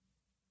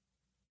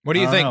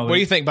do you think? What do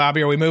you think,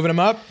 Bobby? Are we moving them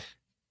up?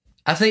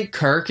 I think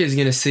Kirk is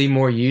going to see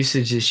more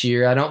usage this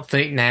year. I don't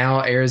think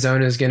now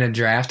Arizona is going to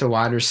draft a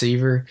wide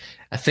receiver.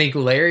 I think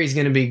Larry's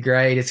going to be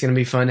great. It's going to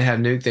be fun to have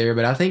Nuke there,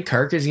 but I think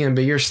Kirk is going to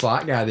be your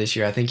slot guy this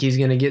year. I think he's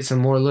going to get some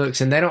more looks,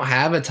 and they don't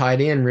have a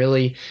tight end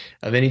really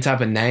of any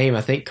type of name.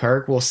 I think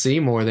Kirk will see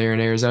more there in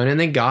Arizona. And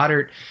then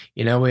Goddard,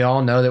 we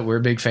all know that we're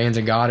big fans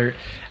of Goddard.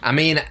 I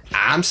mean,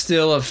 I'm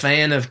still a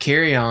fan of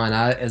Kerryon.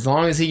 As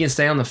long as he can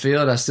stay on the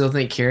field, I still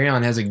think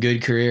Kerryon has a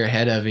good career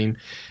ahead of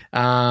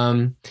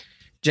him.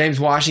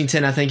 James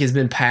Washington, I think, has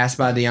been passed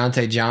by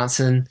Deontay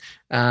Johnson.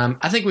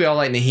 I think we all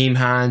like Nyheim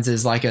Hines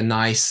as like a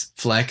nice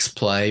flex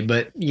play,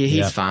 but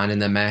he's fine in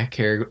the MAC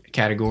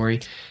category.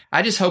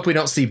 I just hope we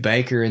don't see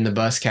Baker in the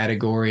bust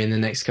category in the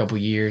next couple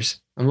years.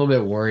 I'm a little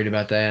bit worried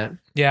about that.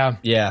 Yeah.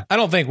 I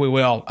don't think we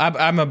will.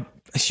 I'm a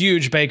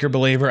huge Baker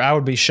believer. I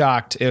would be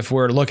shocked if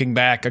we're looking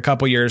back a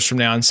couple years from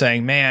now and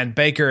saying, man,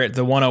 Baker at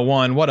the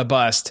 101, what a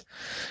bust.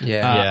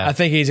 I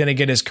think he's going to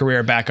get his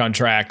career back on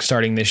track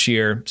starting this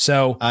year.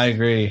 So I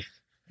agree.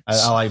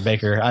 I like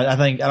Baker. I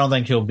think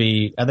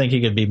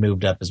he could be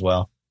moved up as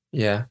well.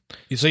 Yeah.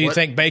 So you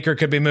think Baker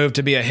could be moved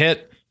to be a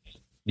hit?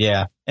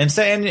 Yeah. And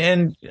same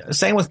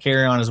with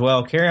Kerryon as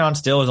well. Kerryon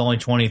still is only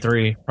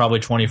 23, probably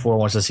 24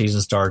 once the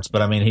season starts,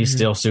 but I mean he's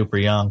still super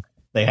young.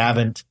 They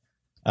haven't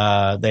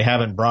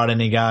brought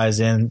any guys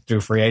in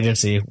through free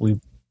agency.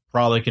 We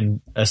probably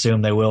can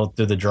assume they will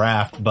through the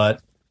draft, but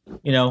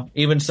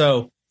even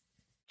so,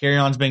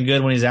 Kerryon's been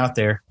good when he's out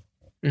there.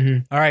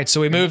 All right,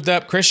 so we moved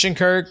up Christian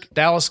Kirk,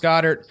 Dallas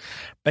Goedert,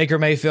 Baker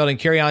Mayfield, and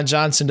Kerryon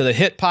Johnson to the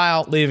hit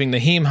pile, leaving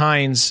Nyheim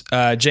Hines,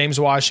 James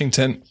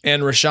Washington,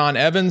 and Rashaan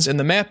Evans in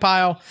the meh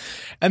pile.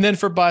 And then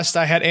for bust,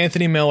 I had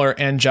Anthony Miller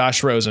and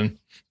Josh Rosen.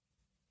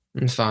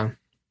 It's fine.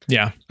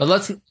 Yeah. But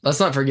let's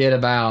not forget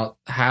about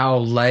how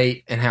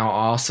late and how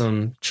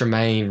awesome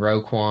Tremaine,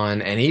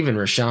 Roquan, and even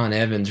Rashaan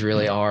Evans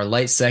really are.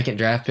 Late second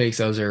draft picks,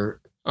 those are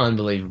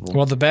unbelievable.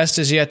 Well, the best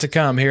is yet to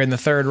come here in the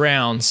third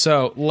round.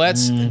 So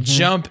let's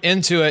jump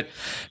into it.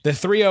 The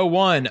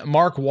 301,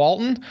 Mark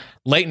Walton,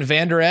 Leighton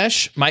Vander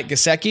Esch, Mike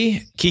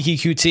Gesicki, Kiki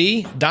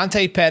Kuti,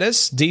 Dante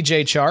Pettis,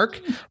 DJ Chark,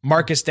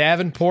 Marcus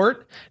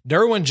Davenport,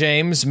 Derwin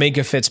James,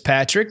 Minka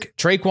Fitzpatrick,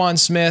 Traquan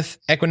Smith,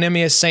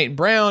 Equanimous St.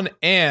 Brown,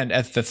 and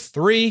at the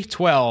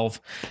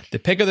 312, the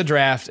pick of the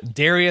draft,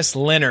 Darius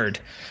Leonard,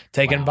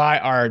 taken by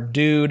our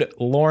dude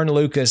Lauren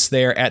Lucas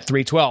there at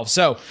 312.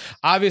 So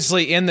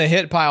obviously in the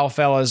hit pile,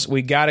 fellas,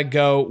 we got to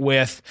go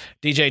with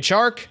DJ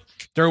Chark,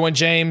 Derwin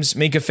James,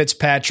 Minka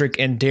Fitzpatrick,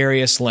 and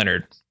Darius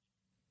Leonard.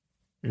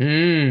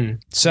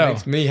 So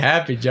makes me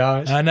happy,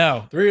 Josh. I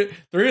know. Three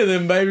of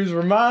them babies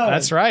were mine.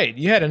 That's right.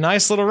 You had a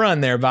nice little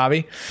run there,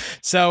 Bobby.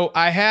 So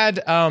I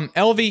had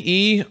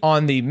LVE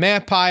on the meh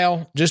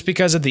pile just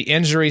because of the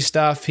injury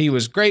stuff. He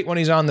was great when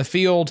he's on the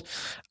field.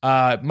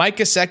 Mike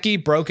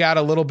Gesicki broke out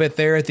a little bit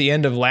there at the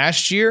end of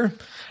last year.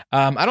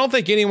 I don't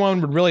think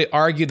anyone would really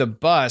argue the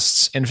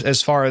busts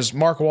as far as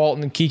Mark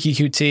Walton, Kiki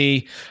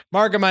QT.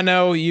 Markham, I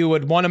know you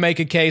would want to make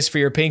a case for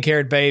your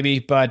pink-haired baby,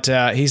 but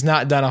he's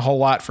not done a whole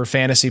lot for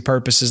fantasy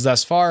purposes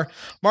thus far.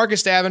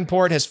 Marcus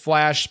Davenport has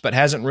flashed, but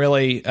hasn't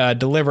really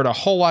delivered a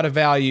whole lot of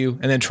value.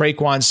 And then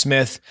Traquan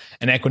Smith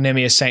and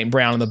Equinemius St.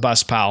 Brown in the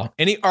bust pile.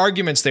 Any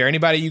arguments there?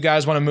 Anybody you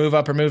guys want to move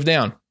up or move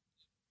down?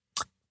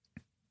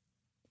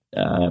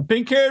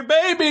 Pink-haired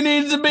baby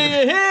needs to be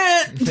a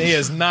hit. He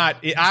is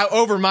not.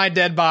 Over my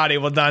dead body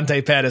will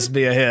Dante Pettis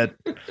be a hit.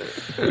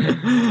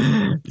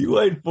 You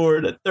wait for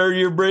it. A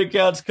third-year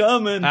breakout's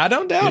coming. I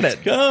don't doubt It's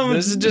it. coming.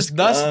 This is just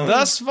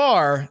thus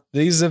far,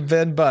 these have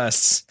been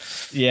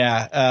busts.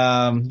 Yeah.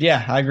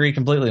 I agree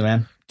completely,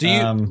 man. Do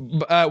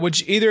you?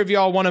 Would either of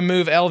y'all want to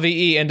move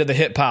LVE into the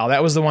hit pile?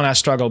 That was the one I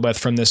struggled with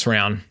from this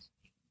round.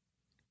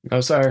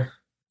 No, sir.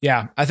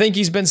 Yeah, I think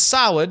he's been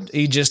solid.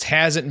 He just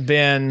hasn't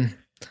been.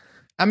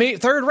 I mean,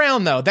 third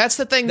round though. That's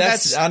the thing.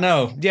 I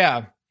know.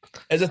 Yeah.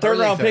 As a third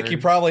round pick, he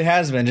probably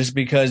has been, just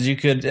because you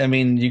could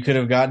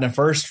have gotten a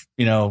first,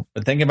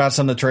 but think about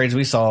some of the trades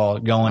we saw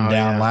going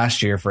down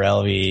last year for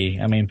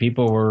LVE. I mean,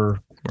 people were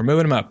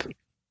moving him up.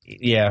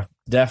 Yeah,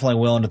 definitely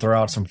willing to throw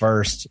out some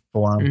first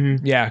for him.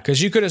 Mm-hmm. Yeah, because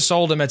you could have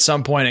sold him at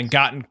some point and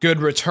gotten good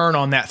return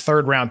on that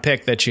third round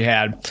pick that you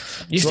had.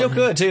 You still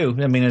could too.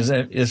 I mean,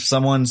 if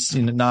someone's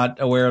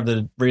not aware of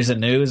the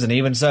recent news, and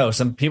even so,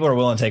 some people are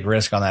willing to take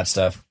risk on that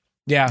stuff.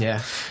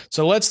 Yeah.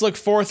 So let's look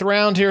fourth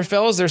round here,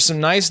 fellas. There's some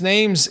nice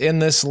names in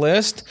this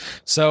list.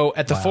 So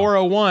at the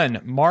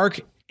 401, Mark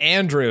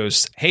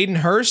Andrews, Hayden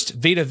Hurst,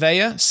 Vita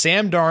Vea,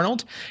 Sam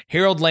Darnold,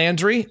 Harold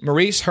Landry,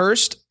 Maurice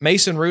Hurst,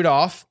 Mason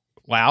Rudolph.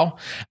 Wow.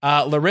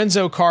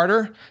 Lorenzo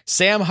Carter,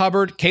 Sam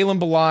Hubbard, Kalen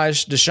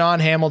Ballage, Deshaun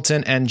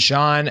Hamilton, and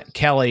John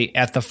Kelly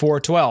at the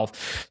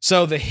 412.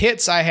 So the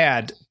hits I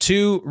had,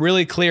 two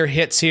really clear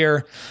hits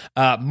here.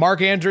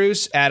 Mark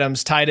Andrews,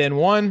 Adams tight end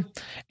 1,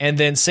 and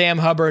then Sam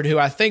Hubbard, who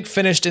I think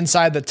finished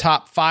inside the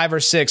top 5 or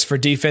 6 for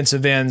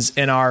defensive ends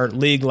in our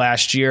league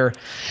last year.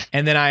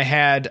 And then I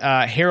had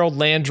Harold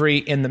Landry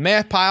in the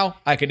meh pile.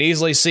 I could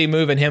easily see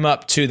moving him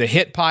up to the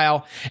hit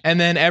pile. And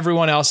then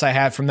everyone else I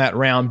had from that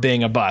round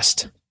being a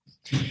bust.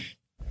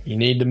 You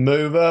need to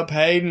move up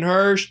Hayden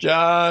Hurst,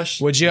 Josh.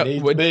 Would you?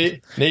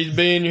 Needs to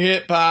be in your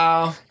hit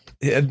pile.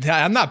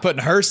 I'm not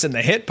putting Hurst in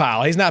the hit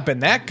pile. He's not been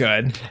that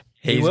good.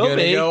 He's going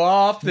to go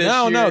off this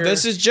year. No,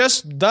 this is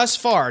just thus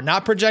far,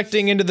 not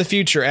projecting into the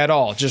future at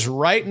all. Just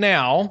right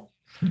now.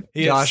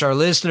 Josh, our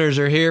listeners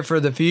are here for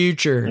the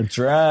future. That's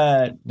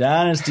right.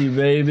 Dynasty,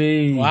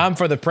 baby. Well, I'm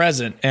for the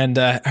present, and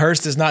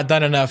Hurst has not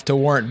done enough to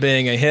warrant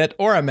being a hit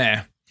or a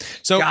meh.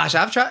 So, gosh,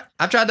 I've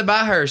tried to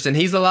buy Hurst, and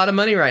he's a lot of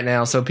money right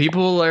now. So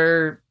people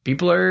are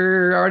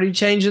already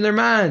changing their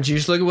minds. You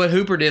just look at what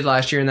Hooper did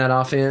last year in that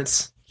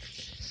offense.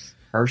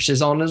 Hurst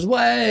is on his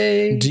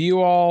way. Would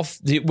you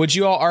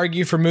all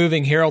argue for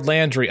moving Harold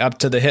Landry up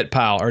to the hit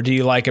pile, or do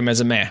you like him as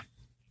a meh?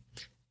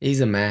 He's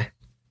a meh.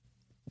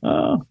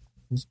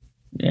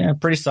 Yeah,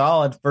 pretty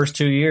solid first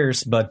 2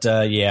 years, but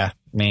I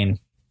mean,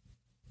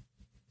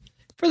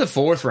 for the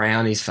fourth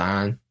round, he's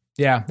fine.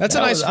 Yeah, that's a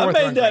nice fourth round.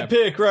 I made that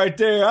pick right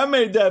there. I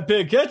made that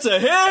pick. It's a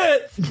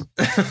hit.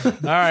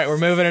 All right, we're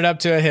moving it up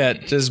to a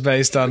hit just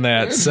based on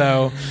that.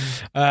 So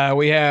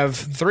we have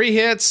 3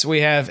 hits. We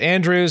have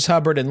Andrews,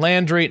 Hubbard, and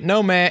Landry.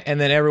 No meh, and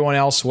then everyone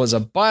else was a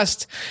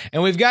bust.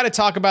 And we've got to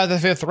talk about the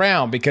fifth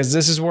round, because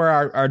this is where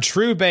our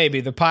true baby,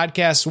 the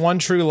podcast's one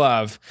true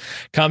love,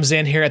 comes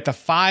in here at the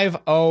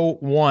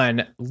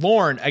 501.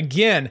 Lauren,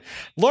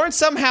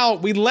 somehow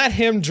we let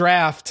him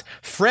draft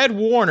Fred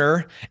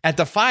Warner at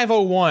the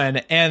 501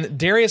 and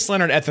Darius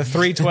Leonard at the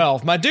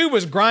 312. My dude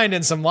was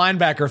grinding some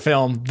linebacker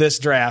film this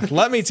draft,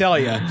 let me tell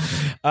you.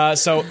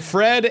 So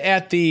Fred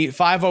at the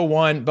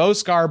 501, Bo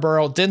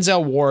Scarborough,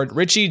 Denzel Ward,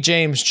 Richie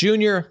James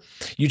Jr.,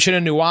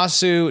 Uchenna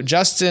Nwasu,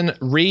 Justin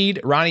Reed,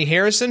 Ronnie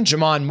Harrison,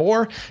 Jamon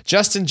Moore,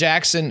 Justin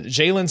Jackson,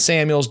 Jalen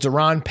Samuels,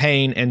 Deron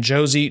Payne, and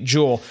Josie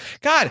Jewell.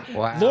 God,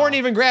 wow. Lauren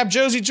even grabbed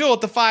Josie Jewell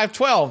at the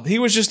 512. He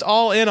was just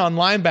all in on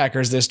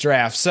linebackers this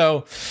draft.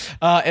 So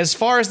as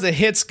far as the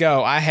hits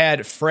go, I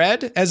had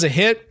Fred as a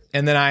hit,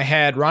 and then I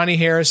had Ronnie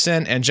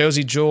Harrison and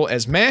Josie Jewell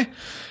as meh.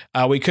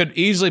 We could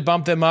easily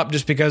bump them up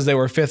just because they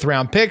were fifth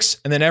round picks,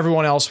 and then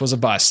everyone else was a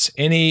bust.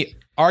 Any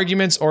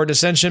arguments or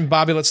dissension?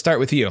 Bobby, let's start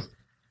with you.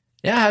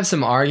 Yeah, I have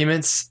some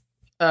arguments.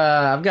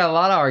 I've got a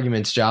lot of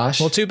arguments,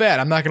 Josh. Well, too bad.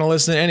 I'm not going to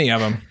listen to any of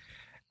them.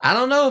 I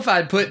don't know if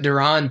I'd put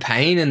Deron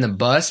Payne in the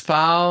bust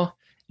pile,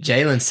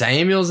 Jalen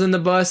Samuels in the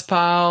bust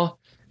pile,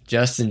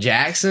 Justin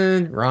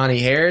Jackson,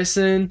 Ronnie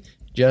Harrison,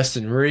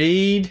 Justin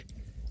Reed.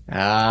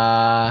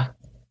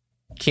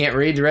 Can't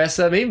read the rest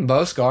of them. Even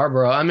Bo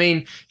Scarborough. I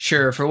mean,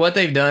 sure, for what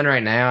they've done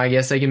right now, I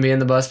guess they can be in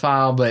the bust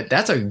pile, but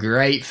that's a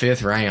great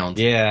fifth round.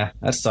 Yeah,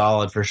 that's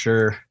solid for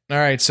sure. All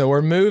right, so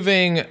we're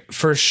moving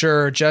for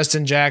sure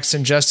Justin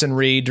Jackson, Justin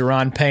Reed,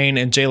 Deron Payne,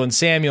 and Jalen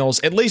Samuels,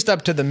 at least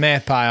up to the meh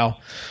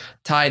pile.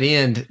 Tight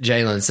end,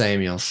 Jalen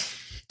Samuels.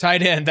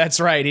 Tight end, that's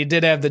right. He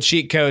did have the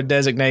cheat code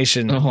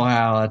designation. Oh,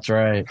 wow, that's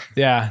right.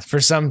 Yeah, for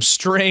some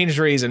strange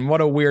reason. What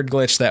a weird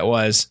glitch that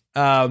was.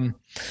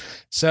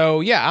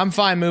 So, yeah, I'm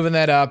fine moving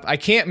that up. I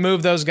can't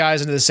move those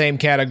guys into the same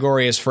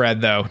category as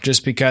Fred, though,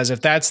 just because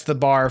if that's the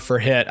bar for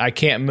hit, I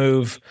can't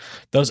move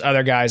those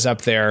other guys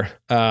up there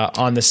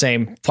on the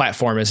same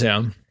platform as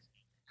him.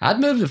 I'd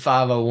move to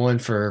 501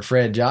 for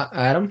Fred.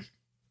 Adam?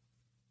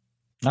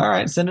 All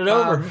right, send it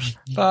over.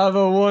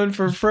 501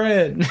 for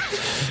Fred.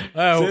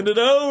 Send it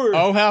over.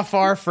 Oh, how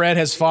far Fred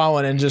has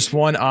fallen in just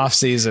one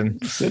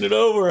offseason. Send it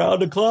over. I'll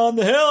decline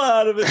the hell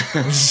out of it.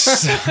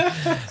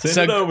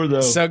 Send it over,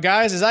 though. So,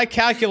 guys, as I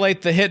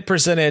calculate the hit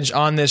percentage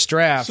on this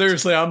draft.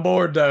 Seriously, I'm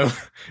bored, though.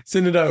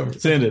 Send it over.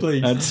 Send it.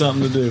 Please. That's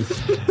something to do.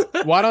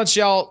 Why don't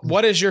y'all,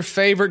 what is your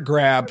favorite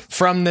grab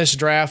from this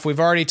draft? We've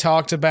already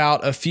talked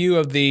about a few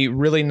of the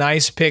really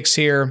nice picks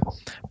here,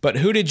 but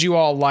who did you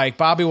all like?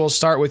 Bobby, we'll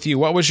start with you.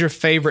 What was your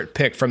favorite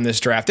pick from this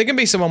draft? It can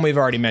be someone we've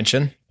already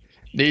mentioned.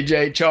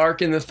 DJ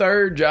Chark in the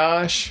third,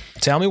 Josh.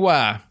 Tell me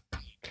why.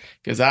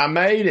 Because I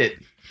made it.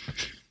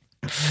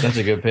 That's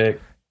a good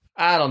pick.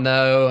 I don't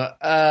know.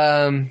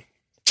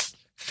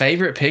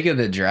 Favorite pick of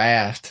the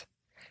draft.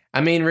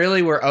 I mean,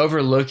 really, we're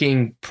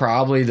overlooking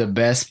probably the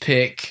best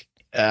pick.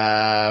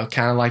 Kind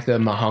of like the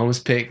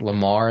Mahomes pick.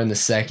 Lamar in the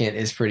second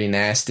is pretty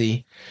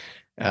nasty.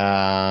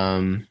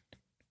 I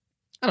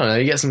don't know.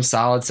 You get some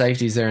solid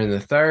safeties there in the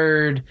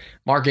third.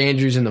 Mark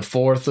Andrews in the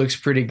fourth looks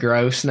pretty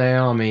gross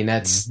now. I mean,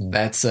 that's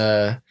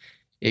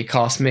it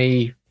cost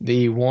me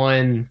the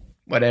one,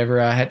 whatever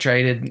I had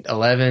traded,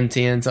 11,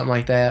 10, something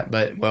like that,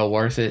 but well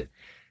worth it.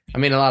 I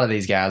mean, a lot of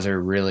these guys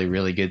are really,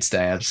 really good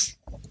stabs.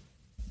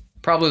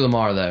 Probably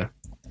Lamar, though.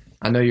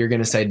 I know you're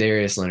going to say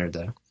Darius Leonard,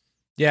 though.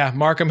 Yeah,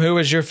 Markham, who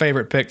was your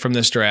favorite pick from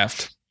this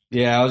draft?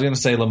 Yeah, I was going to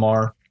say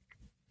Lamar.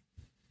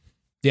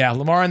 Yeah,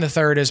 Lamar in the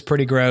third is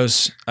pretty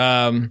gross.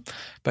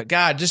 But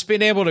God, just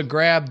being able to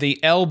grab the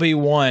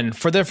LB1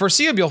 for the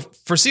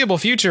foreseeable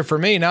future for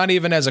me, not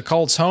even as a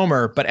Colts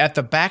homer, but at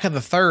the back of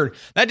the third,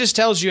 that just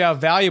tells you how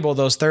valuable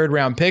those third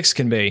round picks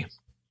can be.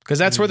 Because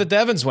that's where the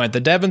Devons went. The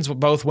Devons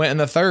both went in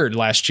the third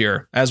last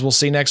year, as we'll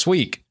see next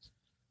week.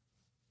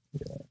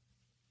 Yeah.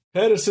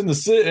 Pettis in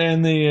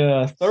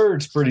the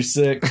third's pretty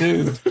sick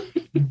too.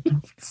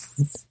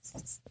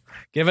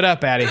 Give it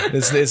up, Addy.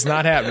 It's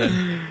not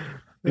happening.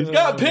 He's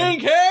got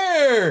pink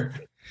hair.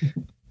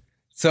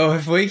 So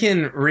if we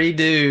can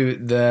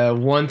redo the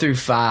 1 through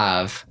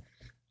 5,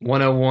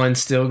 101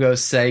 still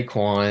goes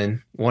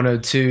Saquon.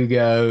 102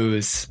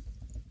 goes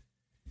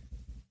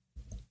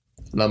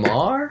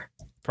Lamar?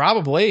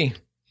 Probably.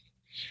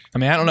 I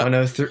mean, I don't know.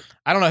 103.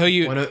 I don't know who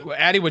you...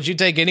 Addy, would you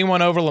take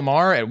anyone over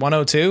Lamar at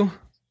 102?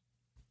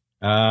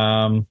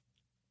 Probably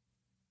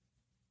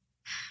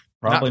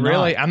not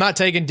really. not. I'm not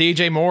taking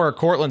DJ Moore or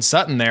Cortland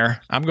Sutton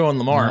there. I'm going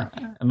Lamar.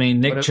 I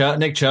mean, Nick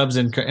Chubb's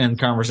in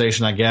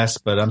conversation, I guess,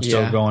 but I'm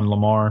still going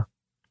Lamar.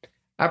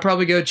 I'd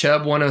probably go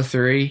Chubb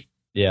 103.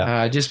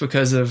 Yeah. Just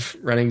because of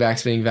running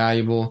backs being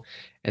valuable.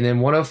 And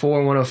then 104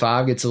 and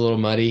 105 gets a little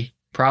muddy.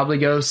 Probably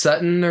go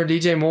Sutton or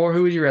DJ Moore.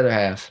 Who would you rather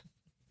have?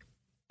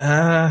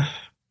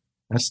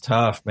 That's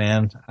tough,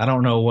 man. I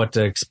don't know what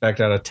to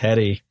expect out of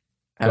Teddy.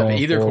 Out of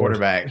either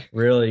quarterback.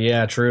 Really,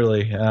 yeah,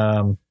 truly.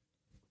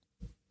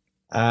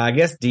 I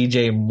guess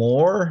DJ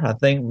Moore. I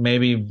think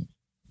maybe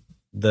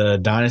the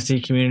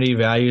dynasty community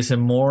values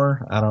him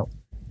more.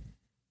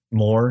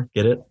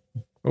 Get it?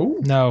 Ooh.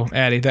 No,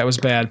 Addy, that was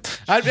bad.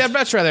 I'd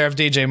much rather have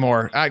DJ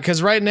Moore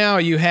because right now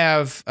you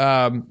have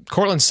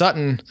Cortland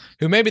Sutton,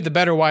 who may be the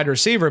better wide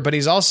receiver, but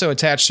he's also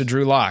attached to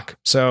Drew Lock.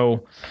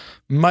 So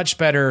much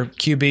better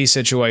QB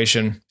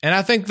situation. And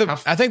I think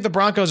the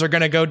Broncos are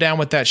going to go down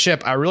with that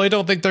ship. I really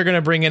don't think they're going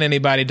to bring in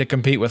anybody to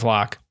compete with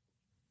Lock.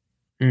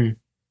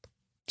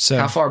 So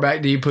how far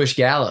back do you push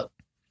Gallup?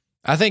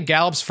 I think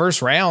Gallup's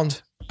first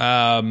round.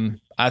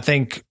 I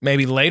think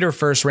maybe later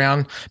first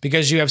round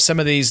because you have some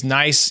of these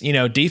nice,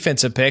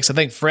 defensive picks. I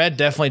think Fred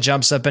definitely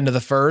jumps up into the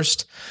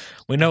first.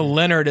 We know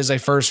Leonard is a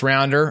first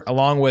rounder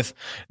along with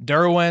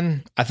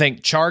Derwin. I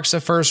think Chark's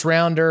a first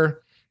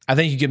rounder. I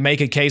think you could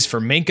make a case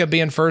for Minka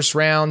being first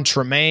round,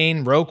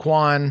 Tremaine,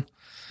 Roquan.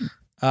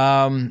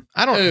 I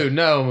don't know.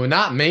 No,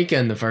 not Minka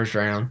in the first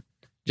round.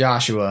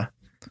 Joshua.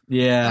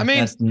 Yeah. I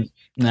mean,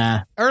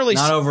 nah. Early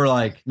not over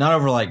like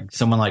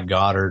someone like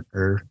Goddard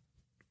or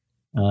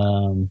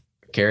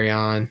Carry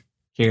on.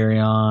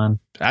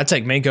 I'd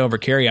take Minka over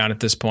Carry On at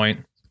this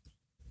point.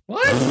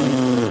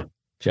 What?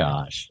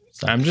 Josh.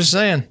 I'm just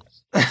saying.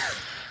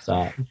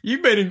 Stop.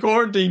 You've been in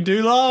quarantine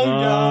too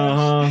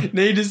long, Josh.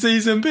 Need to see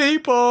some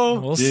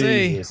people. We'll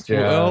see.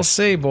 We'll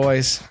see,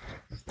 boys.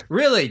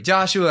 Really,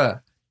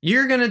 Joshua,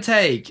 you're going to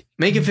take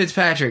Minka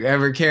Fitzpatrick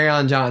over Carry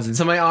On Johnson.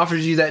 Somebody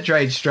offers you that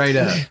trade straight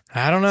up.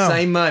 I don't know.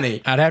 Same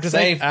money. I'd have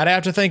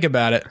to think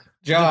about it.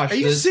 Josh, are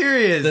you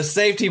serious? The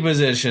safety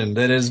position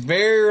that is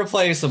very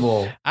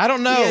replaceable. I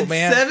don't know, he had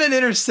man. 7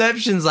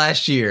 interceptions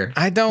last year.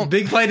 I don't.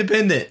 Big play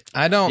dependent.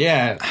 I don't.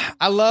 Yeah.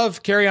 I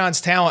love Carry On's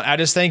talent. I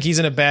just think he's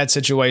in a bad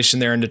situation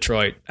there in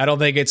Detroit. I don't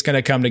think it's going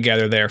to come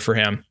together there for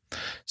him.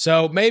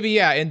 So maybe,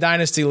 in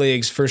dynasty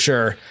leagues for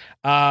sure.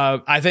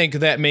 I think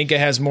that Minka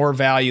has more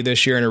value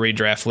this year in a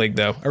redraft league,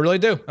 though. I really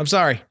do. I'm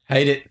sorry.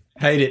 Hate it.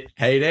 Hate it.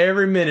 Hate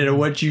every minute of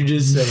what you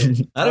just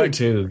said. I do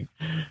too.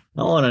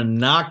 I want to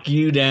knock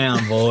you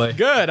down, boy.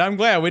 Good. I'm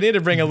glad. We need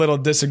to bring a little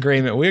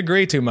disagreement. We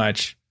agree too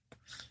much.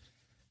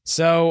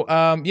 So,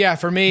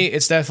 for me,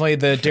 it's definitely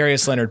the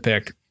Darius Leonard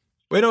pick.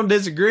 We don't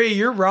disagree.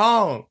 You're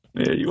wrong.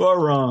 Yeah, you are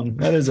wrong.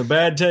 That is a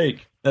bad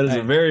take. That is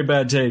a very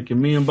bad take.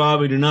 And me and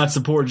Bobby do not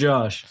support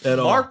Josh at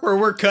all. Mark where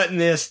we're cutting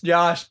this,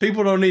 Josh.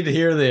 People don't need to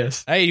hear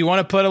this. Hey, you want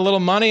to put a little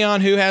money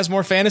on who has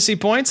more fantasy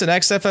points in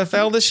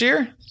XFFL this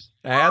year?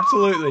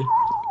 Absolutely.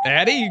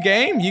 Addy, you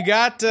game? You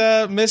got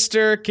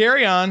Mr.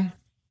 Carry On.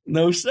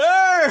 No,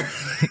 sir.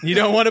 You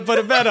don't want to put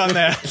a bet on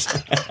that.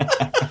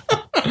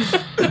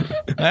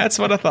 That's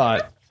what I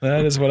thought.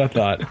 That is what I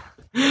thought.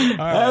 All right.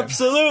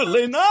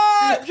 Absolutely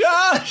not,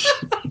 Josh.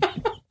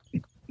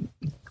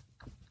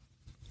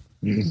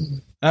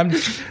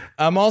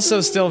 I'm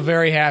also still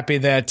very happy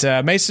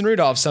that Mason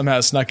Rudolph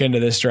somehow snuck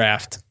into this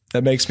draft.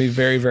 That makes me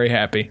very, very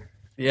happy.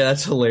 Yeah,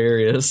 that's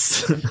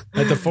hilarious.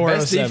 At the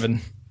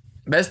 407.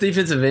 Best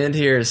defensive end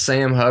here is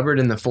Sam Hubbard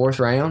in the 4th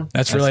round.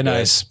 That's really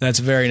nice. That's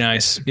very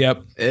nice.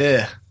 Yep.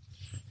 Yeah.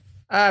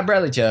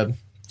 Bradley Chubb.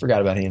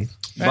 Forgot about him.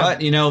 But,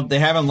 they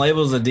have him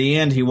labeled as a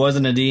D-end. He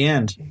wasn't a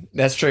D-end.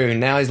 That's true.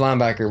 Now he's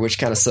linebacker, which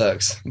kind of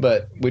sucks.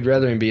 But we'd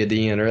rather him be a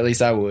D-end, or at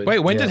least I would. Wait,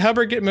 when did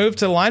Hubbard get moved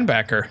to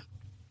linebacker?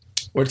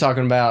 We're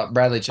talking about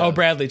Bradley Chubb. Oh,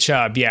 Bradley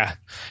Chubb, yeah.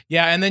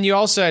 Yeah, and then you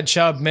also had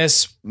Chubb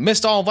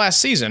missed all of last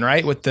season,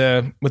 right? With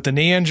the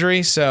knee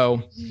injury,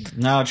 so...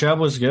 No, Chubb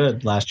was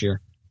good last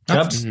year.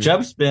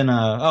 Chubb's been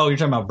you're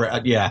talking about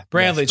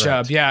Bradley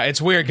Chubb. Yeah,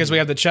 it's weird because we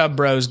have the Chubb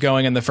bros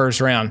going in the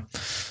first round.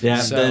 Yeah,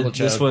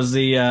 this was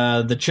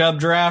the Chubb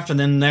draft, and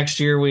then next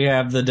year we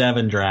have the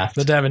Devin draft.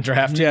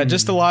 Yeah,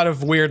 just a lot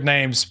of weird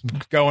names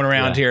going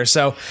around here.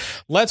 So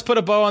let's put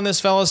a bow on this,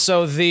 fellas.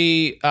 So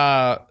the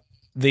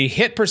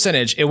hit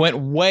percentage, it went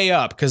way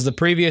up because the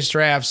previous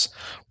drafts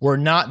were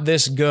not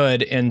this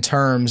good in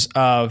terms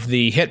of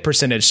the hit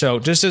percentage. So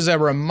just as a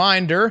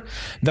reminder,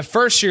 the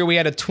first year we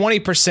had a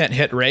 20%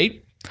 hit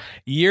rate.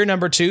 Year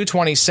number 2,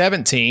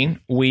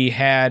 2017, we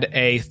had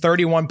a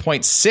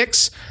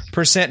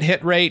 31.6%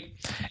 hit rate.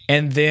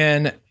 And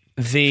then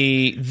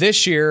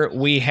this year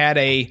we had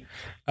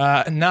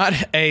not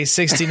a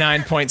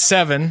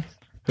 69.7,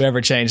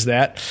 whoever changed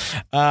that.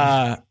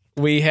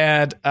 We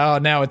had,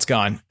 now it's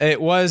gone.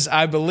 It was,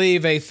 I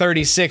believe, a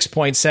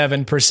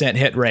 36.7%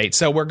 hit rate.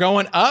 So we're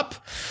going up.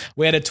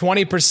 We had a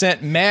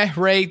 20% meh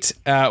rate,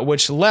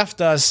 which left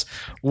us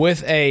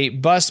with a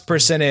bust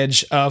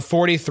percentage of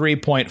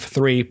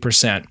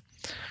 43.3%.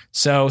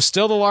 So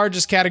still the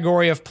largest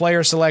category of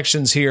player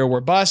selections here were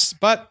busts,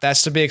 but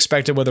that's to be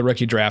expected with a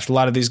rookie draft. A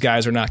lot of these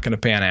guys are not going to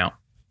pan out.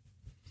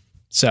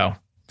 So.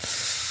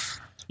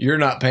 You're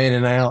not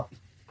panning out.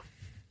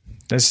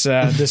 This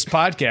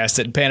podcast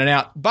isn't panning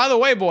out. By the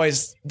way,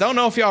 boys, don't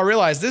know if y'all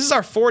realize this is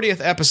our 40th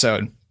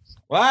episode.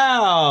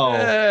 Wow.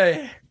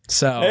 Hey.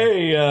 So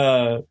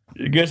I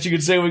guess you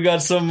could say we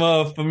got some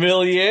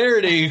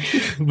familiarity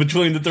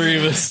between the three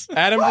of us.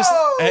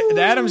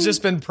 Adam's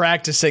just been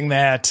practicing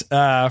that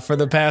for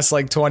the past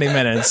 20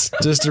 minutes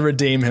just to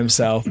redeem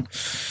himself.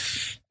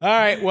 All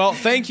right. Well,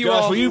 thank you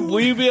all. Will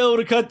you be able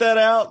to cut that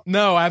out?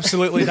 No,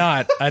 absolutely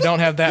not. I don't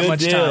have that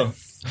much time.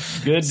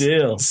 Good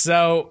deal.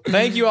 So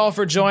thank you all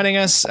for joining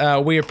us.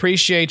 We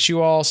appreciate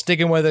you all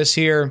sticking with us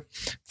here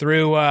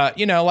through,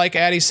 like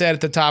Addy said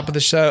at the top of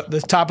the show,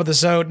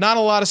 not a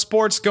lot of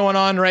sports going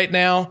on right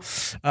now.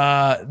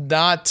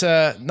 Not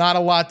a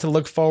lot to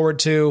look forward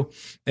to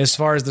as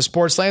far as the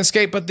sports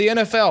landscape, but the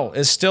NFL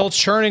is still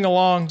churning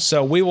along.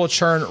 So we will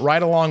churn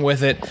right along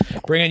with it,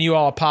 bringing you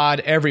all a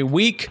pod every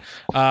week.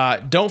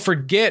 Don't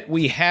forget,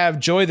 we have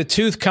Joy the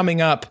Tooth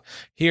coming up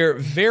here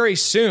very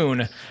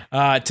soon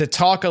to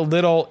talk a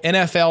little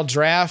NFL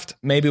draft.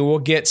 Maybe we'll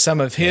get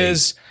some of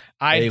his.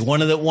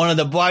 One of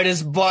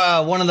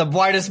the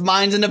brightest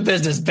minds in the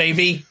business,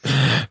 baby.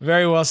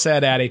 Very well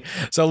said, Addy.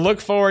 So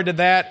look forward to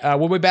that.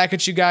 We'll be back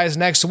at you guys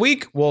next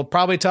week. We'll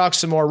probably talk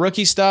some more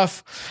rookie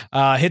stuff,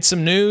 hit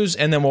some news,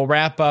 and then we'll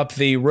wrap up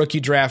the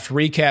rookie draft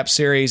recap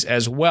series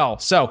as well.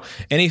 So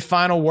any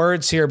final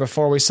words here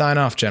before we sign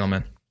off,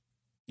 gentlemen?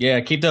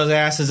 Yeah, keep those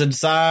asses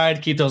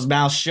inside. Keep those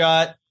mouths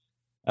shut.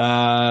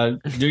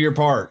 Do your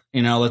part.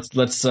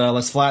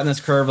 Let's flatten this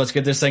curve. Let's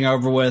get this thing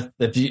over with.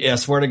 I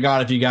swear to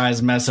God, if you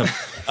guys mess up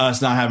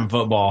us not having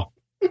football,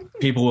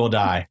 people will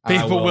die.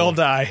 People will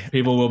die.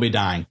 People will be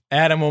dying.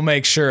 Adam will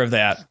make sure of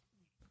that.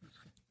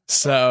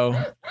 So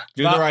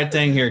do the right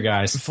thing here,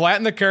 guys.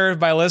 Flatten the curve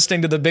by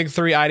listening to the Big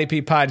 3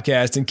 IDP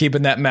podcast and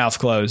keeping that mouth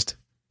closed.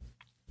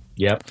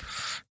 Yep.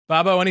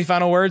 Bobo, any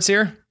final words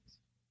here?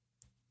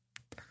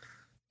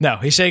 No,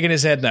 he's shaking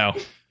his head no.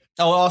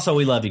 Oh, also,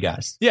 we love you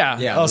guys.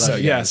 Yeah. Also,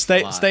 yeah.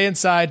 Stay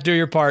inside. Do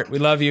your part. We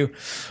love you.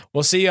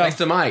 We'll see you. Thanks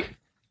to Mike.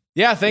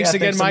 Yeah, thanks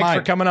again, Mike,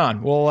 for coming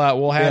on.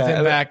 We'll have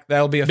him back.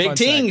 That'll be a big fun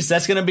tings.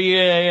 That's going to be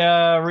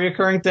a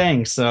reoccurring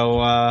thing.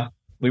 So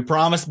we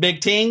promised big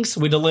tings.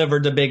 We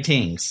delivered the big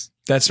tings.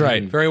 That's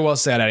right. Very well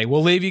said, Eddie.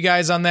 We'll leave you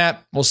guys on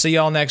that. We'll see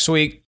y'all next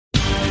week.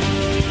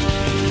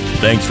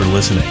 Thanks for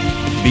listening.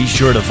 Be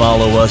sure to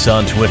follow us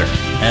on Twitter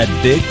at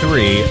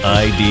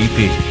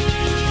Big3IDP.